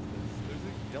 hold on. There's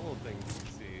a yellow thing we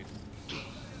see.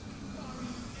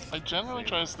 I generally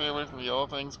try to stay away from the yellow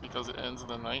things because it ends in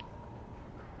the night.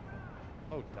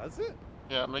 Oh, does it?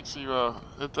 Yeah, it makes you,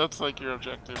 that's like your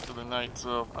objective for the night,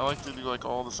 so I like to do like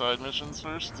all the side missions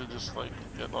first to just like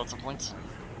get lots of points.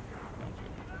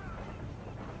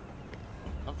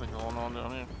 Something going on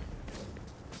down here.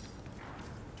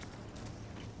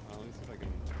 Let me see if I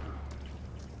can.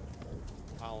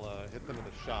 I'll hit them with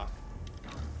a shot.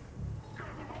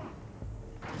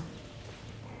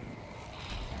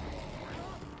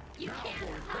 You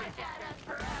can't hide that up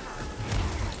forever.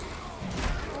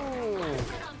 Oh.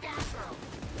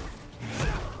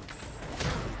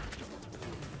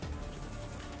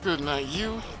 Good night,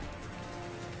 you.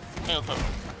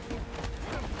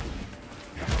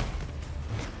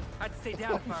 I'd stay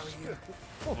down if I were you.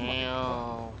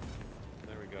 Damn.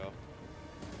 There we go.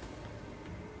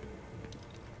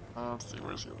 Let's see,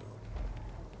 where's the other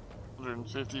one?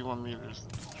 151 meters.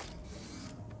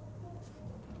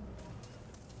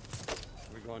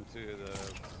 We're going to the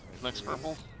next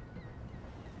purple.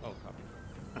 Oh, copy.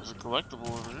 There's a collectible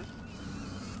over here.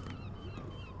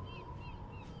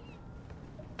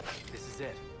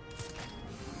 it.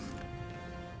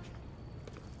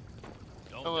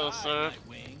 Hello, sir.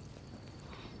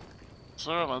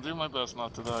 Sir, I'm gonna do my best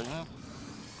not to die, yeah?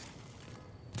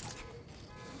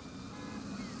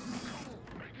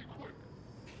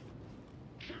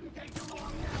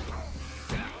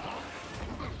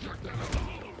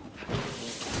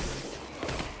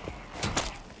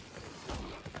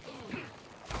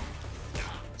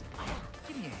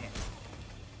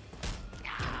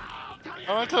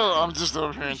 I like how I'm just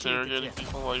over here interrogating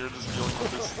people while you're just dealing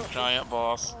with this giant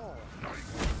boss.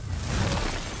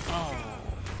 Oh.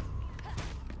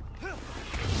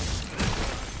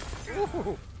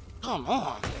 Ooh. Come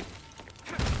on.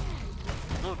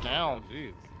 Go down. Oh,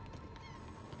 jeez.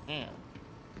 Man.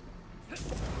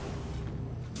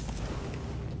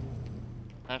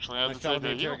 Actually, I had to take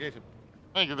a heal.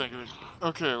 Thank you, thank you.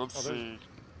 Okay, let's see.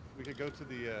 We could go to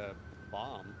the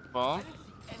bomb. Bomb? Is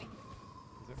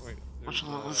it, wait. Which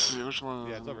one? Let's see. Which one?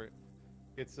 Yeah, it's over.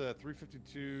 It's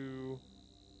 352.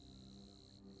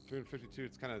 352.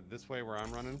 It's kind of this way where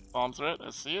I'm running. Bomb threat.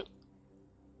 I see it.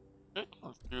 Okay,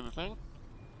 let's do the thing.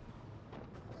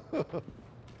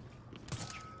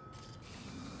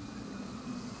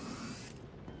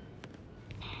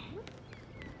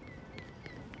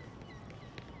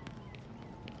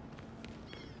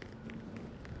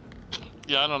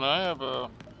 Yeah, I don't know. I have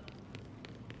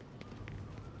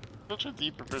such a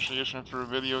deep appreciation for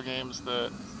video games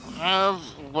that have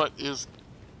what is.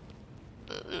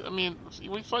 I mean,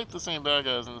 we fight the same bad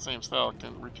guys in the same style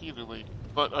repeatedly,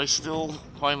 but I still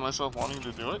find myself wanting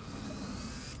to do it.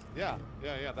 Yeah.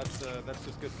 That's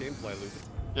just good gameplay, Luke.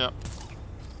 Yeah.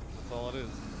 That's all it is.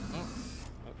 Oh.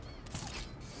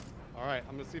 All right,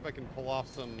 I'm gonna see if I can pull off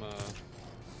some. Let's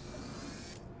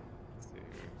see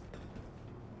here.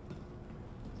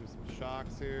 Do some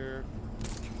shocks here.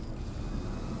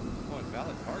 Oh,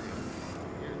 invalid target.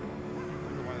 Weird. I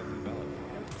don't know why that's invalid.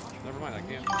 Never mind. I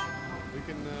can't. We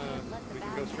can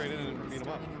go straight in and beat them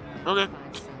up. Okay.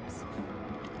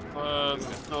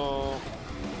 Let's go.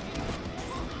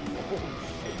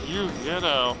 You ghetto. I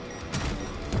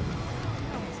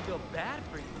almost feel bad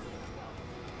for you.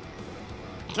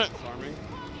 Disarming.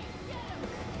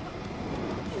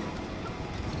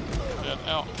 Get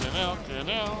out, get out, get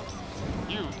out.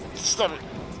 You, stop it.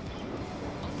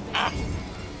 Ah!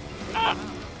 Ah!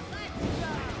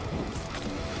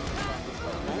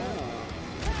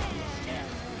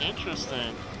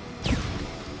 Interesting.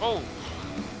 Oh!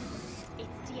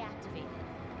 It's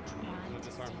deactivated.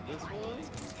 Disarm this one.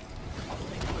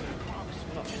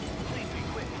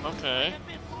 Okay.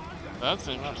 That's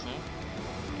interesting.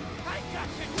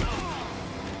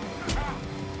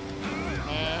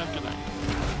 And good night.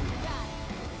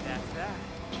 That's that.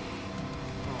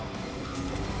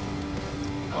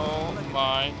 Oh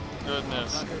my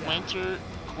goodness. Winter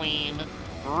Queen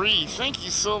Bree, thank you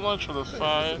so much for the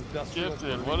 5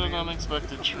 gifted. What an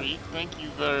unexpected treat. Thank you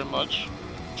very much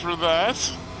for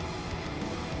that.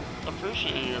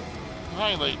 Appreciate you.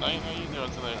 Hi, Late Night. How you doing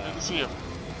today? Good to see you.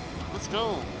 Let's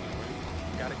go.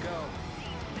 Gotta go.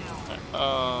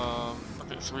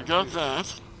 Okay, so we got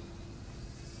that.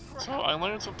 So I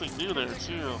learned something new there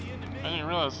too. I didn't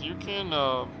realize you can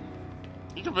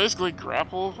basically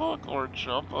grapple hook or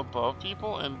jump above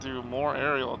people and do more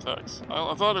aerial attacks.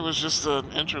 I thought it was just an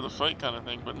enter the fight kind of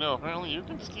thing, but no, apparently you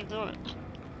can just keep doing it.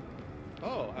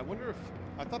 Oh, I wonder if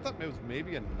I thought that was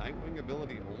maybe a Nightwing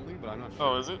ability only, but I'm not sure.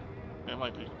 Oh, is it? It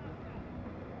might be.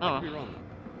 I could be wrong though.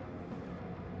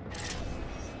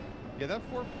 Yeah,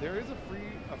 there is a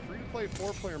free to play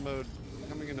 4-player mode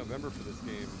coming in November for this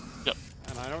game. Yep.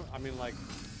 And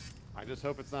I just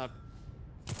hope it's not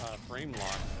frame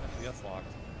locked, FPS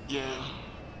locked. Yeah.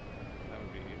 That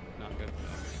would be not good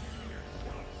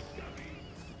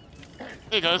for them.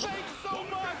 Hey guys.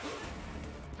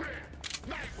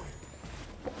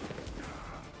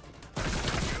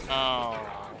 Oh.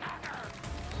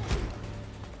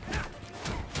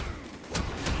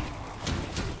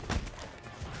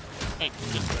 Hey,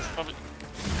 stop it.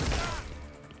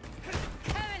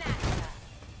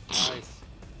 Nice.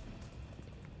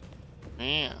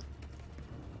 Man.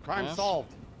 Crime Yes.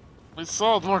 solved. We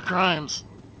solved more crimes.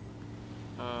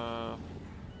 There's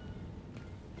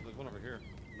one over here.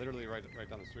 Literally right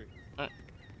down the street. Alright.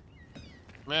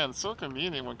 Man, it's so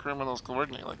convenient when criminals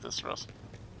coordinate like this for us.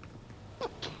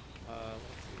 Let's see here.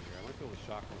 I might be able to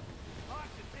shock them.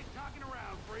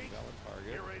 Valid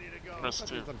target. Get ready to go. Press That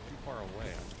 2. means I'm too far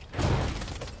away.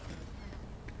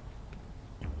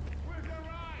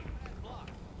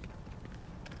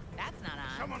 That's not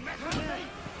on. Someone mess with me.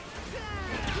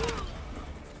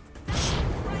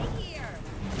 Right here.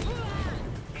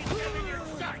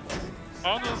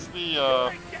 How does the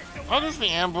How does the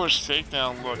ambush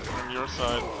takedown look from your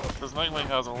side? Because Nightwing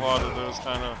has a lot of those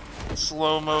kind of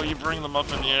slow-mo, you bring them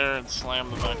up in the air and slam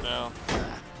them back down.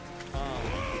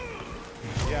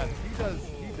 Yeah,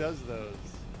 he does those.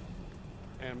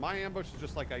 And my ambush is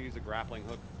just like I use a grappling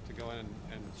hook to go in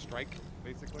and strike,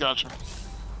 basically. Gotcha.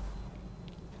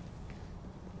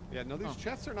 Yeah, no, these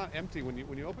chests are not empty. When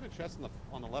you open a chest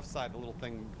on the left side, the little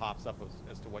thing pops up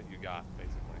as to what you got,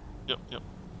 basically. Yep, yep.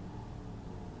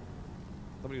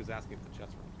 Somebody was asking if the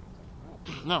chests were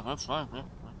empty. Oh. No, that's fine,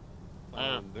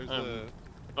 yeah. There's the...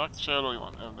 Talk the shadowy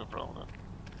one, I have no problem with that.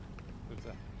 There's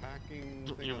a hacking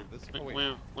thing on this... Oh,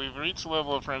 wait. We've reached a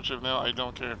level of friendship now, I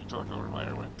don't care if you talk over my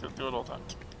airway. Do it all the time.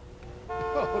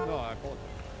 Oh, no, I apologize.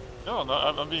 No,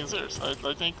 I'm being serious.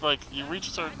 I think, like, you reach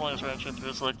a certain point of friendship, you're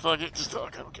just like, fuck it, just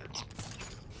talk, I don't care.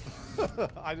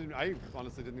 I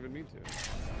honestly didn't even mean to.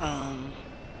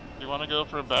 You want to go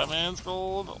for Batman's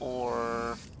gold,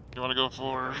 or you want to go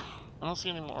for... I don't see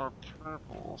any more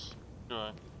purples, do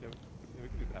I? Yeah, we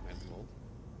can do Batman's gold.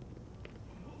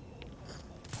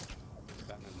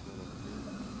 Batman's gold over here.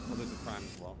 Oh, there's a crime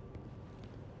as well.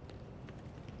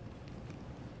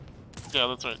 Yeah,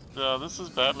 that's right. This is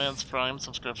Batman's Prime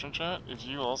subscription chat. If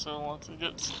you also want to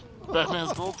get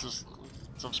Batman's gold, just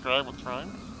subscribe with Prime.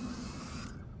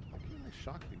 How can I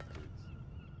shock these dudes?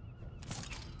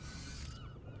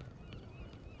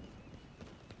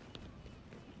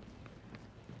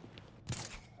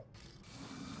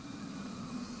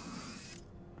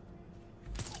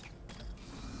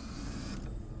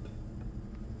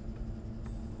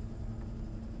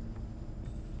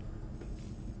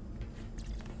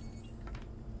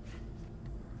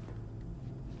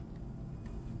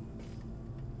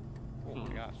 Oh my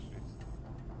gosh.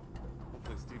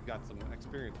 Hopefully Steve got some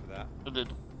experience for that. I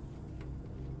did.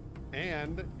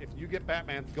 And if you get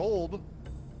Batman's gold,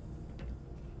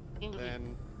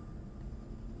 then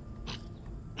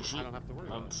I don't have to worry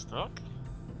about it. Stuck?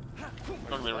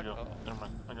 Oh, there we go. Never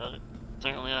mind. I got it.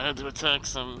 Apparently I had to attack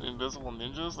some invisible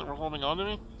ninjas that were holding on to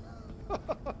me.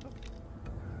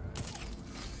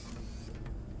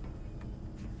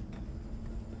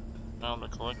 Found a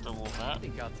collectible mat. I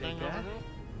think I'll take that.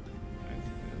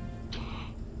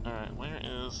 Alright, where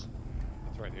is...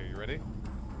 That's right here. You ready?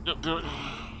 Yep, do it.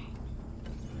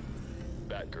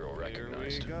 Batgirl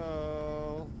recognized. Here we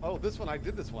go. Oh, this one. I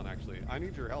did this one, actually. I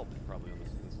need your help, probably, on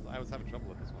this one. I was having trouble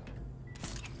with this one.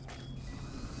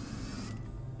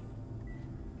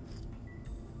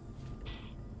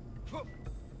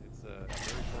 It's a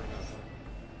very short enough.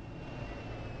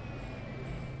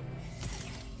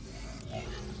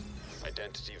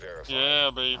 Identity verified. Yeah,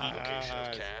 baby. Location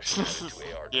of cache to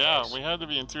AR yeah, device. we had to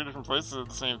be in 2 different places at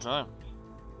the same time.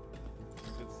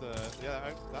 It's yeah,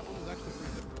 that one was actually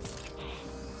pretty different.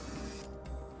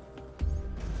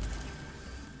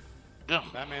 Yeah.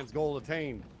 Batman's goal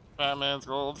attained. Batman's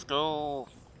gold goal.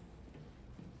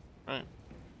 Right.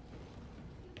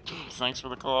 Thanks for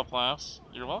the co-op laughs.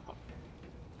 You're welcome.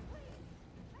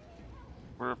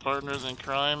 We're partners in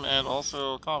crime and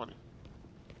also comedy.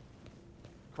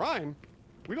 Crime?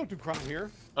 We don't do crime here.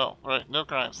 Oh, right. No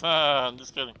crimes. Ah, I'm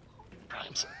just kidding.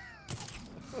 Crimes.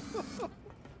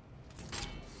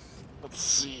 Let's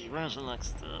see. Where's the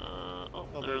next? Oh,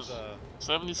 there's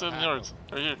 77 yards.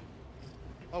 Right here.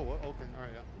 Oh, well, okay. All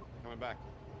right, yeah. Coming back.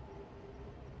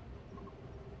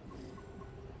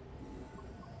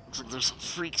 Looks like there's some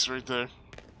freaks right there.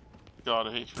 God,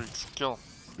 I hate freaks. Kill them.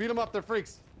 Beat them up, they're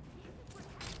freaks.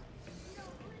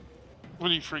 What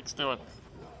are you freaks doing?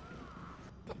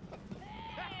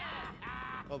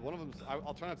 Oh, one of them's...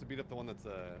 I'll try not to beat up the one that's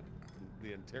the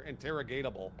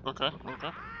interrogatable. Okay,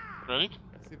 okay. Ready?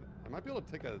 Let's see if, I might be able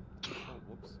to take a... Oh,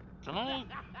 whoops. Can I?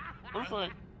 What if I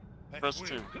press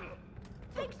 2?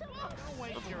 Don't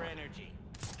waste your energy.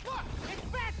 Look, it's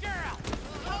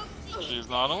Batgirl! She's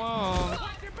not alone.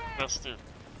 Press 2.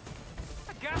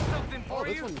 I got something for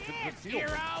this you. one Dance, healed.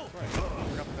 hero! Right. I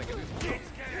forgot that I could do something.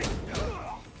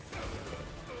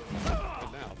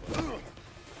 Good now, but...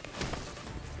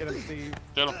 Get him, Steve.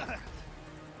 Get him.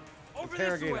 Over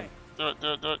Interrogate this way. him. Do it, do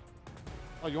it, do it.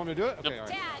 Oh, you want me to do it? Okay, Yep. all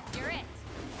right. Dad, you're it.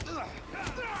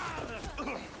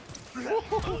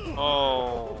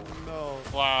 Oh. No.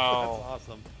 Wow. That's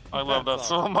awesome. I love that That's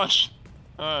so awesome. much.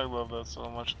 I love that so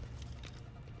much.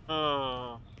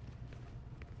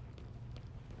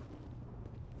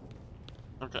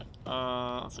 Okay.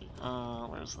 Let's see.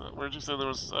 Where's the? Where'd you say there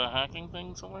was a hacking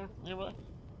thing somewhere nearby?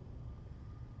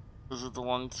 Is it the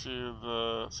one to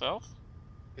the south?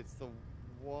 It's the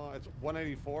one... It's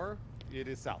 184. It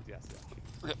is south, yes. Yeah.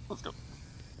 Okay, let's go.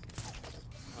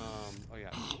 Oh,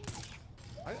 yeah.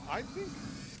 I think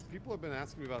people have been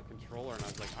asking me about a controller, and I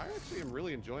was like, I actually am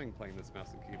really enjoying playing this mouse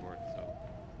and keyboard. So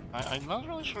I'm not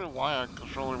really sure why a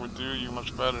controller would do you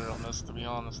much better on this, to be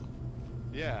honest.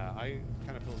 yeah, I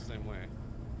kind of feel the same way.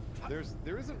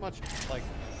 There isn't much like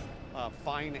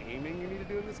fine aiming you need to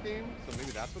do in this game, so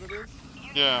maybe that's what it is.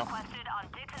 Yeah. Requested on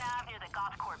Dixon Ave near the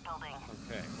Goth Court building.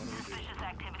 Okay, what do we do? Suspicious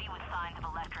activity with signs of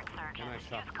electric surge. Can I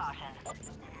shop Use caution.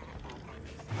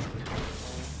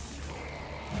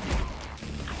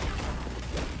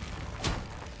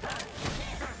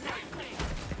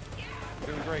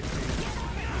 Doing great, Steve.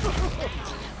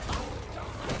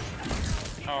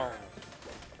 Oh.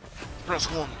 Press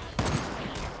 1.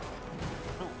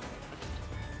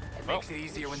 It makes it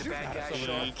easier when the bad guys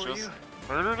show up for you.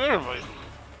 Murdered everybody.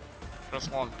 Press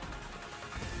 1.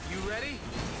 You ready?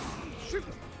 Shoot.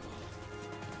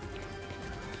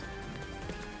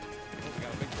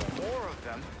 More of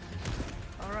them.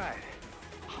 All right.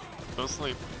 Go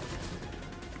sleep.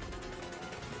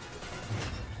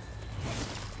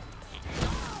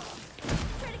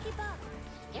 Try to keep up.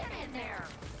 Get in there.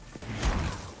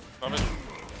 Stop it.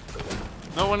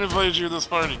 No one invited you to this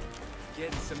party.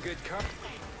 Getting some good cover.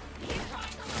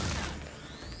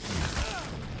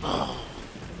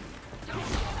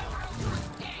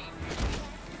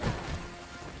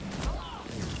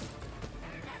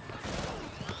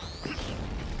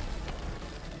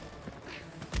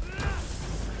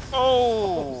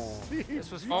 Oh!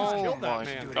 This was oh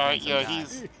my god! Yeah,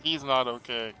 he's not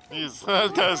okay.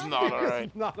 That guy's not alright.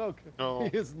 He's not okay. No.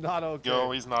 He is not okay.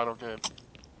 No, he's not okay.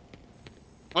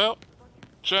 Well,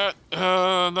 chat.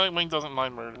 Nightwing doesn't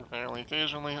mind murder apparently.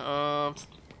 Occasionally. Man,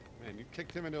 you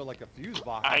kicked him into like a fuse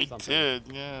box. Or I something. did.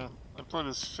 Yeah. I put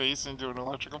his face into an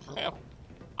electrical panel.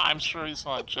 I'm sure he's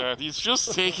fine, chat. He's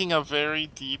just taking a very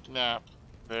deep nap.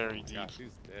 Very deep. Gosh,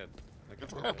 he's dead. Like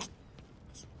a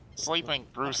Sleeping,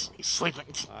 Bruce. He's sleeping.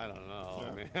 I don't know,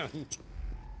 Yeah. man.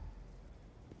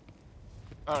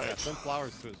 Alright. Yeah, send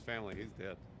flowers to his family. He's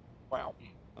dead. Wow.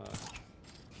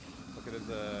 Look at his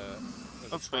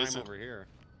Let's crime face it. over here.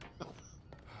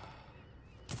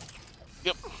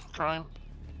 Yep, crime.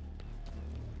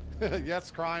 Yes,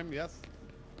 crime. Yes.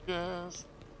 Yes.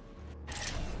 See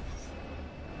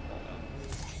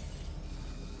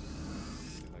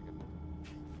if I can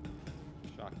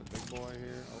shock the big boy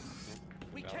here. Oh, nope.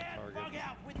 We Got can't a target. bug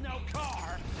out with no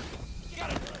car.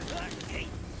 Gotta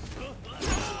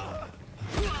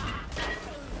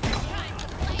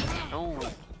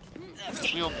Oh.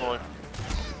 Shield boy.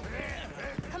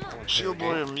 Shield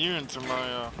boy immune to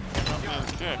my man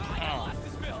kick. Ow.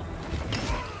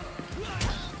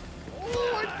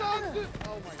 Oh, I dodged it!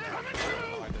 Oh my god.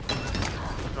 Oh, I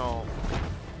didn't. No.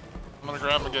 I'm gonna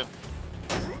grab him again.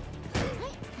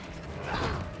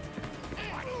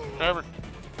 Grab her.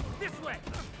 This way.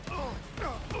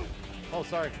 Oh,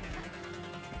 sorry.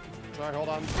 Sorry, hold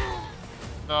on.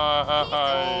 Nice.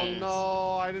 Oh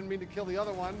no, I didn't mean to kill the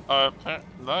other one.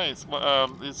 Nice.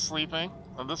 He's sleeping,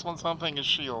 and this one's humping his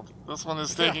shield. This one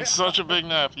is taking such a big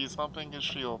nap. He's humping his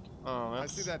shield. Oh,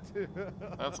 that's. I see that too.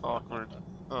 That's awkward.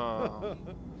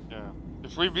 Yeah.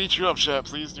 If we beat you up, chat,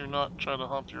 please do not try to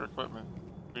hump your equipment.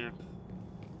 Weird.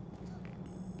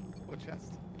 What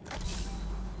chest?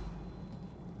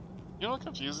 You know what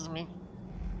confuses me?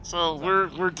 So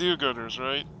we're do-gooders,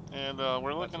 right? And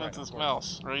we're looking at this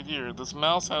mouse right here. This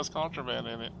mouse has contraband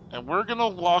in it, and we're gonna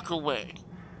walk away.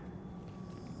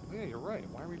 Oh, yeah, you're right.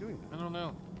 Why are we doing that? I don't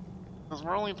know. Because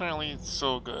we're only apparently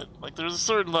so good. Like, there's a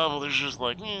certain level, there's just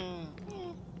like,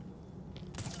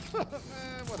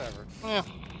 Whatever.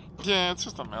 Yeah, it's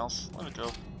just a mouse. Let it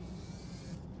go.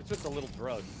 It's just a little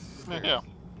drug. Yeah.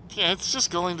 Yeah, it's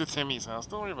just going to Timmy's house.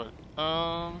 Don't worry about it.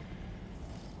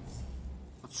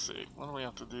 Let's see. What do we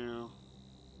have to do?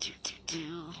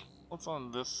 What's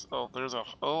on this? Oh, there's a...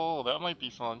 Oh, that might be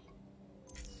fun.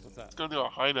 What's that? Let's go do a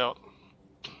hideout.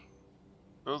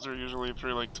 Those are usually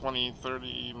for like 20,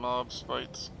 30 mobs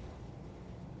fights.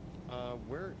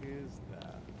 Where is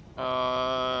that?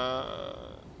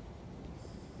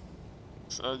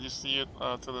 So you see it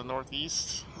to the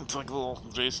northeast? It's like a little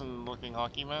Jason-looking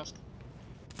hockey mask.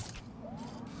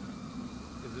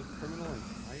 Is it criminal and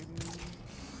hiding?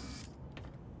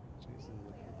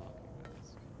 Jason-looking hockey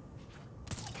mask.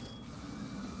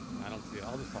 I don't see it.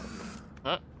 I'll just follow you.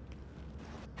 Huh?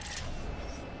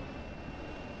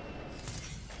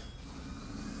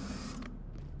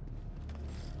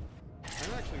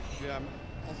 I'm actually, yeah, I'm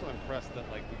also impressed that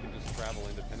like we can just travel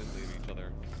independently of each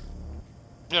other.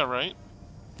 Yeah, right?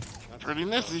 That's Pretty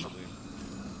nifty.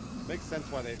 Makes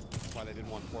sense why they didn't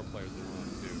want 4 players, they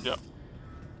wanted 2. Yep.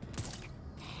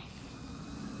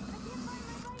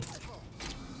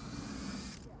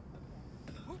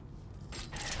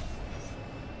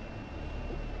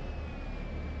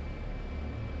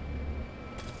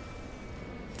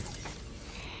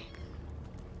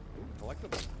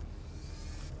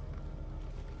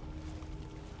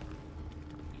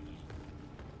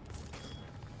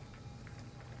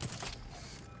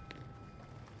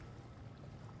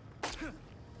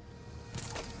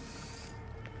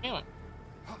 Damn it.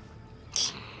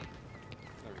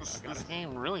 This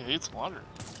game really hates water.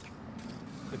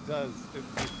 It does. It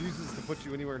refuses to put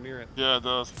you anywhere near it. Yeah, it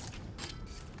does.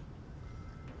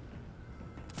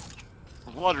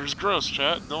 Water's gross,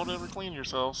 chat. Don't ever clean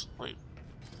yourselves. Wait.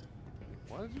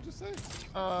 What did you just say?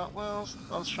 Well,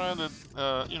 I was trying to,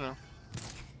 you know,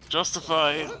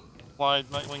 justify why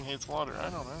Nightwing hates water. I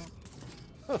don't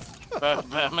know.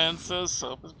 Batman says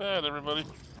soap is bad, everybody.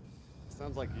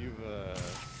 Sounds like you've,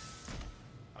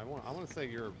 I want to say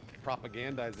you're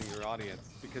propagandizing your audience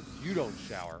because you don't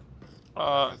shower.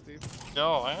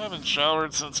 No, I haven't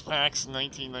showered since PAX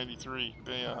 1993.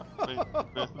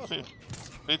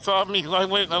 They taught me. I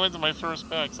went to my first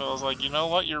PAX. So I was like, you know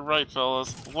what? You're right,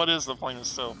 fellas. What is the point of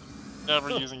soap?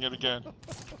 Never using it again.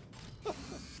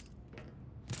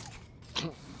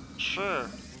 Sure,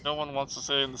 no one wants to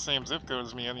stay in the same zip code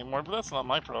as me anymore, but that's not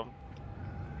my problem.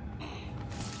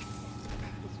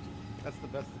 That's the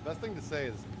best thing to say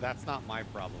is that's not my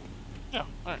problem. Yeah,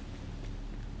 alright.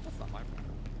 That's not my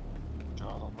problem.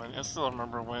 God almighty. I still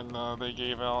remember when they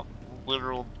gave out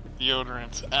literal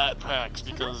deodorant at PAX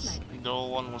because no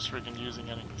one was freaking using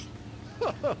any.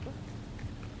 I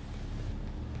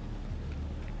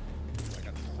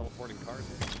got teleporting cars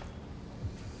here.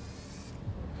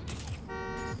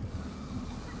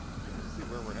 Let's see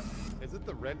where we're at. Is it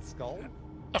the Red Skull?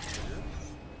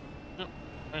 Yep,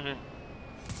 right here.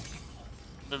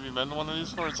 Have you been to one of these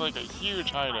before? It's like a huge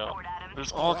hideout.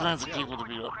 There's all kinds of people to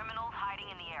beat up.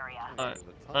 Alright,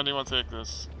 how do you want to take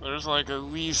this? There's like at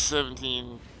least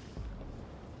 17.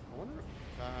 I wonder if,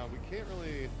 we can't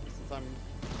really, since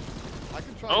I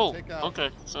can try to take out... okay,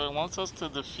 so it wants us to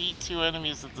defeat 2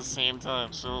 enemies at the same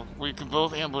time, so we can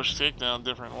both ambush takedown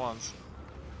different ones.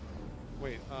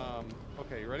 Wait,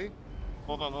 okay, you ready?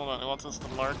 Hold on, it wants us to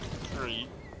mark 3.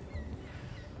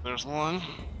 There's 1.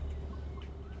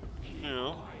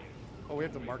 2. Oh, we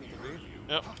have to mark 3?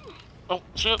 Yep. Oh,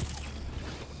 shit!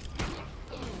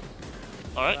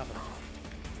 Alright.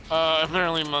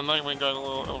 Apparently my Nightwing got a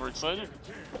little overexcited.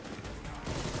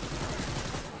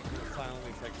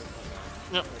 Silently take this one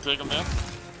down. Yep, take him down.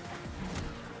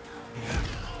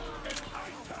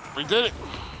 We did it!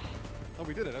 Oh,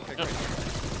 we did it, okay, yep. Great.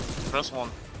 Press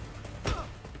 1.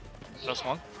 Press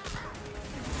 1.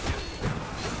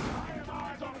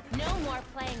 No more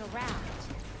playing around.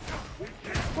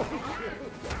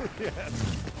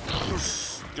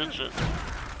 Yes. Good shit.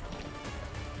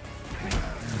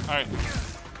 Alright.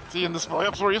 See you in this boy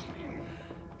up for you.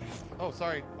 Oh,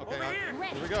 sorry. Okay, here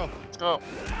we go. Let's go.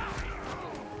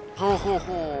 Ho ho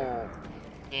ho.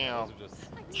 Damn.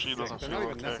 She doesn't They're feel not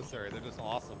even okay. necessary. They're just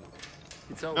awesome.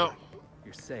 It's over. No.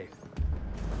 You're safe.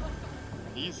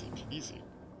 Easy, easy.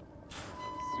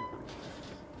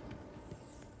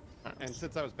 Right. And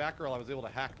since I was Batgirl, I was able to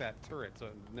hack that turret, so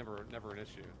never an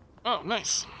issue. Oh,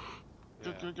 nice.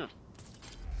 Yeah. Good.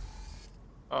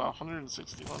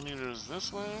 161 meters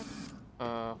this way.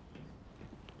 Are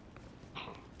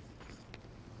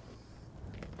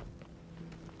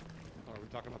we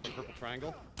talking about the purple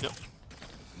triangle? Yep.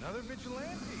 Another vigilante.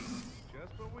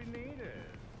 Just what we needed.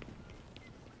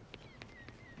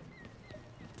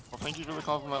 Well, thank you for the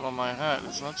compliment on my hat.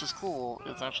 It's not just cool,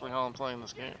 it's actually how I'm playing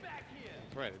this game.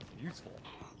 That's right, it's useful.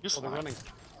 Useful. Oh, they're running.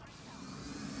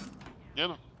 Get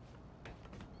him.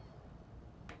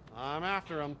 I'm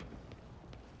after him.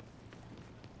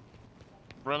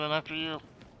 Running after you.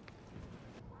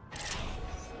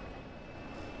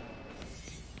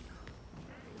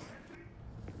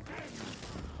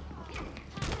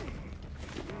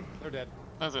 They're dead.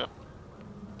 That's it.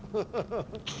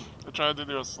 I tried to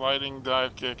do a sliding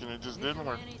dive kick and it just didn't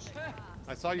work.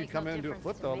 I saw you come in and do a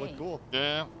flip though, it looked cool.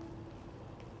 Yeah.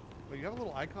 But you have a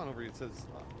little icon over you that says,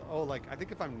 oh, like, I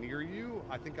think if I'm near you,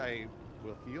 I think I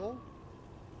will heal?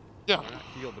 Yeah. Or not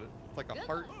heal, but it's like a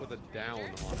heart with a down on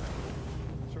it.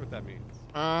 Not sure what that means.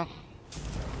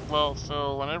 Well,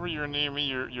 so whenever you're near me,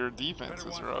 your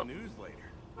defenses are up.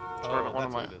 It's part of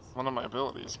one of my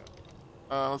abilities.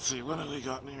 Okay. Let's see, what have we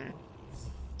got in here?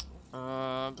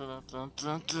 I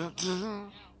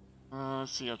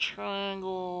see a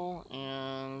triangle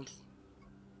and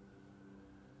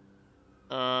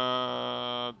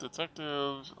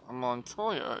Detective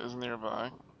Montoya is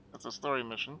nearby. That's a story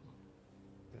mission.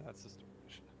 Yeah, that's the story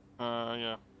mission.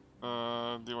 Yeah.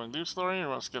 Do you want to do story or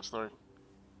want to skip story?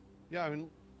 Yeah, I mean,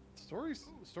 story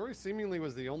seemingly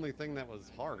was the only thing that was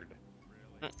hard.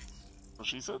 Okay. What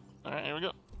she said. All right, here we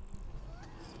go.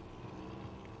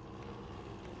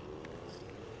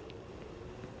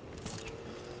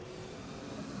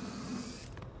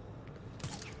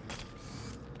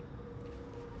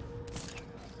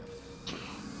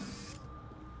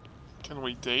 Can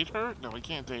we date her? No, we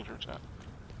can't date her, chat.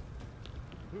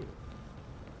 Who?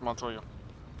 Montoya.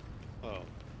 Oh.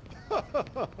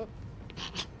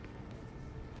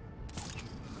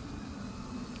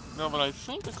 No, but I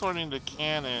think according to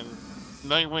canon,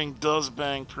 Nightwing does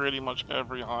bang pretty much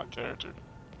every hot character,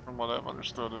 from what I've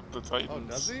understood of the Titans.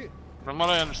 Oh, does he? From what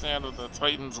I understand of the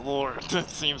Titans lore, it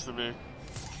seems to be.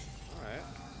 Alright.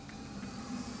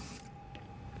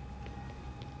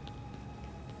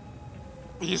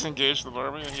 He's engaged to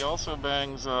Barbie, and he also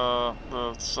bangs the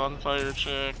Sunfire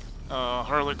chick,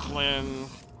 Harley Quinn.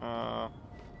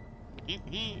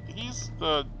 He's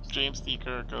the James T.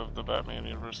 Kirk of the Batman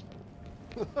universe.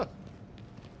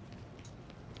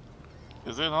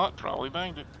 Is it not? Probably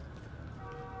banged it.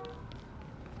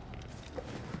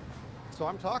 So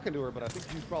I'm talking to her, but I think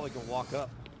you probably can walk up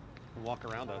and walk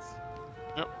around us.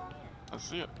 Yep, I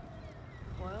see it.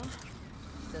 Well,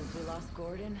 since we lost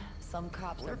Gordon, some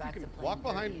cops are back to playing walk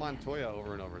behind dirty. Montoya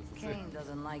over and over. It's the same. Kane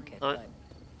doesn't like it, All right.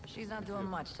 but she's not doing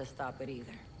much to stop it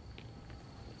either.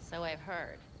 So I've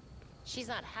heard. She's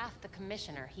not half the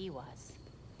commissioner he was.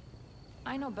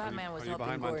 I know Batman was are you helping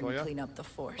behind Gordon Montoya? clean up the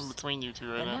force. I'm between you two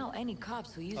right But now. now any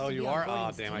cops who used Oh, to you be are? on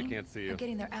Gordon's Aw, damn, I team can't see you. are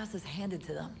getting their asses handed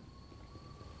to them.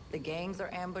 The gangs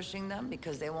are ambushing them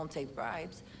because they won't take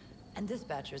bribes, and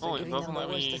dispatchers Oh, are it giving them doesn't the let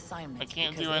worst me. I assignments.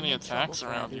 can't because do they any make trouble attacks for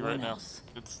around you right everyone now. else.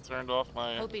 It's turned off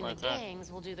my Hoping my the attack.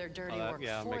 gangs will do their dirty that- work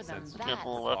yeah, for makes them. sense. Can't That's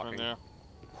pull a weapon, yeah.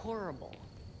 horrible.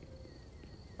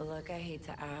 Look, I hate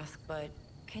to ask, but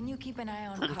can you keep an eye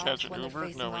on Couldn't cops catch an when they're Uber?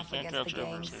 facing No, we off can't against the catch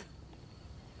Ubers gangs? here.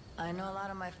 I know a lot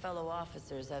of my fellow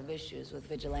officers have issues with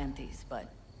vigilantes,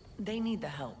 but they need the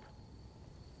help.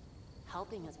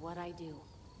 Helping is what I do.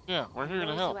 Yeah, we're here to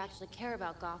Those help. who actually care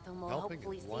about Gotham will Helping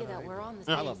hopefully is see what that I we're do. on the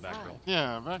Yeah. I same love side. Batgirl.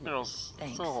 Yeah, Batgirl's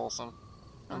Thanks. so wholesome.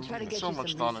 I'll And try to get so you much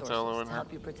some Donatello resources in to her.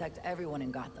 help you protect everyone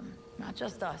in Gotham, not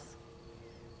just us.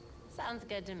 Sounds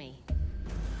good to me.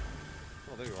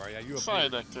 Oh, there you are. Yeah, you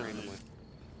Side appeared activity. randomly.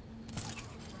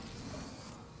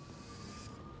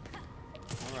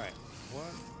 All right.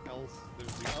 What else?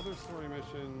 There's the other story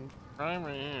mission. Crime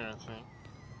right here, I think.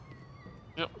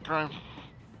 Yep, crime.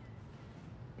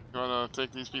 You wanna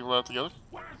take these people out together?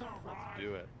 Let's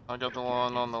do it. I got the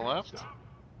one on the left.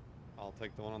 I'll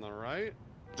take the one on the right.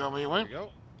 Tell me There when. you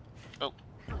go. Oh,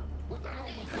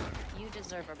 You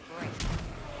deserve a break.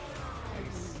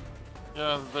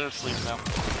 yeah, they're asleep now.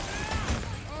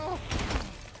 Oh!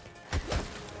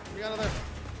 Get out of there.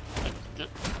 Get.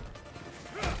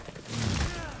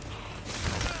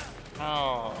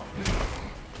 Oh.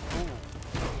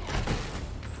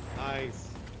 Nice.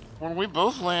 When we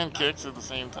both land kicks at the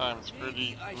same time, it's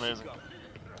pretty amazing.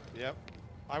 Yep.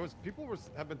 People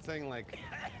have been saying like,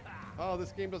 oh,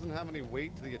 this game doesn't have any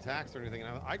weight to the attacks or anything,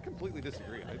 and I completely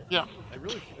disagree. Yeah.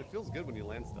 It feels good when you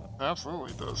land stuff.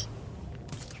 Absolutely does.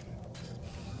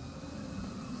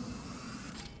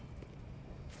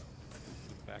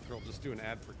 Batgirl just do an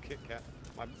ad for Kit Kat.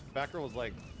 My Batgirl was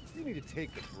like, you need to take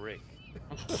a break.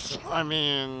 I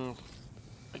mean,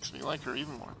 makes me like her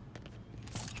even more.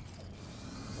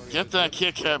 Get that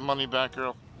Kit Kat money back,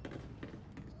 girl.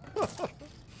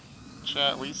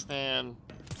 Chat, we stand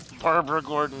Barbara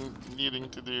Gordon needing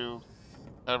to do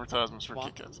advertisements for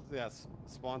Kit Kats. Yes,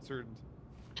 sponsored.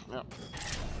 Yep.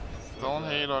 Don't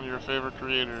hate on your favorite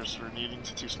creators for needing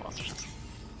to do sponsorships.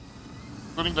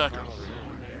 Including Batgirl.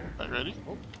 Are you ready?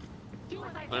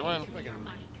 They win.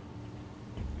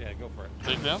 Yeah, go for it.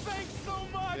 Take down?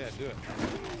 Yeah, do it.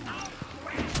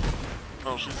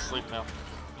 Oh, she's asleep now.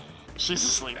 She's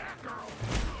asleep.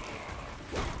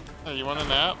 Hey, you want a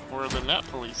nap? We're the nap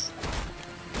police.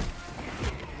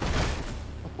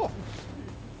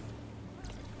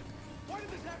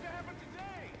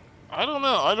 I don't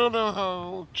know. I don't know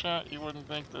how, chat, you wouldn't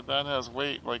think that that has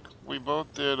weight. Like, we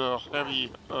both did a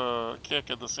heavy kick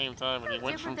at the same time, and he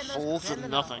went from full to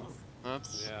nothing.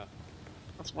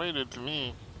 That's weighted to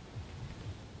me.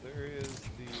 There is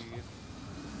the...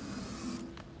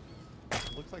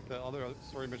 Looks like the other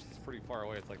story mission's pretty far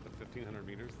away. It's like the 1,500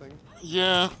 meters thing.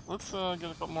 Yeah, let's get a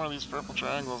couple more of these purple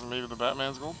triangles and maybe the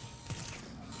Batman's gold.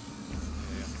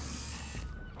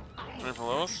 Yeah. Right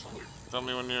below us. Tell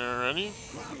me when you're ready.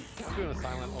 I'm doing a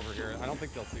silent over here. I don't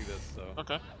think they'll see this, so...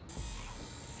 Okay.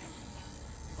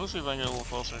 Let's see if I can get a little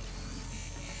closer.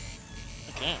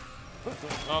 I can't.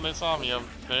 Oh, they saw me.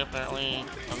 They apparently...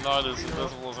 I'm not as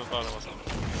invisible as I thought I was.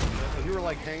 You were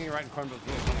like hanging right in front of us.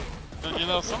 Really funny. But, you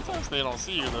know, sometimes they don't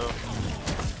see you, though.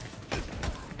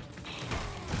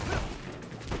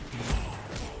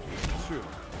 True.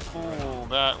 Ooh,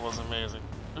 that was amazing.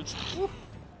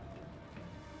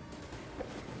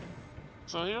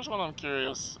 So here's what I'm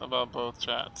curious about both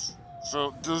chats.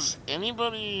 So does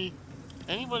anybody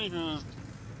anybody who's,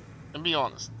 and be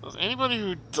honest, does anybody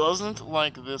who doesn't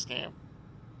like this game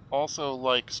also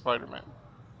like Spider-Man?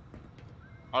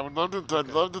 I would love to. I'd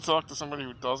love to talk to somebody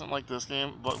who doesn't like this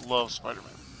game but loves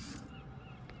Spider-Man.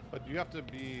 But you have to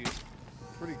be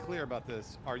pretty clear about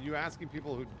this. Are you asking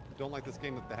people who don't like this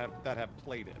game that have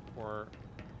played it, or?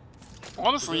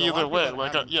 Honestly, either way.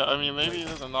 Like, yeah, I mean, maybe it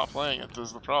isn't not playing it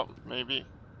is the problem. Maybe.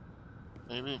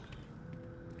 There's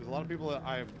a lot of people that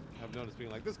I have noticed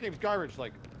being like, "This game's garbage."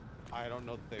 Like, I don't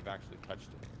know that they've actually touched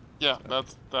it. Yeah,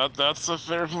 that's a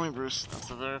fair point, Bruce. That's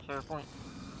a very fair point.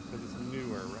 Because it's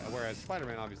newer, whereas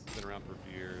Spider-Man obviously has been around for a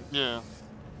few years. Yeah.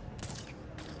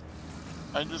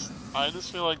 I just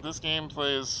feel like this game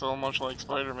plays so much like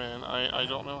Spider-Man. I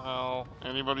don't know how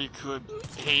anybody could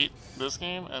hate this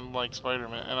game and like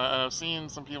Spider-Man. And I've seen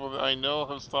some people that I know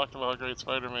have talked about how great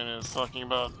Spider-Man is, talking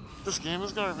about this game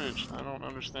is garbage. I don't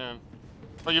understand.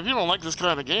 Like, if you don't like this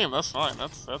kind of game, that's fine.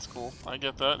 That's cool. I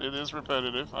get that. It is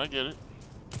repetitive. I get it.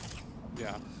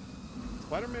 Yeah.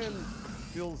 Spider-Man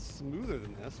feels smoother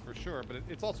than this for sure, but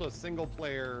it's also a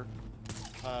single-player,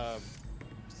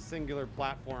 singular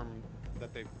platform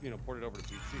that they've, ported over to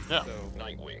PC. Yeah. So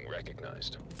Nightwing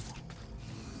recognized.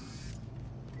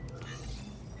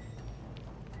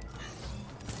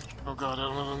 Oh god, I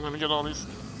don't know if I'm gonna get all these.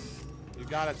 You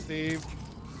got it, Steve.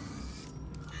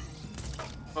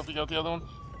 Hope you got the other one.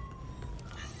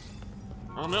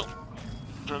 Oh no.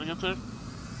 Try to get there.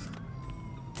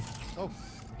 Oh.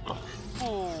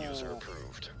 User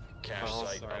approved. Cache Oh,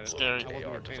 site sorry. uploaded Scary. to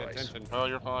AR device. Oh,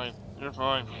 you're fine. You're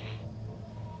fine.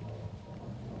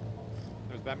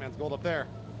 There's Batman's gold up there.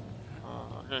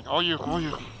 Okay, all you. Got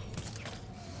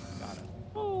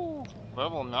it. Ooh,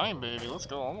 level 9, baby. Let's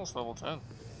go. Almost level 10.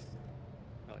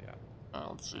 Hell yeah.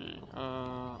 Let's see.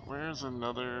 Where's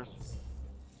another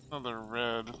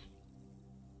red?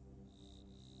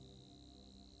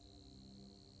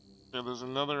 Yeah, there's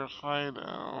another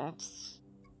hideout.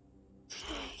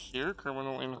 Here,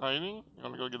 criminal in hiding. You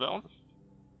wanna go get that one?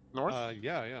 North?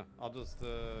 Yeah. I'll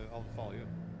follow you.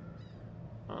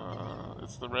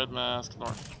 It's the red mask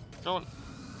north. Going.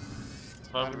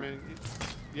 Spider-Man.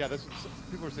 Yeah,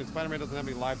 people are saying Spider-Man doesn't have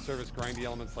any live service grindy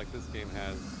elements like this game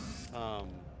has.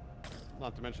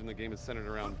 Not to mention the game is centered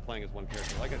around playing as one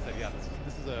character. Like I said, yeah,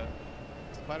 this is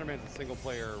Spider-Man's a single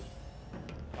player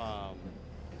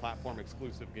platform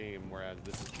exclusive game, whereas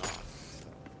this is not. So.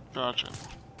 Gotcha.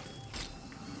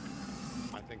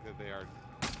 I think that they are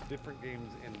different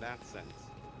games in that sense.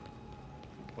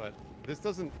 But this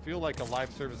doesn't feel like a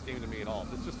live service game to me at all.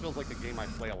 This just feels like a game I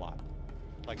play a lot.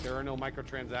 Like, there are no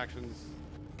microtransactions.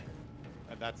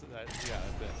 That's it.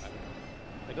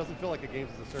 It doesn't feel like a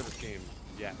games as a service game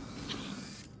yet.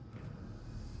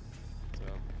 So.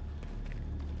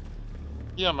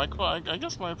 Yeah, I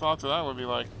guess my thought to that would be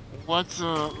like, like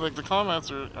the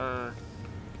comments are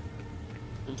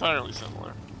entirely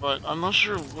similar, but I'm not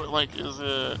sure what, is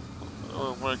it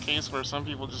a case where some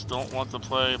people just don't want to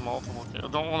play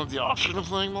don't want the option of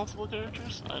playing multiple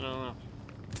characters? I don't know.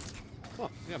 Huh,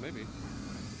 yeah, maybe.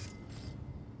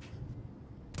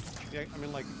 Yeah, I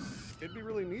mean, it'd be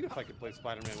really neat if I could play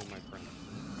Spider-Man with my friends.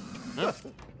 Yeah.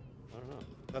 I don't know.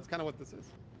 That's kind of what this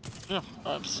is. Yeah,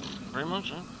 that's very much,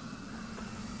 yeah.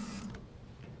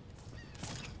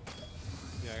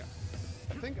 Yeah,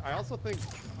 I also think,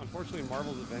 unfortunately,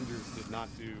 Marvel's Avengers did not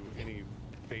do any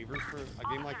favors for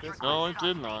a game like this. No, it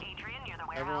did not.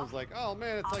 Everyone's like, oh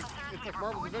man, it's like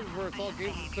Marvel's Avengers where it's all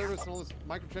games as a service and all this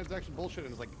microtransaction bullshit,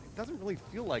 and it's like, it doesn't really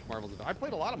feel like Marvel's Avengers. I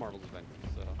played a lot of Marvel's Avengers,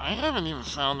 so. I haven't even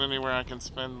found anywhere I can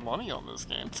spend money on this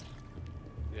game.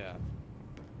 Yeah.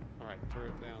 Alright,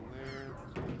 turret down there.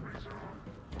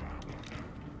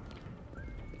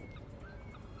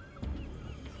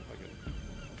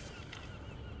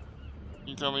 Can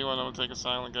you tell me when I'm gonna take a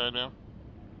silent guy down?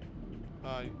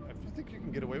 If you think you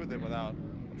can get away with it without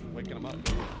waking him up.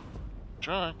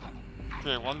 Try.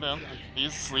 Okay, one down.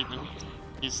 He's sleeping.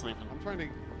 He's sleeping. I'm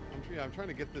trying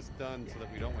to get this done so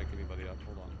that we don't wake anybody up.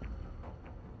 Hold on.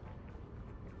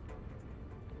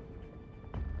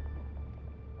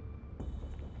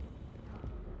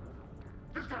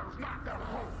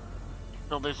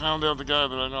 Oh, they found out the guy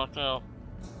that I knocked out.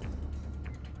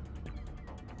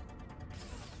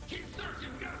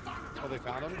 Oh, they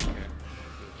found him? Okay.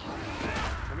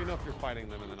 Let me know if you're fighting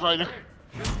them in the night. Fighting.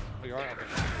 Oh, you are? Okay.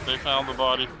 They found the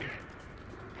body.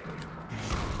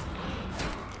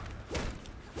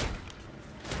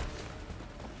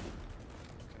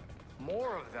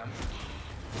 More of them.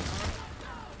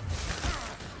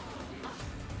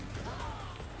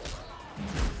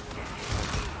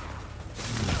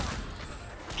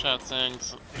 Chat saying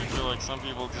I feel like some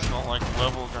people just don't like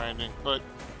level grinding, but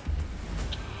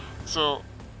So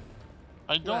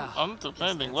I don't. I'm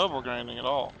defending level grinding at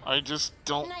all. I just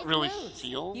don't Nice really moves.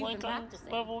 feel You've like been I'm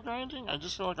practicing. level grinding. I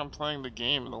just feel like I'm playing the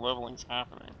game and the leveling's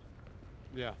happening.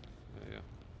 Yeah.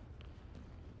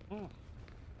 Hmm.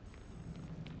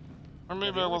 Or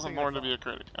maybe I wasn't born to be a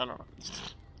critic. I don't know.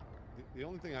 The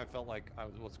only thing I felt like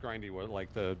was grindy was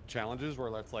like the challenges where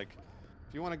that's like,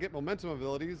 if you want to get momentum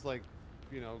abilities, like,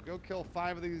 you know, go kill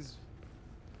 5 of these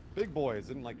big boys,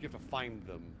 and like you have to find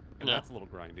them, and Yeah. that's a little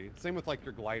grindy. Same with like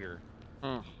your glider.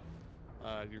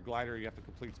 Your glider, you have to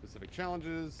complete specific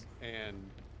challenges, and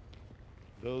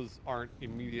those aren't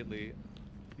immediately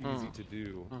easy to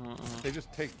do. They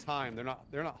just take time. They're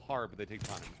not hard, but they take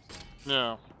time. So.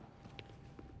 Yeah.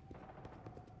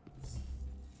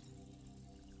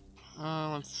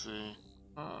 Let's see.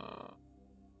 Our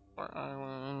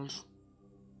island.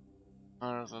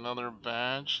 There's another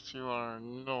badge to our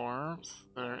north.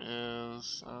 There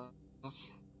is.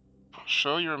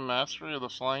 Show your mastery of the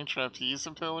flying trapeze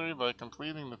ability by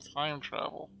completing the time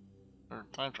travel. Or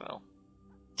time trial.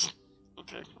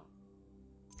 Okay.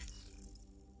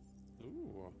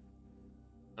 Ooh.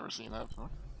 Never seen that before.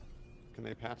 Can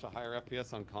they patch a higher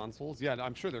FPS on consoles? Yeah,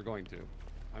 I'm sure they're going to.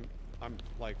 I'm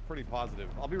like pretty positive.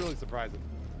 I'll be really surprised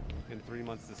if in 3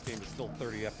 months this game is still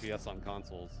 30 FPS on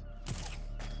consoles.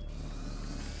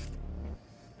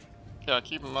 Yeah,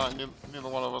 keep in mind, neither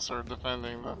one of us are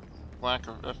defending the lack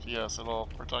of FPS at all.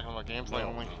 We're talking about gameplay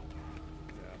only.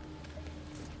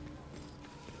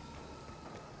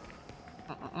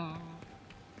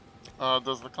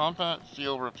 Does the combat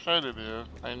feel repetitive?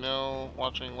 I know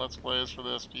watching Let's Plays for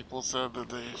this, people said that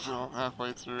they felt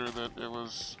halfway through that it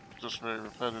was just very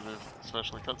repetitive,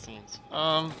 especially cutscenes.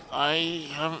 I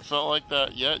haven't felt like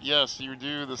that yet. Yes, you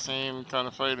do the same kind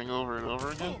of fighting over and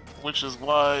over again, which is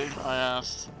why I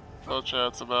asked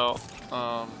chats about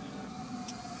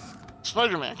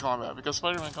Spider-Man combat, because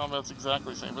Spider-Man combat's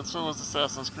exactly the same, but so is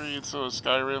Assassin's Creed, so is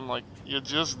Skyrim. Like, you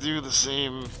just do the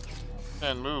same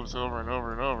 10 moves over and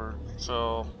over and over.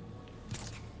 So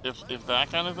if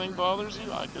that kind of thing bothers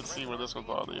you, I could see where this would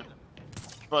bother you.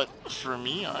 But for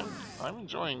me, I'm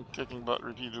enjoying kicking butt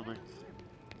repeatedly.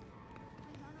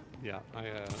 Yeah, I'm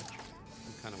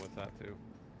kind of with that too.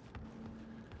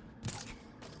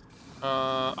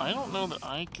 I don't know that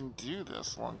I can do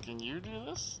this one. Can you do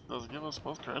this? Does it give us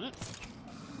both credit?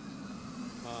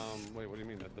 Wait, what do you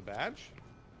mean? The badge?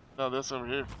 No, this over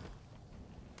here.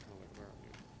 Oh, wait, where are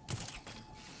you?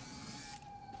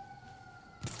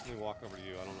 Let me walk over to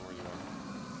you. I don't know where you are.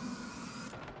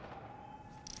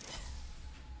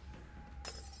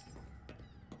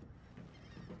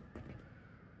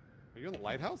 Are you in the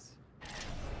lighthouse?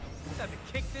 Time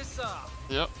to kick this off.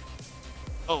 Yep.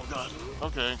 Oh god.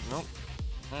 Okay. Nope.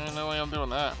 Ain't no way I'm doing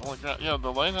that. Holy crap. Yeah,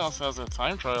 the lighthouse has a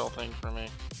time trial thing for me.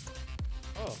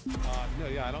 Oh. No,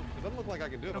 yeah, I don't. It doesn't look like I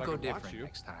can do it, but I can watch you.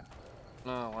 Next time.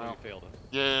 Oh wow. You failed it.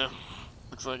 Yeah.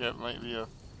 Looks like it might be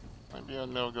a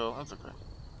no-go. That's okay.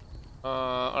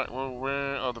 Alright, well,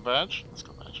 where? Oh, the badge? Let's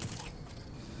go badge.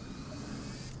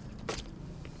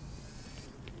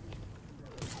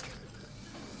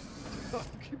 I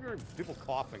keep hearing people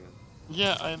coughing.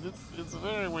 Yeah, it's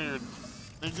very weird.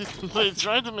 They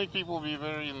tried to make people be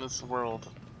very in this world.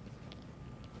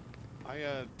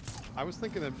 I was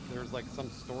thinking that there's like some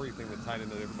story thing that tied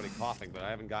into everybody coughing, but I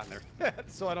haven't gotten there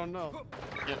yet, so I don't know.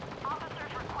 Yeah.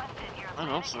 I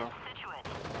hope so. Alright,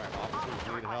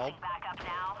 officers need help.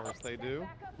 Of course they do.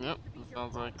 Yep, it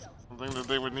sounds like something that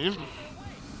they would need.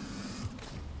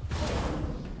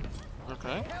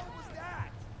 Okay.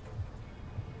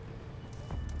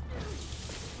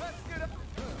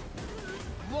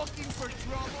 Looking for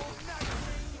trouble?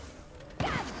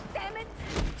 God damn it!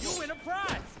 You win a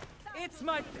prize! It's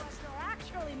my What's they're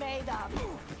actually made of?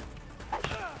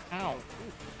 Ow.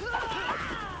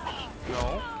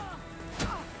 No.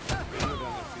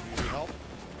 Help.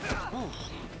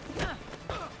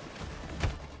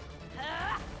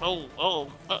 Oh,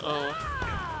 uh-oh.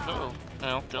 Uh-oh.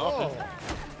 Ow, get off me.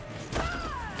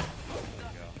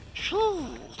 Shoo!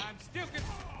 I'm still good.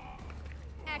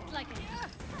 Act like a...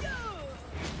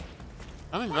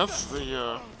 I think that's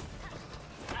the,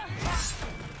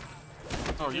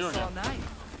 Oh, you again.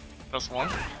 Press one.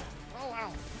 Oh,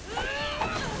 wow.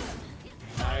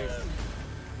 Nice.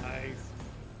 Nice.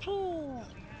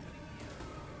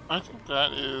 I think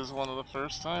that is one of the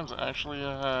first times I actually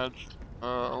had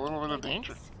a little bit of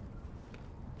danger.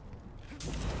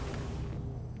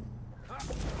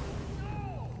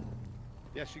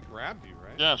 Yeah, she grabbed you,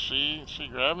 right? Yeah, she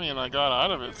grabbed me and I got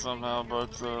out of it somehow,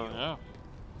 but yeah.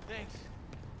 Thanks.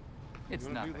 It's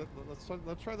nothing.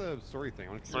 Let's try the story thing.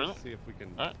 I want to see if we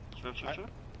can. Alright, sure.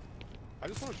 I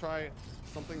just want to try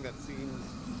something that seems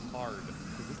hard,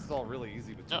 because this is all really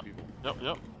easy with two people.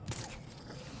 Yep.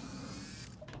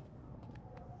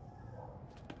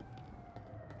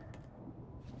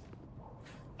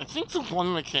 I think the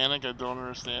one mechanic I don't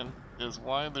understand is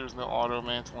why there's no auto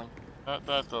mantling. That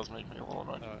does make me a little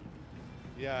annoyed.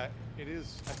 Yeah, it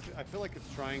is. I feel like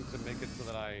it's trying to make it so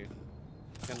that I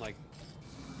can like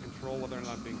control whether or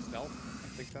not I'm being stealth. I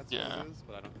think that's what it is,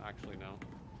 but I don't actually know.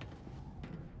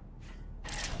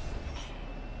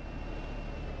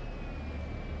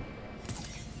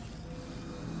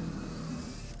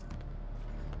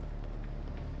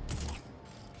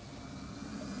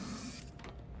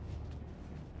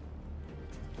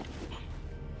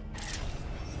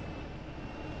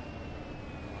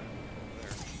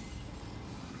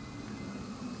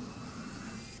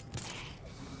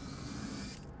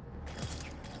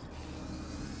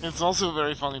 It's also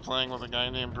very funny playing with a guy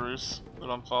named Bruce that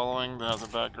I'm following that has a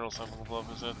Batgirl symbol above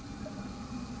his head.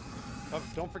 Oh,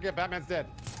 don't forget Batman's dead.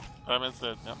 Batman's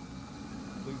dead, yep.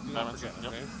 Please do not forget,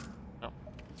 okay? Yep.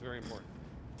 It's very important.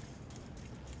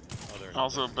 Oh, there it is.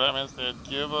 Also, Batman's dead.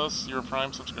 Give us your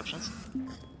Prime subscriptions.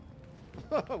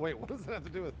 Wait, what does that have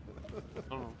to do with...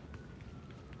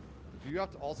 Do you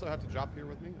have to also have to drop here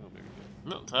with me? Oh, maybe you do.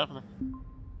 No, it's happening.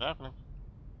 It's happening.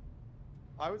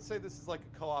 I would say this is like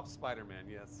a co-op Spider-Man,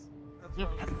 yes. That's what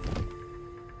I would say.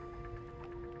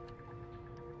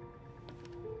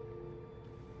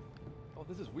 Oh,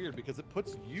 this is weird because it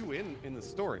puts you in the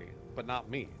story, but not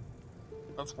me.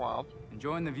 That's wild.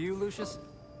 Enjoying the view, Lucius?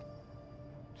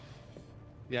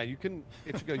 Yeah, you can.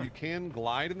 You can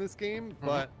glide in this game,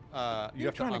 but you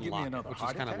have to unlock it, which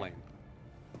is kind of lame.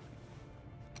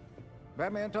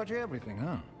 Batman taught you everything,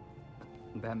 huh?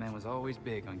 Batman was always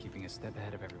big on keeping a step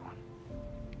ahead of everyone.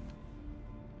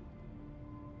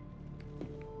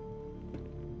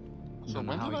 So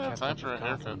when did I have time for a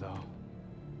haircut?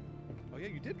 Oh yeah,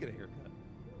 you did get a haircut.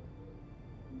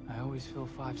 I always feel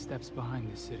 5 steps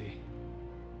behind this city.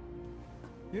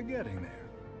 You're getting there.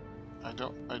 I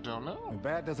don't know. The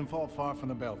bat doesn't fall far from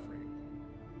the belfry.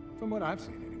 From what I've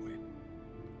seen, anyway.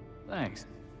 Thanks,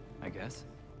 I guess.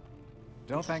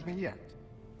 Don't thank me yet.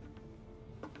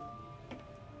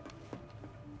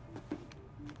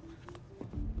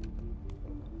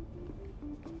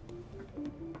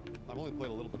 I've only played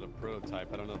a little bit of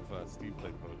Prototype. I don't know if Steve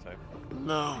played Prototype.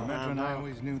 No, Metro and I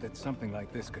always knew that something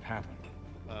like this could happen.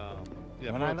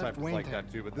 Yeah, when Prototype is like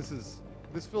that too, but this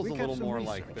feels a little more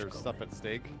like there's stuff at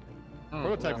stake.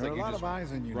 Prototype's like you just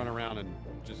run around and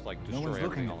just like destroy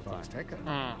everything all the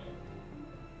time.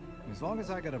 As long as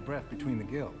I got a breath between the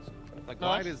gills, the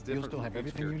glide is different. You'll still have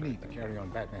everything you need to carry on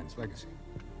Batman's legacy.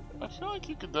 I feel like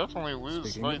you could definitely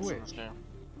lose fights in this game.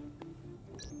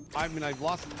 I mean, I've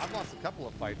lost a couple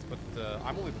of fights, but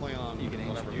I'm only playing on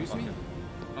whatever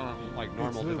like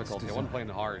normal difficulty. I wasn't playing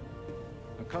hard.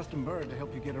 A custom bird to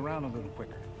help you get around a little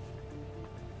quicker.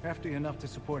 Hefty enough to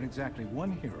support exactly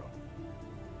one hero.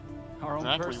 Our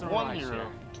own personal one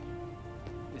hero.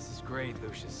 This is great,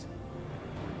 Lucius.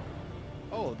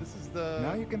 Oh, this is the.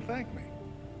 Now you can thank me.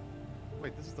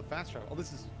 Wait, this is the fast travel. Oh,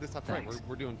 that's right.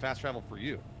 We're doing fast travel for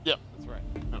you. Yep. That's right.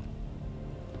 Yep.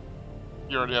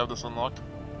 You already have this unlocked?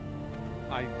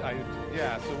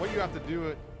 Yeah, so what you have to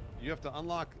do, you have to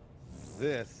unlock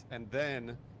this, and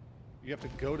then you have to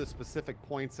go to specific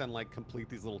points and like complete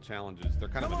these little challenges. They're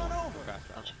kind of annoying for fast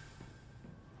travel.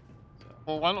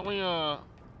 Well, why don't we, well,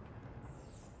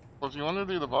 if you want to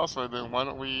do the boss fight, then why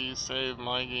don't we save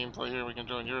my gameplay here? We can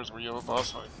join yours where you have a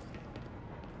boss fight.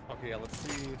 Okay, yeah, let's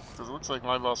see. Because it looks like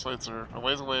my boss fights are a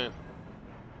ways away.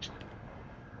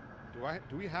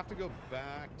 Do we have to go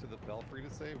back to the Belfry to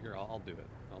save? Here, I'll do it.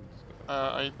 I'll just go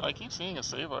back. I keep seeing a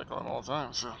save icon all the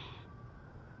time, so.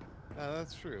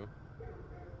 That's true.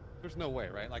 There's no way,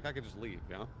 right? Like I could just leave,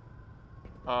 you know?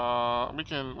 We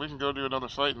can go do another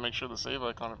fight and make sure the save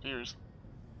icon appears.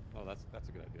 Oh, that's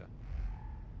a good idea.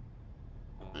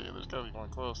 Yeah, there's gotta be one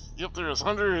close. Yep, there is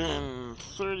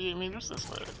 138 meters this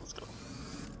way. Let's go.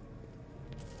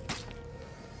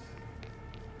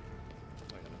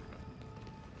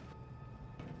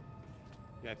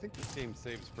 Yeah, I think this game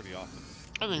saves pretty often.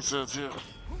 I think so too.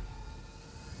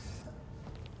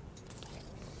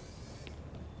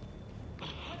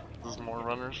 There's more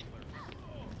runners.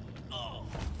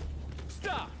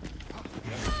 Stop!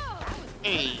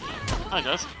 Hey! Hi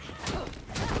guys.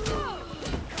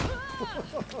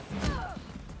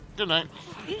 Good night.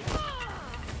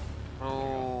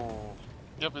 Oh.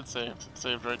 Yep, it's saved. It's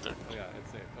saved right there. Oh, yeah,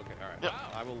 it's saved. Okay, alright. Yep.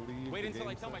 I will leave. Wait the until game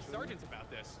I tell my session. sergeants about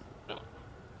this.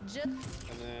 Yeah. And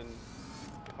then,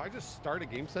 if I just start a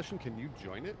game session, can you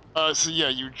join it? So yeah,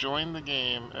 you join the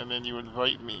game and then you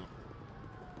invite me.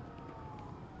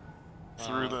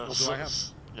 through the. Well, do I have?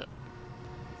 Yeah.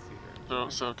 Let's see here.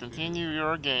 So continue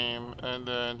your game and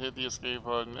then hit the escape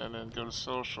button and then go to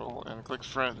social and click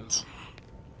friends.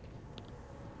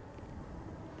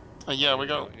 Yeah, we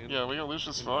got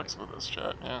Lucius Fox with us,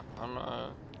 chat. Yeah,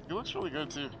 he looks really good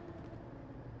too.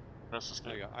 Press escape.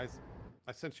 There you go.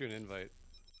 I sent you an invite.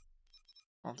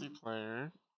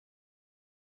 Multiplayer.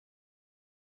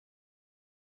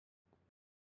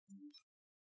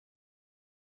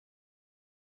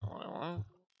 What I want.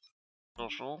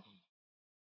 Social.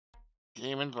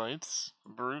 Game invites.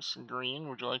 Bruce Green.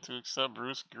 Would you like to accept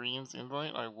Bruce Green's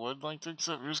invite? I would like to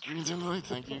accept Bruce Green's invite.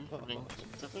 Thank you for being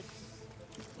specific.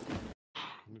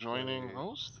 Joining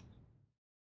host.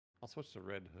 I'll switch to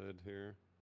Red Hood here.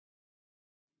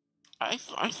 I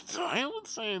would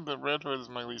say that Red Hood is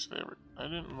my least favorite. I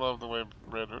didn't love the way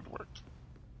Red Hood worked.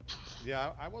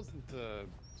 Yeah, I wasn't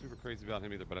super crazy about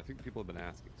him either, but I think people have been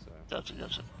asking, so. Gotcha.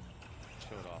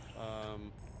 Show it off.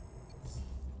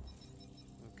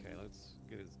 Okay, let's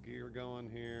get his gear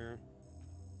going here.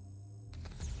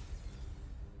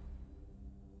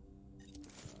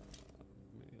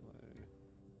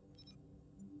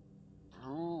 Melee.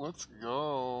 Ooh, let's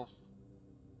go.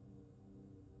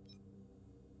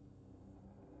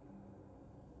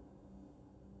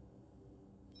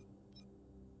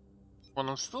 What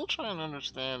I'm still trying to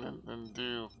understand and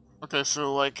do. Okay,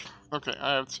 so like,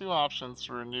 I have two options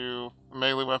for a new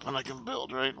melee weapon I can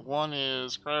build, right? One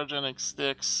is cryogenic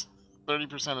sticks,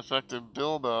 30% effective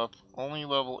build up, only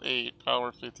level 8,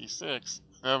 power 56.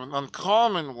 I have an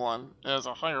uncommon one, it has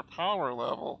a higher power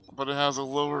level, but it has a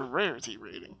lower rarity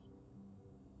rating.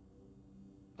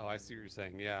 Oh, I see what you're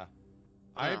saying, yeah.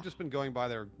 I've just been going by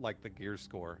their, like, the gear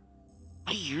score.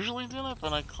 I usually do that,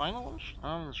 but I kind of wish.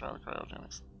 I'm gonna try the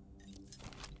cryogenics.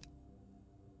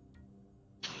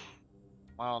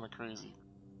 Wow, they're crazy.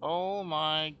 Oh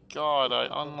my god, I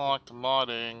unlocked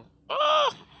modding.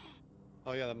 Ah!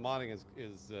 Oh yeah, the modding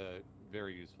is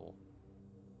very useful.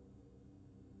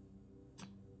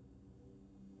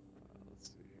 Let's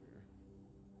see here.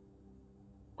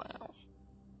 Wow.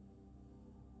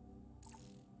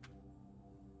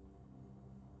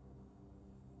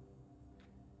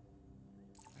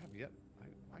 I have yet.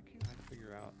 Why can't I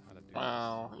figure out how to do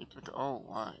wow, this? You pick. Oh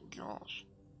my gosh.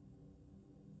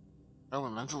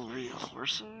 Elemental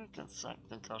reinforcer?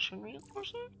 Concussion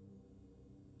reinforcer?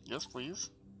 Yes, please.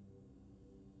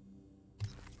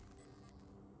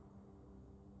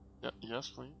 Yeah, yes,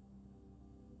 please.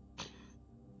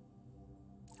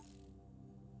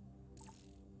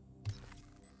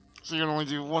 So you can only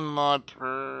do one mod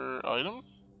per item?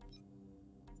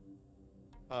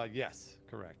 Yes,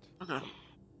 correct. Okay.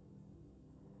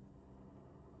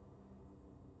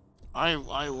 I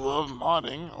love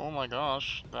modding. Oh my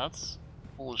gosh, that's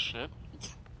cool as shit.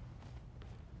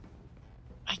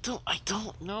 I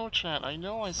don't know, chat. I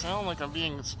know I sound like I'm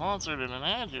being sponsored in an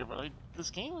ad here, but this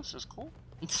game is just cool.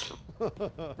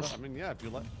 I mean, yeah, if you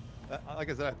like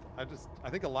I said, I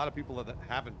think a lot of people that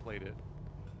haven't played it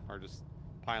are just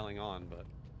piling on, but.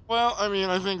 Well, I mean,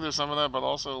 I think there's some of that, but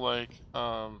also like,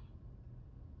 I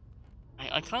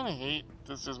kind of hate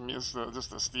this is just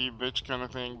the Steve bitch kind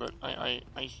of thing, but I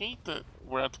hate that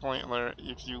we're at the point where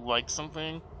if you like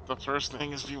something, the first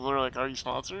thing is people are like, "Are you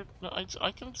sponsored?" No,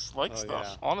 I can just like stuff.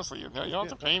 Yeah. Honestly, you don't have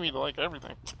to pay me to like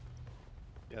everything.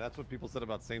 Yeah, that's what people said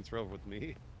about Saints Row with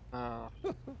me.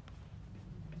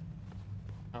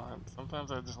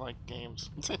 Sometimes I just like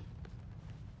games. And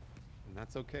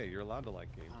that's okay. You're allowed to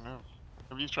like games. I know.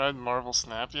 Have you tried Marvel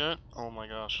Snap yet? Oh my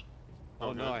gosh.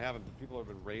 Oh no, I haven't. But people have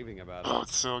been raving about it. Oh,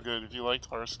 it's so good. If you liked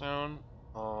Hearthstone,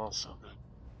 oh, so good.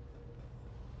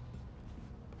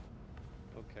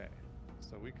 Okay,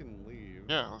 so we can leave.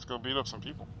 Yeah, let's go beat up some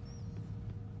people.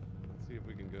 Let's see if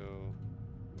we can go.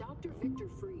 Dr. Victor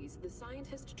Freeze, the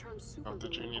scientist turned super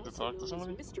did you need to also talk to known as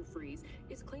somebody? Mr. Freeze,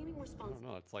 is claiming I responsibility.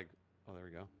 don't know. It's like, oh, there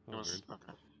we go. It was weird.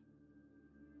 okay.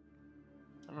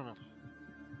 I don't know.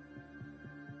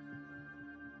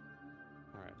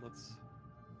 All right, let's.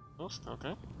 Post,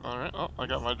 okay. All right. Oh, I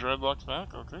got my dreadlocks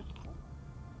back. Okay.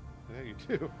 Yeah, you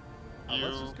do.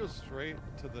 Let's just go straight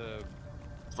to the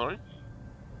story.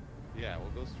 Yeah,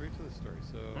 we'll go straight to the story.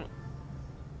 So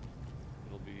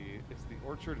it'll be. It's the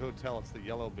Orchard Hotel. It's the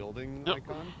yellow building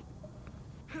icon.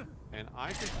 And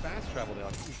I can fast travel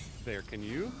down there. Can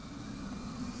you?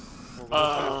 Or will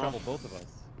fast travel both of us?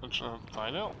 Let's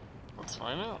find out. Let's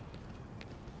find out.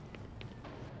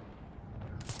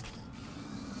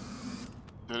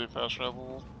 Did it fast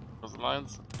travel? Because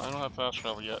mine's. I don't have fast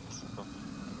travel yet. So.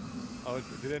 Oh,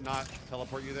 did it not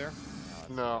teleport you there?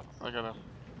 No, I gotta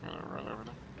run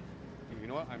everything. You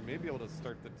know what? I may be able to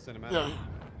start the cinematic. Yeah.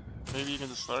 Maybe you can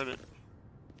just start it.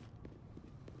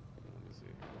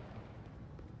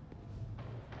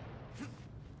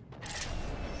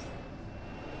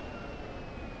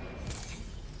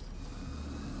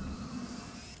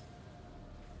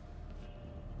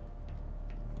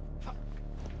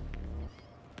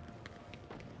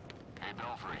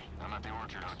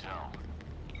 about your hotel?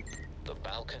 The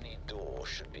balcony door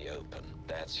should be open.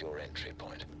 That's your entry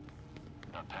point.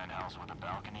 A penthouse with a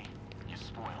balcony? You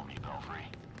spoil me, Belfry.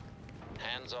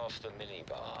 Hands off the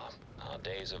minibar. Our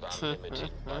days of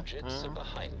unlimited budgets are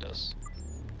behind us.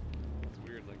 It's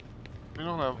weird, like...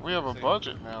 We have a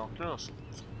budget now. Gross.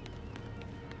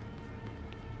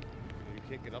 You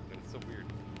can't get up there. It's so weird.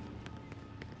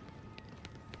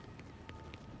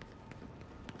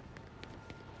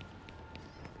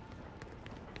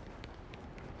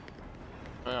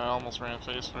 I almost ran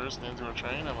face first into a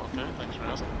train. I'm okay. Thanks for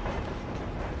asking.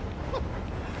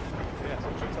 Yeah, so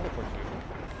it should teleport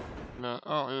you. No.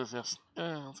 Oh, it is. Yes.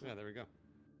 Yeah. Yeah, there we go.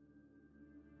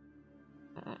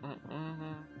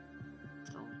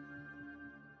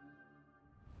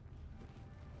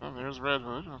 Oh, there's Red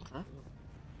Hood. Okay.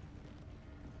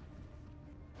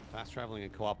 Fast traveling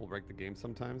and co-op will break the game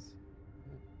sometimes.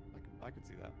 I could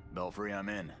see that. Belfry, I'm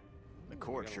in. The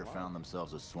court sure found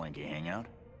themselves a swanky hangout.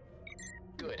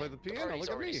 Good. Play the piano. party's Look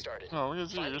at already me. started. Oh, look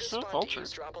at you. Find You're a so spot to cultured.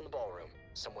 eavesdrop on the ballroom,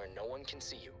 somewhere no one can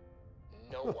see you.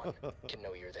 No one can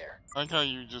know you're there. I like how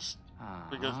you just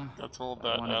got told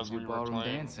that as we were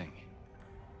playing. Dancing.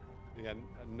 Yeah,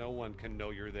 no one can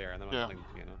know you're there, and then I'm playing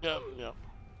the piano. Yeah.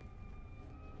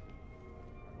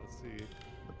 Let's see.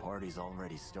 The party's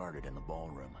already started in the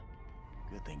ballroom.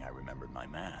 Good thing I remembered my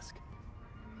mask.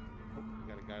 Oh,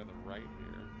 we got a guy to the right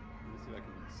here. Let me see if I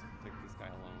can take this guy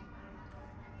alone.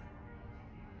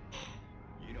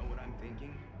 You know what I'm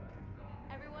thinking?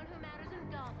 Everyone who matters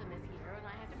in Gotham is here, and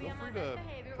I have to be Feel on my free to best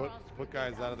behavior. put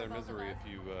guys out of their misery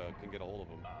if you can get a hold of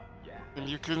them. And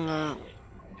you can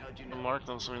mark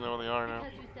them so we know where they are now.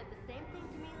 Because you said the same thing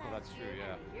to me last That's true,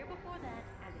 yeah. and the year before that,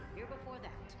 and the year before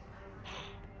that.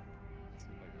 Let's see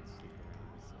if I can sneak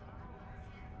around this.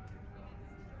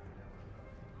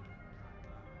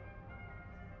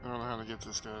 I don't know how to get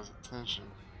this guy's attention.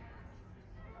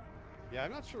 Yeah,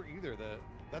 I'm not sure either.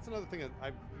 That's another thing that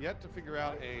I've yet to figure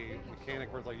out a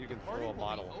mechanic where it's like you can throw a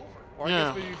bottle, or I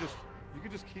guess maybe you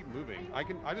could just keep moving.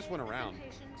 I just went around.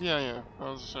 Yeah. I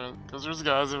was just trying, because there's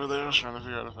guys over there. I was trying to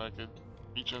figure out if I could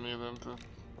reach any of them to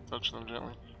touch them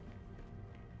gently.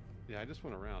 Yeah, I just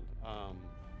went around.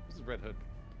 This is Red Hood.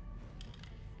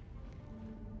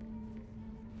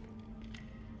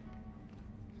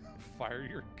 Fire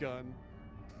your gun.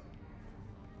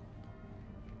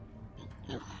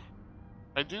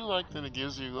 I do like that it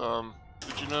gives you,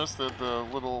 did you notice that the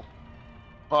little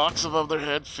box above their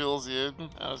head fills in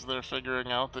as they're figuring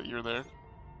out that you're there?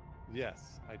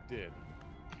 Yes, I did.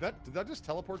 Did that just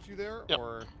teleport you there, yep.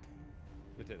 Or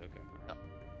it did? Okay. Yep.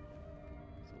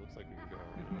 So it looks like we can go.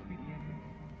 This must be the entrance.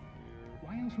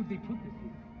 Why else would they put this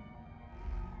here?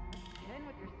 Again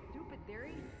with your stupid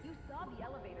theory? You saw the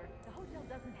elevator. The hotel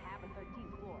doesn't have a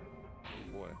 13th floor.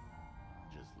 Oh boy.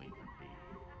 Just leave it be.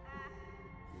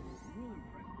 We'll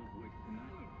impress the boys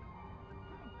tonight.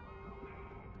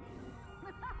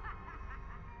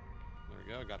 There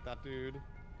we go. Got that dude.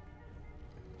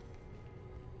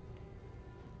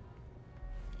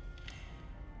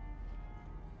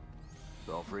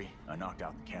 Belfry, I knocked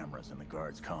out the cameras and the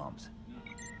guards' comms.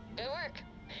 Good work.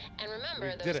 And remember,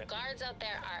 We did those it. guards out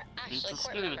there are actually court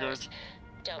security members.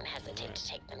 Don't hesitate to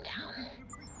take them down.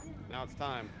 Now it's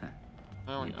time.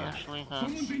 Now we actually have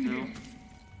Someone's to in do... here.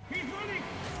 He's running.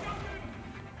 Stop him.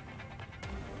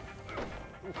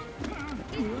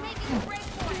 He's making a break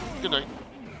for it. Good night.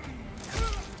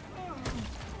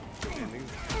 Man,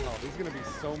 these are gonna be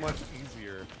so much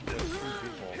easier with 2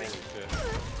 people. Holy shit.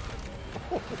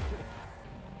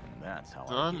 That's how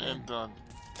Done I get in. and done.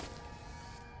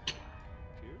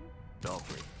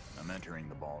 Belfry, I'm entering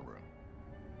the ballroom.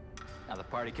 Now the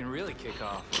party can really kick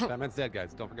off. Batman's dead,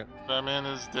 guys. Don't forget. Batman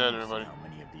is dead, everybody. How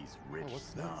many of these rich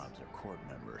snobs are court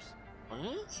members?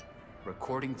 What?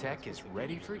 Recording tech is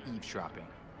ready for eavesdropping.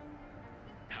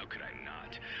 How could I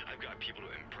not? I've got people to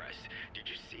impress. Did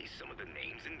you see some of the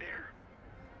names in there?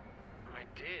 I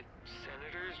did.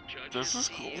 Senators, judges, This is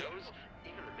cool. CEOs,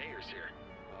 even the mayor's here.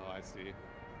 Oh, I see.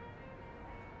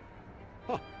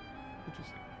 Huh.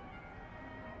 Interesting.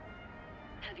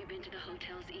 Have you been to the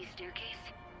hotel's east staircase?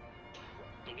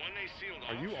 The one they sealed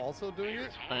Are you also doing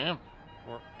it? I am.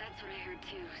 Or, That's what I heard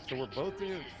too. so we're both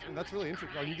doing it. That's really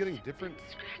interesting. Are you getting different?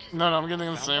 No, I'm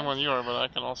getting the same one you are, but I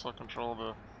can also control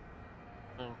the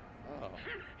thing. Oh.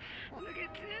 Look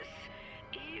at this.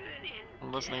 Even in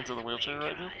I'm listening to the wheelchair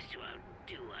right now. tries to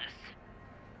outdo us.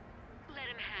 Let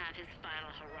him have his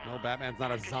final hurrah. No, Batman's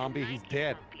not a zombie. He's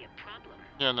dead. Be a problem.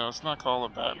 Yeah, no, it's not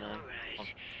called a Batman.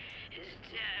 Alright. His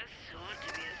death ought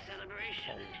to be a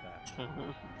celebration.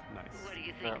 Nice. What do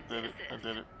you think? Yeah, of did it. this? I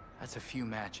did it. That's a few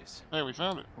matches. Hey, we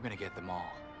found it. We're gonna get them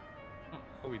all.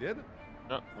 Oh, we did?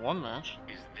 Got one match.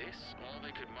 Is this all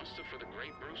they could muster for the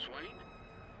great Bruce Wayne?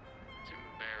 It's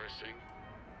embarrassing.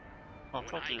 Oh, When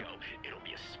fuck I you. go, it'll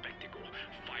be a spectacle.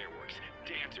 Fireworks,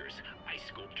 dancers, ice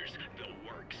sculptures, the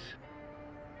works.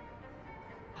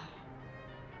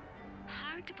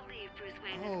 Hard to believe Bruce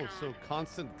Wayne Oh, is gone. so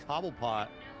Constant Cobblepot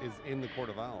is in the Court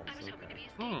of Owls. I was hoping to Okay. be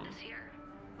his date this year.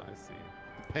 I see.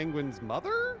 The Penguin's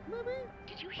mother, maybe?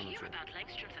 Did you I'm not hear sure. about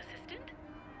Langstrom's assistant?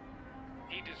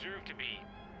 He deserved to be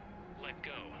let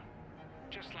go.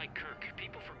 Just like Kirk,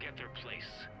 people forget their place.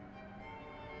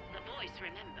 The voice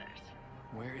remembers.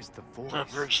 Where is the voice?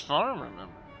 Pepperidge Farm,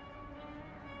 remember?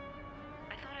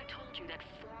 I thought I told you that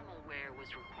formal wear was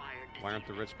required this Why aren't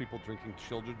the evening. rich people drinking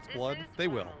children's This blood? is They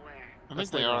will. formal wear. I think That's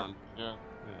they later are. on. Yeah.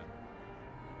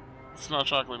 Yeah. It's not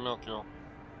chocolate milk, yo.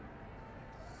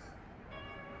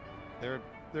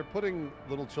 They're putting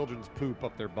little children's poop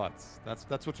up their butts.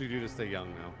 That's what you do to stay young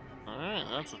now. Alright,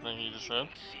 that's the thing you just said.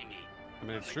 See me. I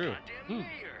mean, it's true.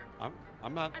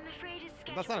 I'm not. I'm afraid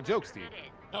his That's not a joke, Steve.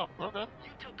 Oh, okay.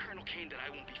 You tell Colonel Kane that I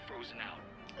won't be frozen out.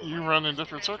 You run in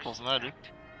different circles than I do.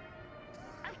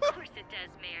 Of course it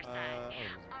does, Mayor Son. oh,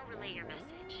 I'll relay your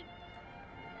message.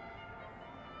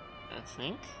 I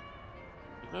think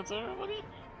that's everybody.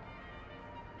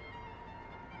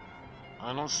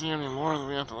 I don't see any more that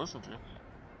we have to listen to.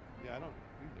 Yeah, I don't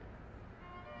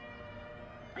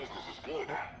either. Business is good.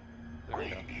 There we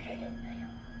Great, go. even.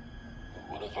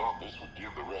 Who would have thought this would give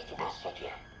the rest of us such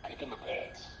a kick in the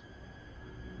pants?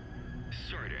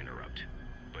 Sorry to interrupt,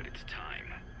 but it's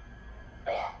time.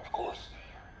 Of course.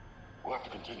 We'll have to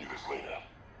continue this later.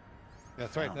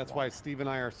 That's right. That's why Steve and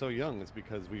I are so young. It's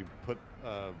because we put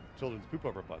children's poop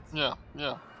up our butts. Yeah,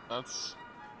 yeah. That's...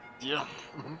 Yeah.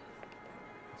 Mhm.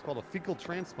 It's called a fecal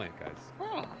transplant, guys.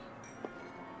 Oh.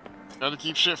 Gotta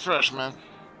keep shit fresh, man.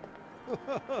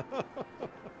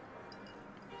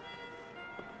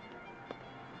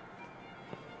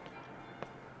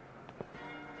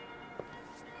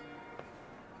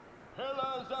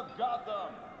 Pillars of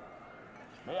Gotham,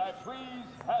 may I please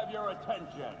have your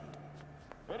attention?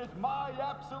 It is my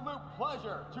absolute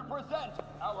pleasure to present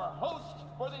our host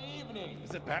for the evening.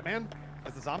 Is it Batman?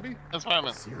 As the zombie? That's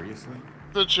Batman. Seriously?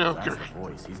 The Joker. That's the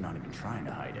voice. He's not even trying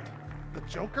to hide it. The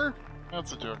Joker?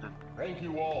 That's the Joker. Thank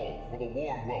you all for the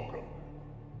warm welcome.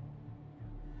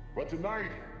 But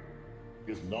tonight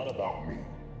is not about me.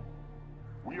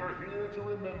 We are here to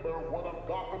remember one of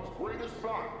Gotham's greatest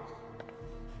sons,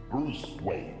 Bruce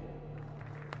Wayne.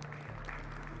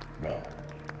 Now,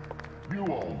 you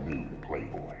all knew the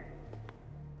Playboy.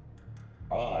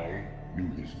 I knew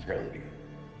his charity.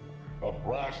 A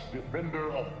brash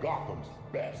defender of Gotham's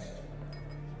best.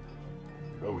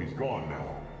 Though he's gone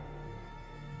now,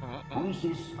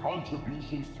 Bruce's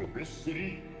contributions to this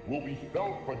city will be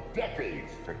felt for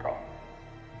decades to come.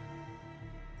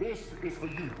 This is for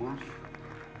you, Bruce.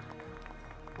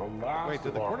 The last Wait,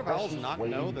 did the of our Court of Owls precious not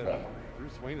Wayne know that family.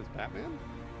 Bruce Wayne is Batman?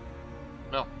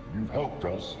 No. You've helped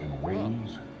us in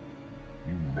ways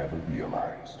you never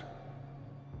realized.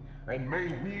 And may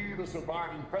we, the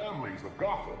surviving families of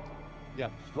Gotham,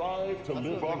 strive to That's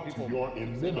live the thing up to people your say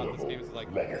about this inimitable game is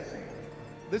like, legacy.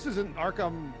 This isn't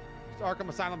Arkham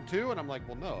Asylum 2, and I'm like,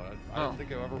 well, no, I don't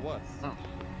think it ever was. Oh.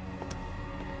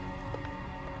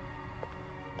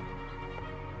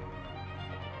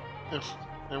 If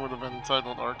it would have been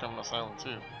entitled Arkham Asylum 2.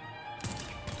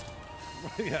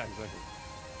 Yeah, exactly.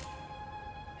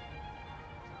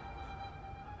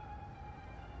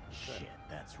 Shit,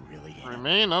 that's really him.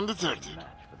 Remain undetected. Match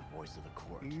for the voice of the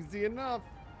court. Easy enough.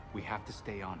 We have to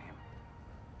stay on him.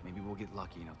 Maybe we'll get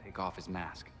lucky and he'll take off his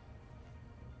mask.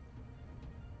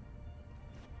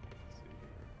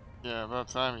 Yeah, about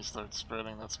time he starts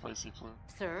spreading that spicy flu.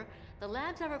 Sir, the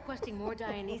labs are requesting more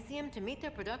Dionysium to meet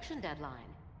their production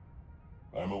deadline.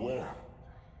 I'm aware.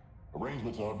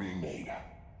 Arrangements are being made.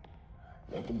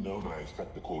 Let them know that I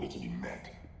expect the quota to be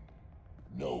met.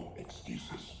 No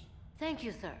excuses. Thank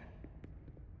you, sir.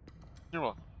 You're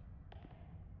welcome.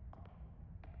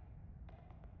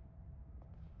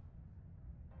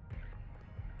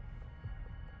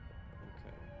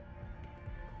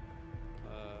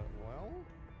 Well,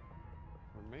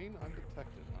 remain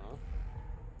undetected, huh?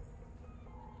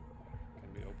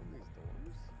 Can we open these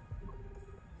doors?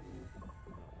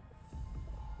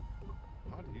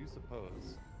 How do you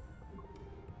suppose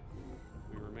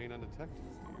we remain undetected,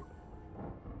 Steve?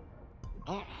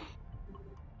 Oh.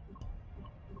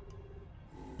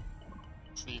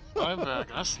 See, my bad,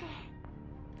 guys.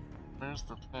 Where's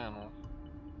the panel?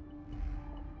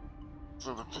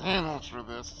 So the panel for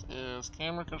this is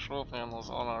camera control panels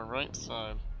on our right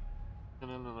side. Get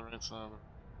into the right side.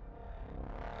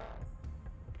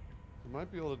 We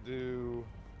might be able to do.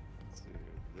 Let's see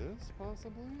this,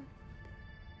 possibly?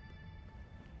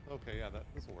 Okay, yeah,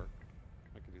 this will work.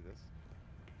 I can do this.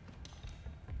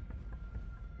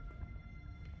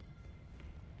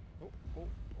 Oh, oh,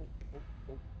 oh, oh,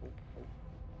 oh, oh, oh.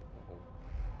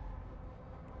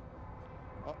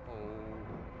 Uh-oh. Uh-oh.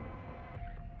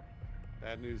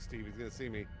 Bad news, Steve. He's gonna see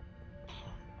me.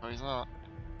 No, he's not.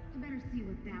 You better see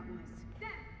what that was.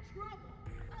 That's trouble!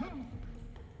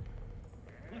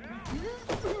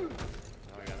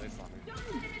 Oh yeah, they saw me.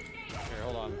 Here,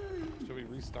 hold on. Should we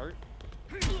restart?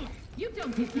 You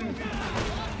don't get through. Yeah,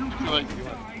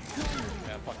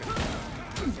 fuck it.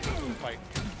 Fight.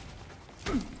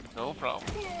 No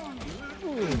problem.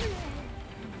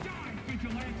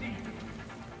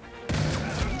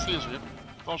 Excuse me.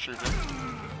 Don't shoot me.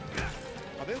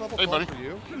 Are they level 12 hey, buddy. for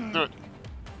you? Do it.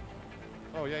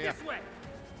 Oh, yeah, yeah.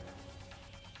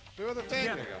 Do the thing.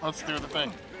 Yeah. Let's do the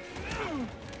thing.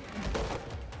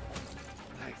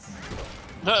 Nice.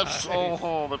 That's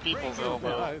the people's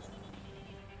elbow. Nice.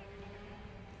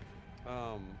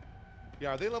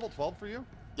 Yeah, are they level 12 for you?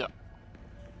 Yeah. Okay.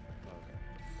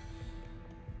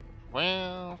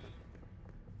 Well,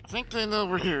 I think they know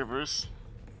we're here, Bruce.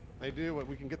 They do, but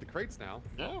we can get the crates now.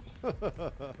 Yeah.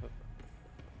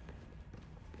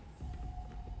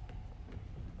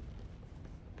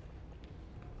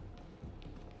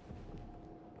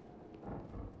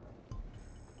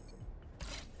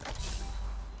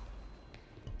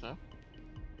 Okay.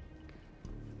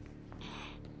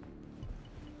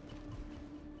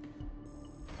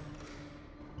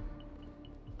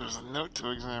 There's a note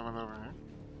to examine over here.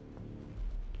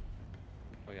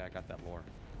 Oh yeah, I got that lore.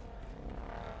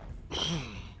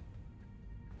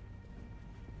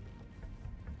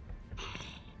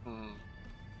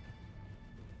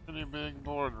 Pretty big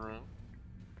boardroom.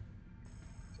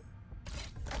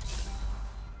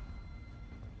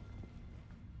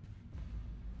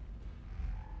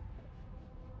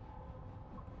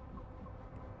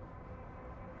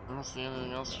 I don't see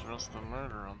anything else for us to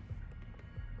murder him.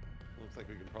 Looks like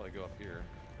we can probably go up here.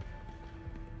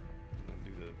 And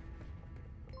do the...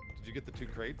 Did you get the 2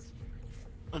 crates?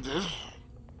 I did.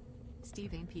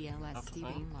 Steve Ain't PLS, Steve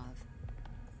Ain't Love.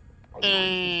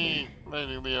 Hey,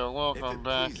 Lady Leo, welcome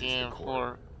back in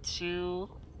for 2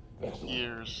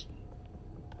 years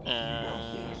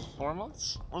and 4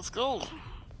 months. Let's go.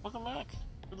 Welcome back.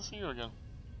 Good to see you again.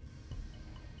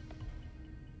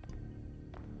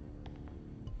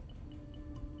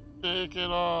 Take it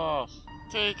off.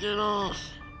 Take it off.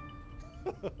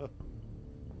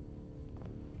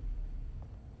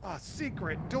 A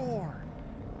secret door.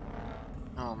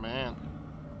 Oh man.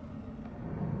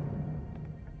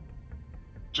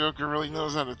 Joker really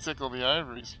knows how to tickle the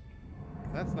ivories.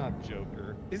 That's not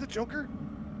Joker. Is it Joker?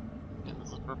 Yeah, this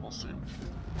is a purple suit.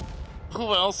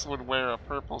 Who else would wear a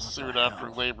purple suit after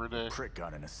Labor Day? Prick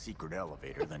got in a secret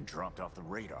elevator, then dropped off the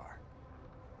radar.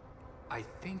 I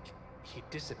think he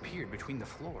disappeared between the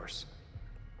floors.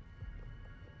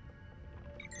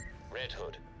 Red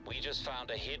Hood, we just found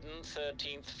a hidden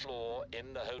 13th floor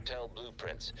in the hotel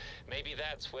blueprints. Maybe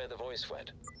that's where the voice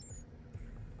went.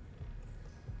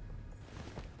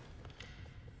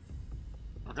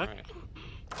 Okay.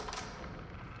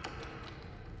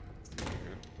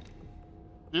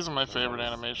 These are my favorite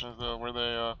animations, though, where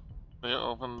they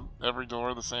open every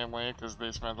door the same way because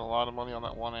they spent a lot of money on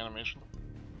that one animation.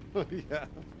 Yeah.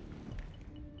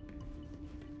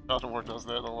 God of War does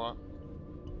that a lot.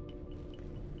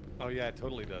 Oh yeah, it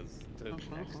totally does.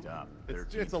 Next up,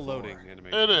 It's a loading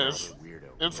animation. It is.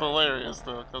 It's hilarious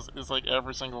though, because it's like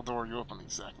every single door you open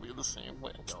exactly the same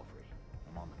way.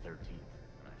 I'm on the 13th,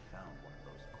 and I found one of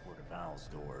those Court of Owls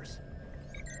doors.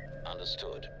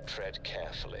 Understood. Tread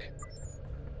carefully.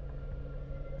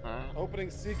 Opening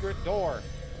secret door.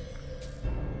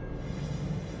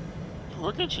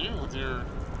 Look at you with your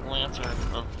lantern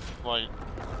of light.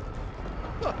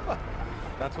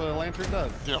 That's what a lantern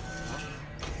does. Yep.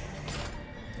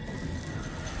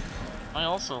 I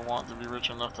also want to be rich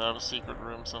enough to have a secret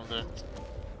room someday.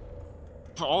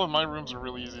 All of my rooms are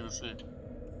really easy to see.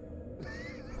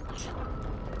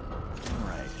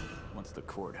 Right. What's the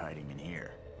court hiding in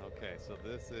here? Okay, so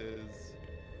this is...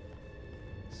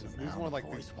 So these now more the like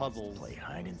voice these wants to puzzles. play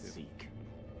hide and seek.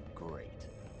 Great.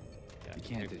 Yeah, You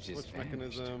can't okay, have just switch vanished,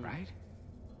 mechanism. right?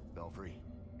 Belfry,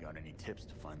 got any tips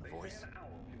to find the voice?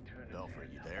 Belfry,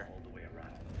 you there?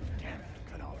 Damn,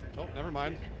 cut off. Oh, never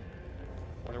mind.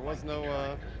 There was no,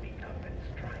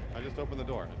 I just opened the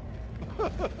door.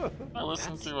 I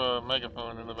listened to a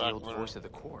megaphone in the back of the room. Voice of the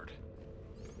court.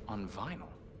 On vinyl.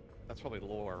 That's probably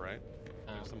lore, right?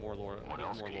 There's some more lore. What There's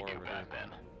else more can you lore do over back here.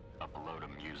 then? Upload a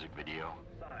music video?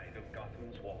 Side of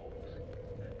Gotham's walls.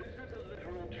 This is a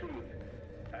literal truth.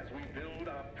 as we build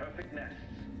our perfect nests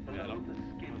Yeah, below the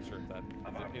I'm skin not sure if that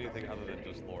of is our anything other than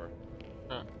perfect just lore.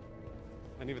 Huh.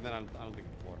 And even then, I don't think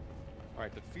it's lore. All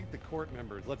right, defeat the court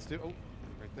members. Let's do. Oh,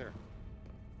 right there.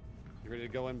 You ready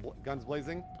to go in guns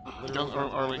blazing? Literally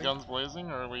Are we guns blazing,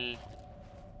 or are we?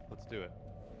 Let's do it.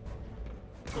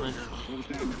 Oh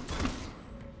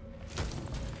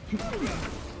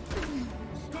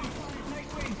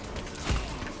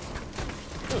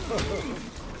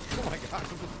my gosh,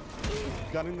 I'm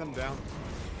just gunning them down.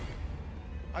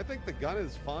 I think the gun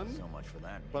is fun. So much for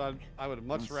that. But I would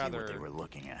much Let's see rather. what they were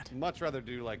looking at. Much rather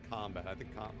do like combat. I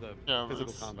think the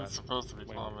physical combat. It's supposed to be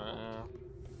combat, yeah.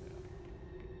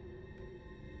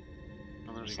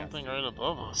 And there's something right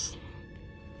above us.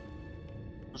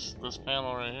 This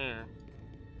panel right here.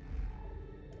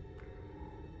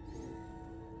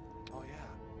 Oh yeah.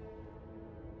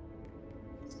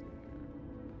 Let's see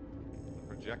here. The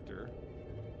projector.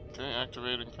 Okay,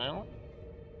 activating panel.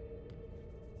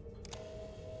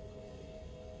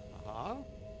 Uh-huh.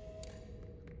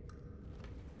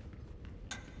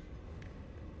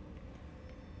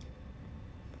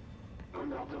 The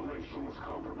ventilation was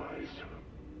compromised.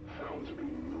 Found to be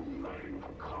moonlighting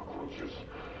for cockroaches.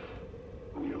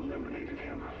 We eliminated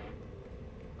him.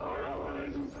 Our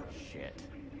allies... Shit.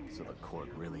 So the court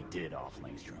really did off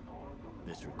Langstrom.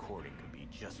 This recording could be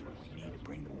just what we need to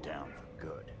bring them down for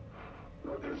good.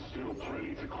 But there's still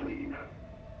plenty to clean.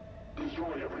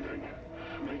 Destroy everything.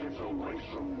 Make it so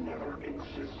Langstrom never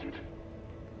existed.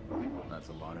 That's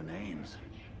a lot of names.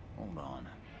 Hold on.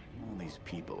 All these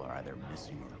people are either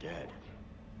missing or dead.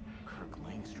 Kirk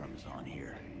Langstrom's on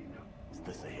here. Is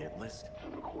this a hit list? To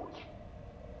the court.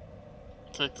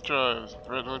 Take the drives,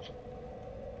 Red Hood.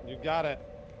 You got it.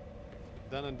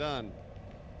 Done and done.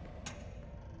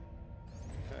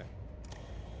 Okay.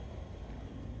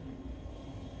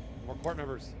 More court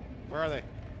members. Where are they?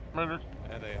 Murdered.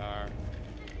 There they are.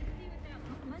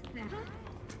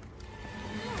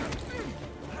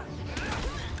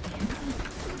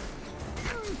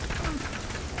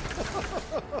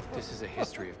 This is a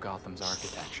history of Gotham's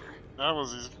architecture. That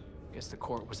was easy. Guess the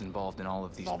court was involved in all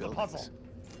of these buildings.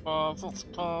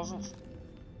 Puzzles.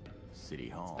 City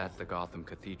Hall. That's the Gotham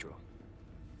Cathedral.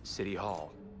 City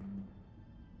Hall.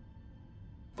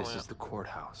 This is the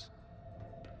courthouse.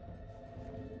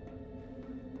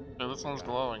 Yeah, this one's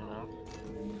glowing now.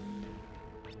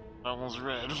 That one's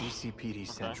red. GCPD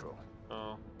Central.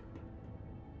 So,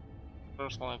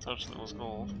 first one I touched that was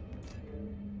gold.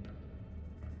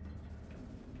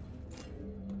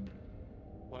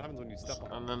 What happens when you step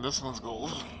on it? And then this one's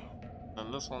gold.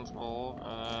 And this one's gold.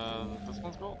 And this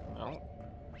one's gold. No.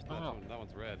 That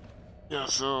one's red. Yeah,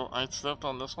 so I stepped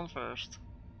on this one first.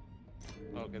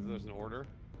 Oh, because there's an order?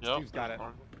 Yep. Steve's got it.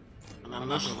 And then I'm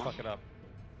this not gonna one. fuck it up.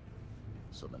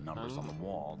 So the numbers on the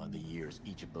wall are the years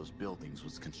each of those buildings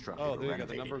was constructed Oh, or there you go.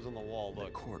 renovated. The numbers on the wall. Look.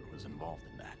 The court was involved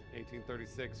in that.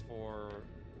 1836 for.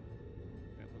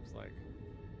 It looks like.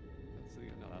 Let's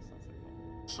see. No, that's not City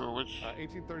Hall. So which?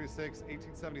 1836,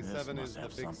 1877 This is must the have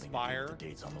big something to do spire. with the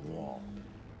dates on the wall.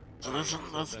 So that's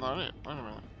not it. Wait a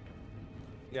minute.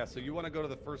 Yeah, so you want to go to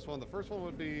the first one. The first one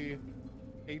would be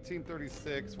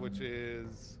 1836, which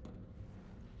is.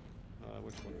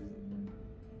 Which one is it?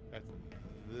 That's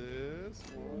this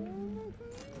one.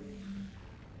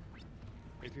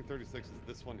 1836 is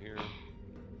this one here.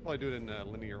 Probably do it in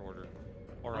linear order.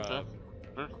 Or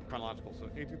chronological. So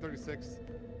 1836,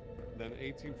 then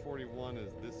 1841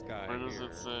 is this guy. Where does here.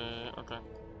 it say? Okay.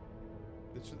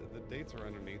 The dates are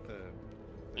underneath the.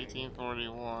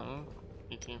 1841,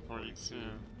 1842.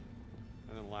 And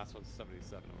then the last one's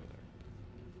 77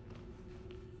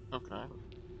 over there. Okay.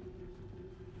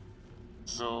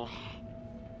 So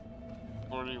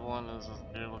 41 is a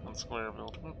weird looking square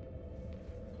building.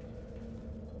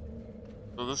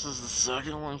 So this is the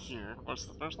second one here. What's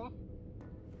the first one?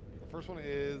 The first one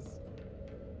is.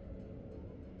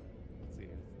 Let's see.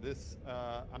 This.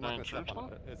 I'm not gonna step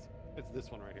on it. It's this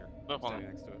one right here. That one.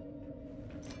 Standing next to it.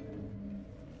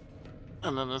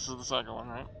 And then this is the second one,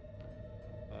 right?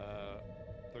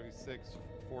 36,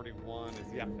 41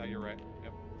 is, yeah, no, you're right.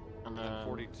 Yep. And then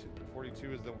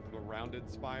 42 is the rounded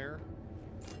spire.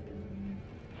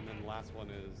 And then the last one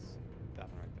is that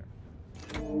one right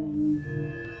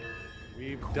there.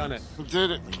 We've done it. We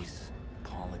did it. Police,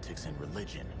 politics, and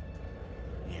religion.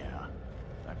 Yeah,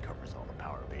 that covers all the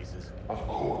power bases. Of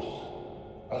course.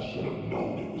 I should have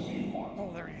known it was you.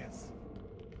 Oh, there he is.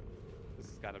 This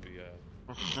has got to be a...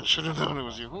 I should have known it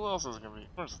was you. Who else is it gonna be?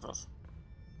 Of course it does.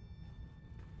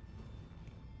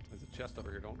 There's a chest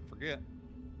over here, don't forget.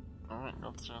 Alright,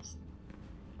 got the chest.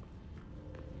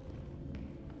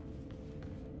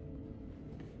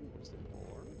 Some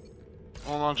more.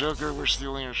 Hold on, Joker. We're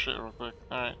stealing your shit real quick.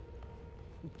 All right.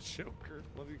 Joker.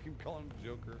 Love you keep calling him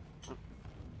Joker.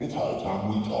 It's high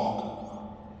time we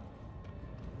talk.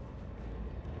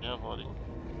 Yeah, buddy.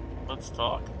 Let's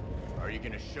talk. Are you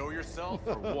gonna show yourself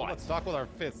or what? Let's talk with our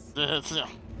fists. Yeah.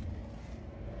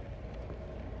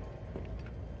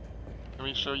 Let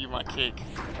me show you my cake.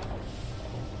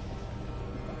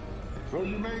 So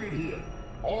you made it here,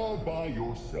 all by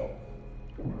yourself.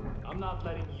 I'm not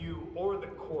letting you or the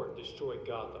court destroy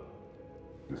Gotham.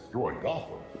 Destroy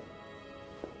Gotham?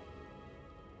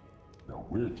 No,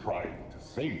 we're trying to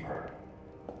save her.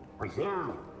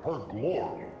 Preserve her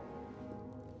glory.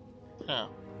 Yeah.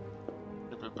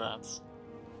 Stupid bats.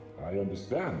 I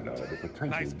understand now the potential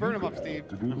Nice, burn you him up, could have Steve.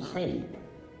 to do the same.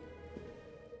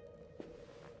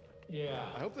 Yeah.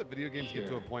 I hope that video games get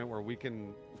to a point where we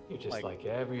can You're just like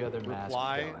every other mask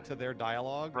reply villain. to their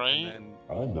dialogue Right? and then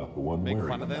I'm not the one make wearing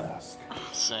fun of the them. mask.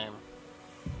 Same.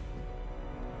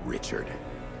 Richard.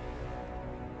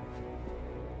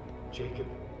 Jacob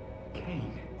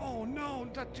Kane. Oh no,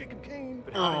 not Jacob Kane.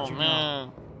 But how Oh did you man.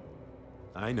 know?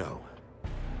 I know.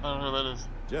 I don't know who that is.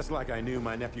 Just like I knew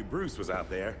my nephew Bruce was out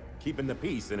there, keeping the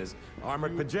peace in his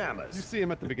armored pajamas. You see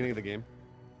him at the beginning of the game.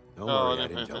 Don't Oh, worry, I I didn't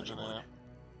pay didn't tell attention to anyone.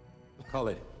 that. Call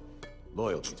it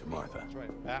loyalty to Martha. That's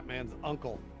right. Batman's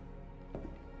uncle.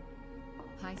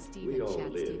 Hi, Steven.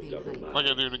 Chat Steven. Hi. Like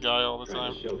I do to Guy all the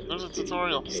time. There's a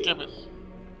tutorial. Skip it.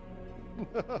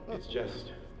 It's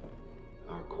just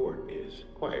our court is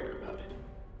quieter about it.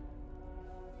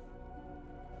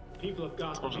 People of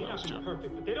Gotham Told you may that not was be Jim.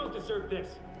 perfect, but they don't deserve this.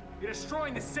 You're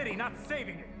destroying the city, not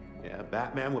saving it. Yeah,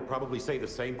 Batman would probably say the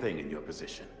same thing in your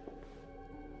position.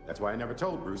 That's why I never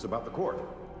told Bruce about the court.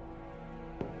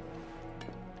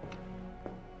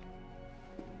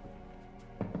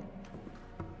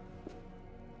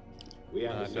 We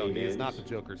have the No, same he is ends, not the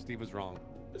Joker. Steve was wrong.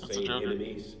 the That's the same Joker.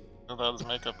 enemies. Without his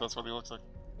makeup, that's what he looks like.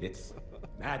 It's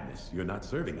madness. You're not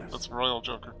serving us. That's Royal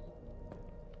Joker.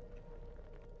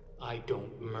 I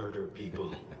don't murder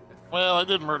people. Well, I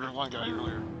did murder one guy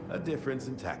earlier. A difference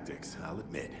in tactics, I'll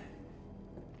admit.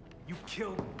 You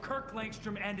killed Kirk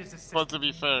Langstrom and his assistant. But to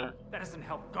be fair, That doesn't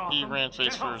help Gotham. he ran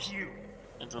face That helps first you.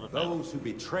 into the pit. Those who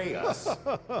betray us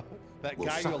That will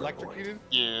guy you suffer for electrocuted?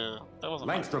 Yeah, that wasn't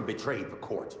my Langstrom betrayed the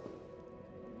court.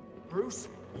 Bruce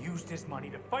used his money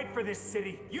to fight for this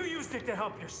city. You used it to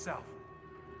help yourself.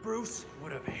 Bruce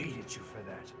would have hated you for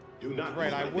that. Do not Right,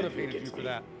 use I my would have nephew hated you against for me.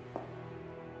 that.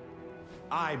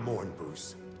 I mourn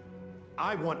Bruce.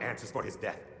 I want answers for his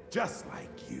death, just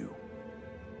like you.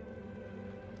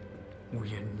 We're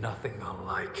nothing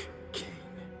alike, Kane.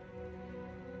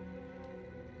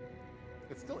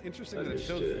 It's still interesting that it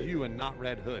shows Understood. you and not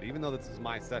Red Hood, even though this is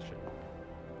my session.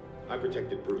 I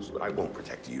protected Bruce, but I won't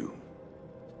protect you.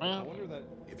 I Well, wonder that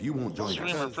If you won't join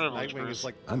Streamer us, privilege, Nightwing Bruce. is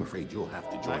like I'm afraid you'll have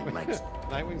to join Langstrom.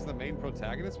 Nightwing's the main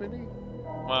protagonist, maybe?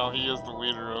 well, he is the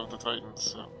leader of the Titans,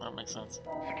 so that makes sense.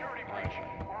 Security breach.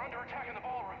 We're under attack in the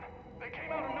ballroom. They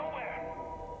came out of nowhere.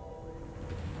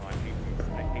 Oh,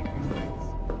 I hate these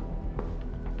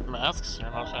things. Masks?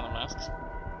 You're not a fan of masks?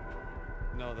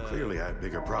 No, the Clearly, I have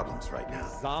bigger problems right now.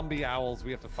 zombie owls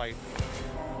we have to fight.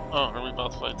 Oh, are we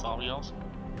about to fight zombie elves?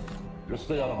 Just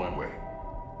stay out of my way.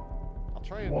 I'll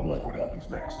try Won't and like what happens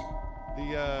next.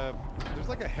 there's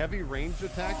like a heavy ranged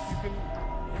attack you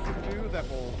can do that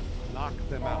will knock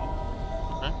them out.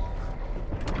 Okay.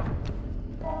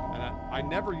 And I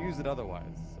never use it otherwise,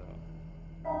 so.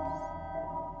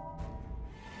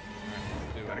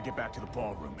 Gotta get back to the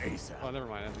ballroom ASAP. Oh, never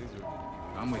mind. These are.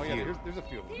 I'm with oh, yeah, you. there's a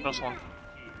few of them. Press one.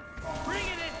 Bring it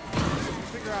in! If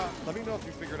you figure out, let me know if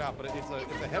you figure it out. But it's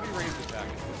a heavy range attack.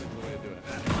 This is the way to do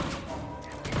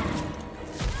it.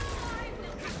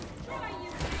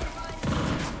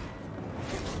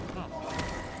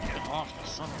 Get off, you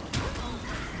son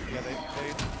of a... Yeah,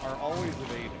 they are always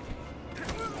evading.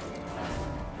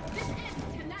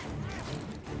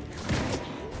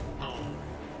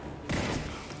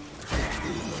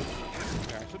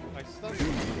 Yeah, I stunned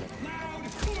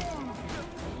them.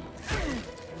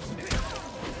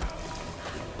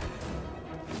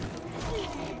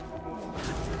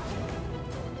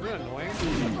 Isn't that annoying?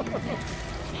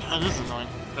 That is annoying.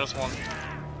 Press one.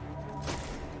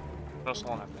 Press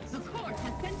one.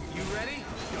 You ready?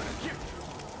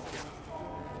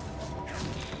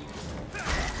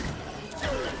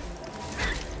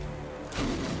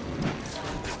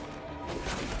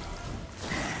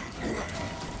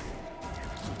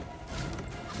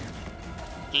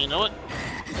 Do you know it?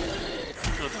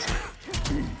 Do it this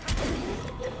way.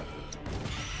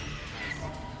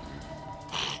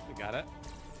 You got it?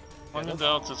 When in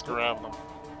doubt, just grab them.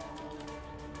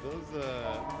 Those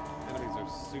enemies are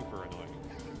super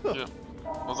annoying. Yeah.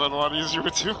 Was that a lot easier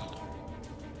with two?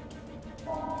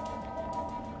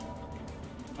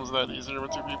 Was that easier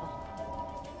with two people?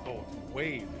 Oh,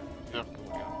 way. Yep. Oh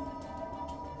my god.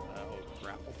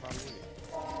 Grapple probably.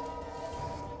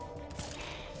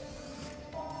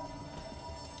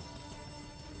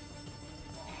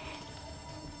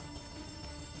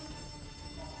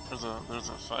 There's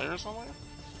a fire somewhere?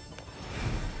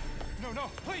 No,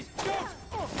 please, don't!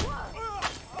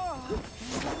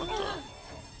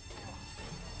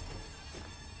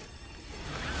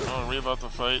 Oh, are we about to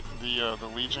fight the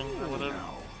Legion or whatever?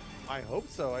 I hope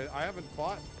so. I haven't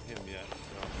fought him yet.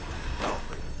 So.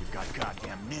 Alfred, you've got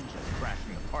goddamn ninjas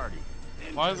crashing the party.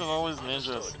 Why is it always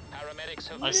ninjas?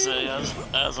 I say as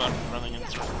I'm running in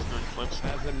circles doing flips.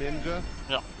 As a ninja?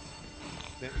 Yeah.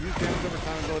 Use damage over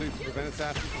time abilities to prevent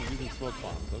assassins from using smoke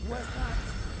bombs. Okay.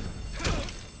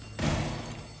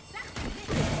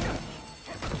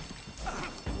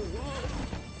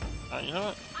 Alright, you know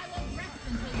what? I will rest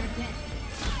until you're dead.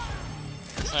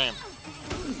 Same.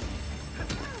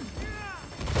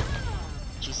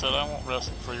 She said I won't rest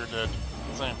until you're dead.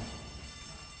 Same.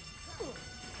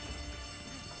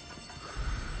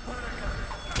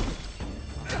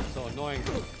 So annoying.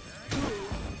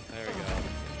 There we go.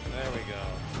 There we go.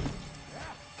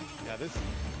 Yeah, this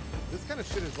kind of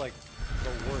shit is like the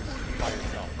worst by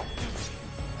yourself.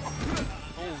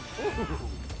 Oh,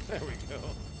 there we go.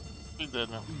 He's dead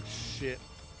now. Shit.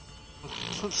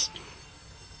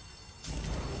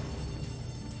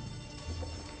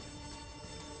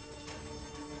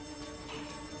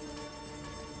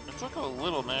 It took a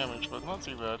little damage, but not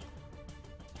too bad.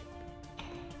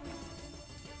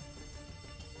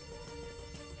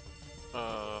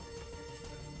 Oh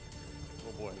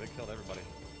boy, they killed everybody.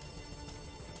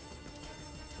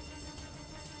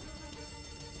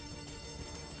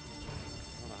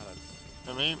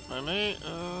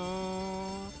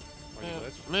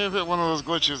 May have hit one of those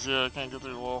glitches. Yeah, I can't get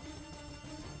through the wall.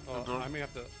 Oh, I may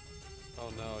have to.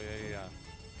 Oh no, yeah.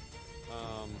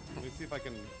 Let me see if I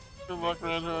can. Good luck,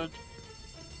 Red Hood.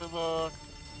 Good luck.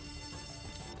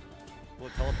 Will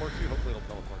it teleport you? Hopefully it'll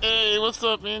teleport you. Hey, what's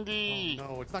up, Indy? Oh,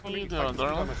 no, it's not What gonna are you be doing,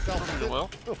 darling? myself. Doing well.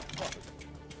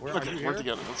 Where Okay, are you we're here?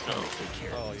 together. Let's go.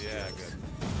 Oh yeah, good.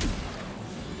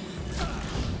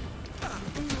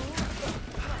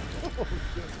 Oh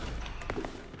shit.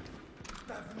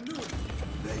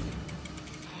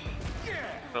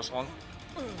 Press one.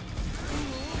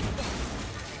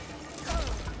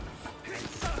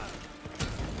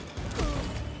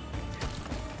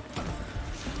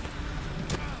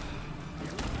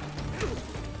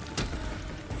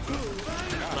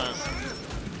 Nice.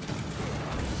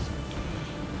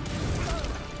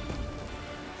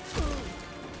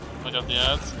 I got the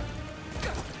ads.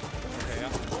 Okay, yeah.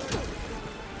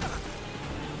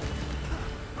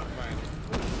 Fine.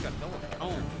 He's got teleport. Oh.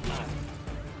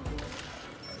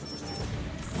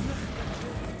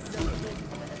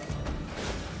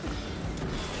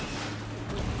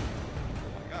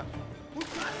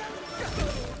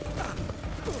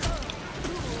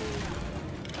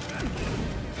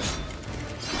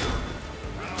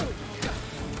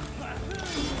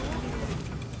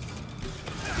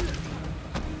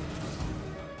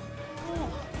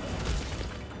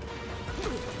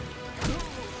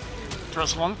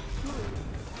 Press one.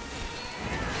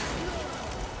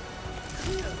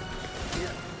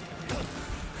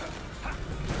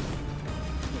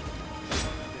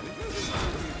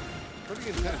 Pretty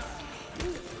intense.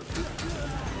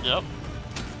 Yep.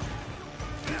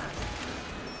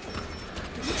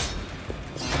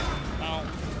 Ow.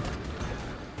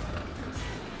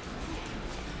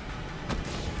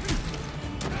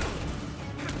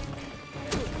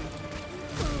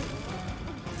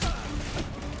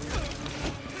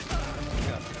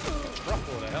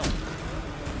 Truffle to hell.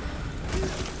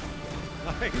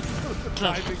 Nice.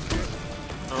 Diving shit.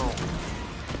 Oh.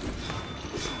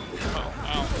 Oh,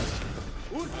 ow.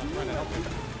 I'm trying to help you.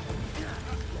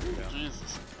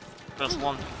 Jesus. Press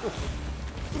one.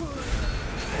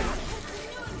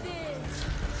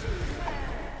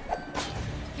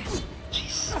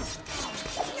 Jesus.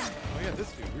 Oh yeah,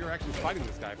 this dude. We were actually fighting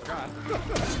this guy. I forgot.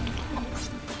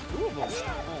 Two of them.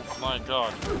 Oh my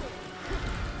god.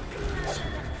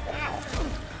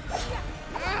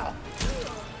 Ow!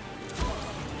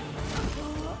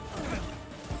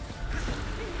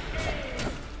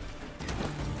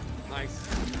 Nice.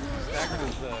 Staggered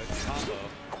is the combo.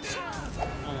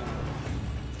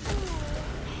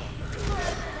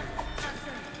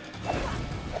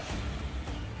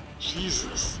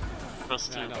 Jesus. Press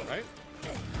two. Yeah, I know, right?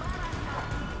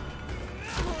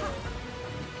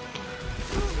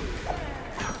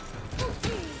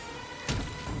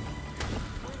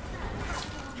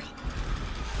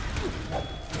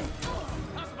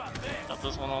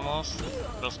 this one almost.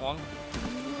 Press one.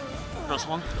 Press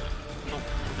one. Oh,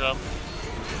 grab.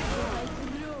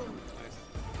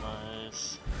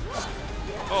 Nice.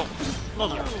 Oh,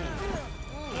 mother.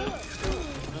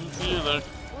 Didn't see you there.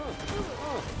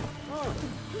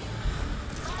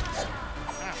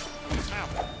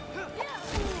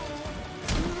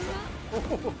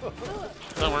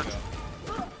 That worked.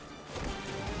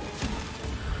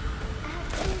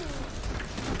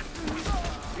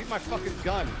 Need my fucking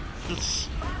gun.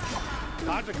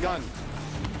 Dodge a gun.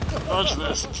 Dodge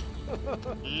this.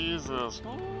 Jesus.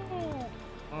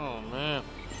 Oh man.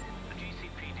 The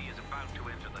GCPD is about to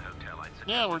enter the hotel. I'd suggest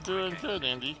Yeah, we're doing good,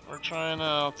 Andy. We're trying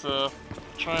out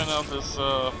this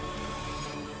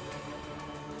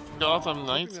Gotham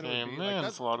Knights game. Man,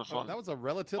 it's a lot of fun. That was a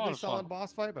relatively solid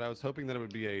boss fight, but I was hoping that it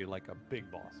would be like a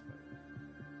big boss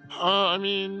fight. I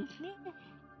mean,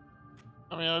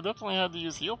 I definitely had to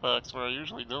use heal packs where I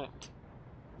usually don't.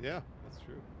 Yeah, that's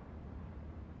true.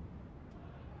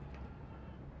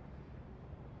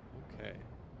 Okay,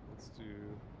 let's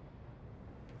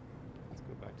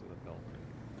go back to the belfry.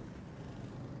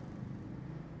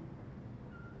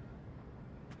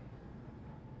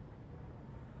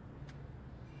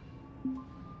 Alright,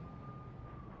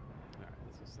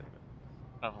 let's just save it.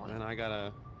 Definitely. And then I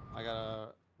gotta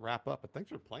wrap up, but thanks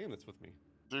for playing this with me.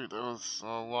 Dude, that was a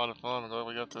lot of fun. I'm glad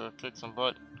we got to kick some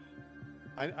butt.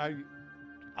 I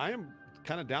am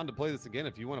kind of down to play this again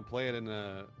if you want to play it in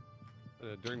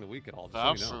during the week at all. Just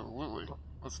Absolutely. So you know.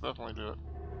 Let's definitely do it.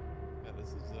 Yeah, this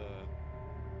is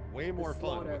way more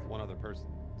fun with one other person.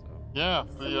 So. Yeah,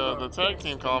 the tag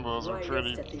team combos are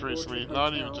pretty sweet.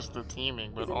 Not even just the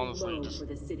teaming, but honestly, just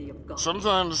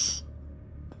sometimes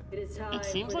it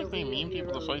seems like they mean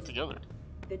people to fight together.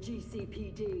 The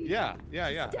GCPD. Yeah,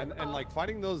 and like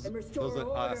fighting those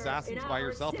assassins by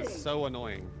yourself is so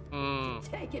annoying.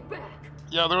 Take it back.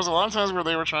 Yeah, there was a lot of times where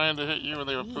they were trying to hit you and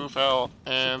they would poof out,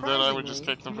 and then I would just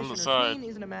kick them from the side, and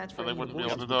they wouldn't be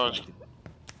able to dodge.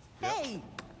 Hey!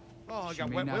 Oh, I She got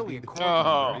may wet not be willy. a court member,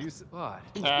 Oh. but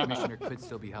the Commissioner could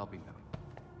still be helping them.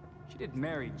 She did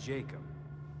marry Jacob.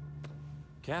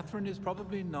 Catherine is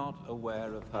probably not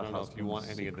aware of her I don't know if you want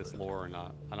any of this lore or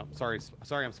not. Sorry,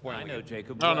 I'm spoiling. I know it.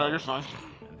 Jacob No, well, you're fine.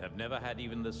 And have never had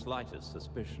even the slightest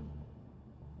suspicion.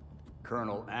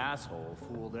 Colonel Asshole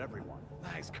fooled everyone.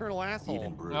 Nice, Colonel Asshole.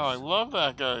 Even Bruce. No, I love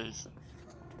that guy.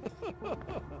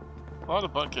 A lot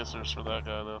of butt kissers for that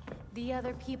guy, though. The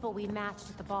other people we matched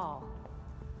at the ball.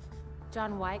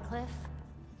 John Wycliffe,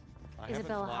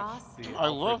 Isabella Haas, I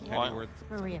love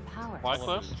Maria Powers.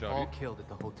 Wycliffe? All killed at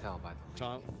the hotel, by the way.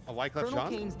 John, Wycliffe Colonel John?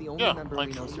 Kane's the only Yeah, member like,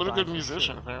 we know what a survived good for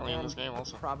musician, sure. apparently, in this And game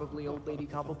also. Probably old lady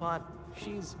Cobblepot.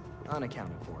 She's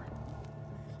unaccounted for.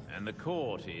 And the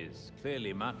court is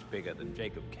clearly much bigger than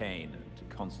Jacob Kane and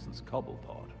Constance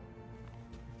Cobblepot.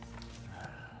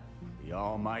 The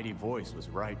almighty voice was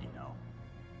right, you know.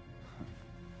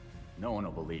 No one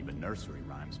will believe a nursery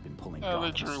rhyme's been pulling They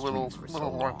Gotham's drew strings for so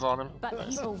little long. horns on him. But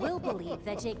people will believe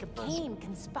that Jacob Kane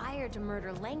conspired to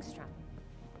murder Langstrom.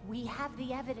 We have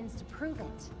the evidence to prove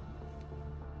it.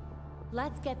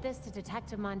 Let's get this to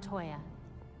Detective Montoya.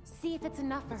 See if it's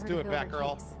enough for her to do it, build her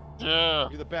Batgirl. case. Yeah,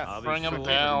 you're the best. I'll bring be him sure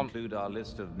down. to include our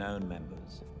list of known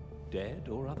members, dead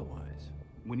or otherwise.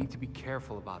 We need to be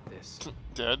careful about this.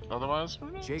 Dead, otherwise? Who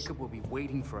knows? Jacob will be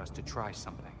waiting for us to try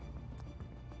something.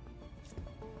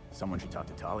 Someone should talk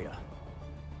to Talia.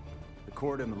 The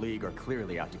court and the League are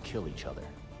clearly out to kill each other.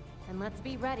 And let's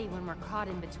be ready when we're caught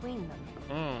in between them.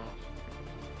 The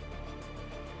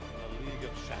League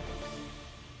of Shadows.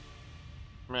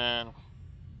 Man,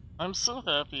 I'm so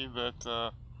happy that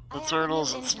the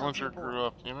Turtles and Splinter grew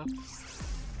up, you know?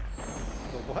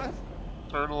 The what?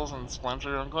 Turtles and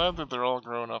Splinter, I'm glad that they're all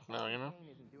grown up now, you know?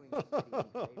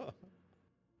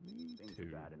 Things are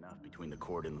bad enough between the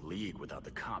court and the League without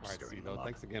the cops Alright, stirring Steve, them up.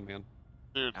 thanks again, man.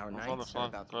 Dude, it was a lot of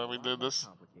fun. Glad we did this.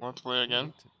 Let's play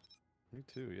again. Me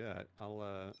too, yeah.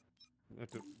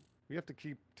 We have to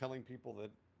keep telling people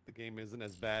that the game isn't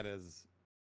as bad as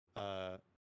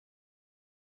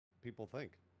people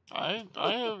think. I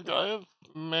have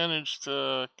managed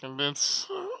to convince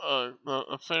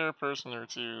a fair person or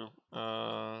two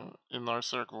in our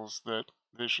circles that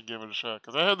they should give it a shot.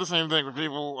 Because I had the same thing with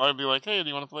people. I'd be like, "Hey, do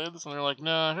you want to play this?" And they're like,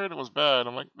 "Nah, I heard it was bad."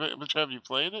 I'm like, "But have you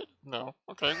played it?" No.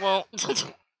 Okay, well,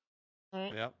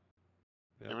 alright. Yep.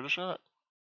 Give it a shot.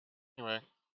 Anyway,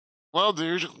 well,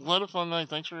 dude, what a fun night.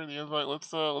 Thanks for the invite.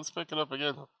 Let's pick it up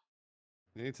again.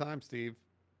 Anytime, Steve.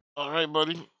 All right,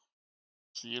 buddy.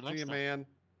 See you next See you, time. man.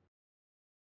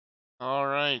 All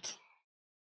right.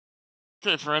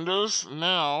 Okay, friendos.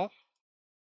 Now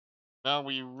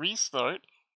we restart.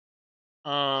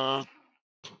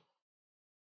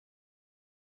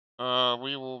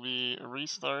 we will be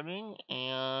restarting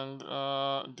and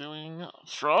doing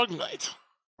Frog Night.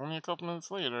 Only a couple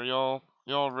minutes later.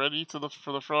 Y'all ready for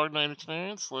the Frog Night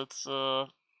experience? Let's let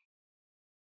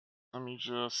me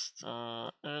just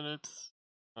edit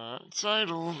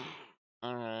title.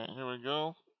 Alright, here we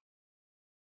go.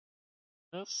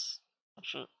 Yes.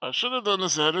 I should have done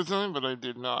this ahead of time, but I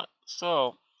did not.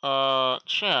 So,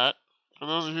 chat, for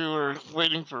those of you who are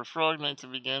waiting for Frog Night to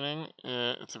begin,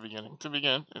 it's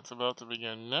about to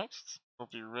begin next. Hope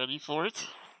you're ready for it.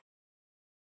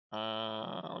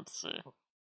 Let's see.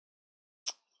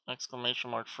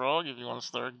 Exclamation mark frog if you want to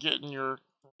start getting your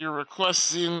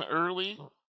requests in early.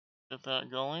 Get that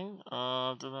going.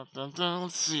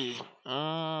 Let's see.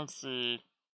 Let's see.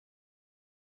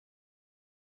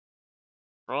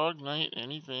 Frog Night,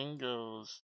 anything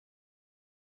goes.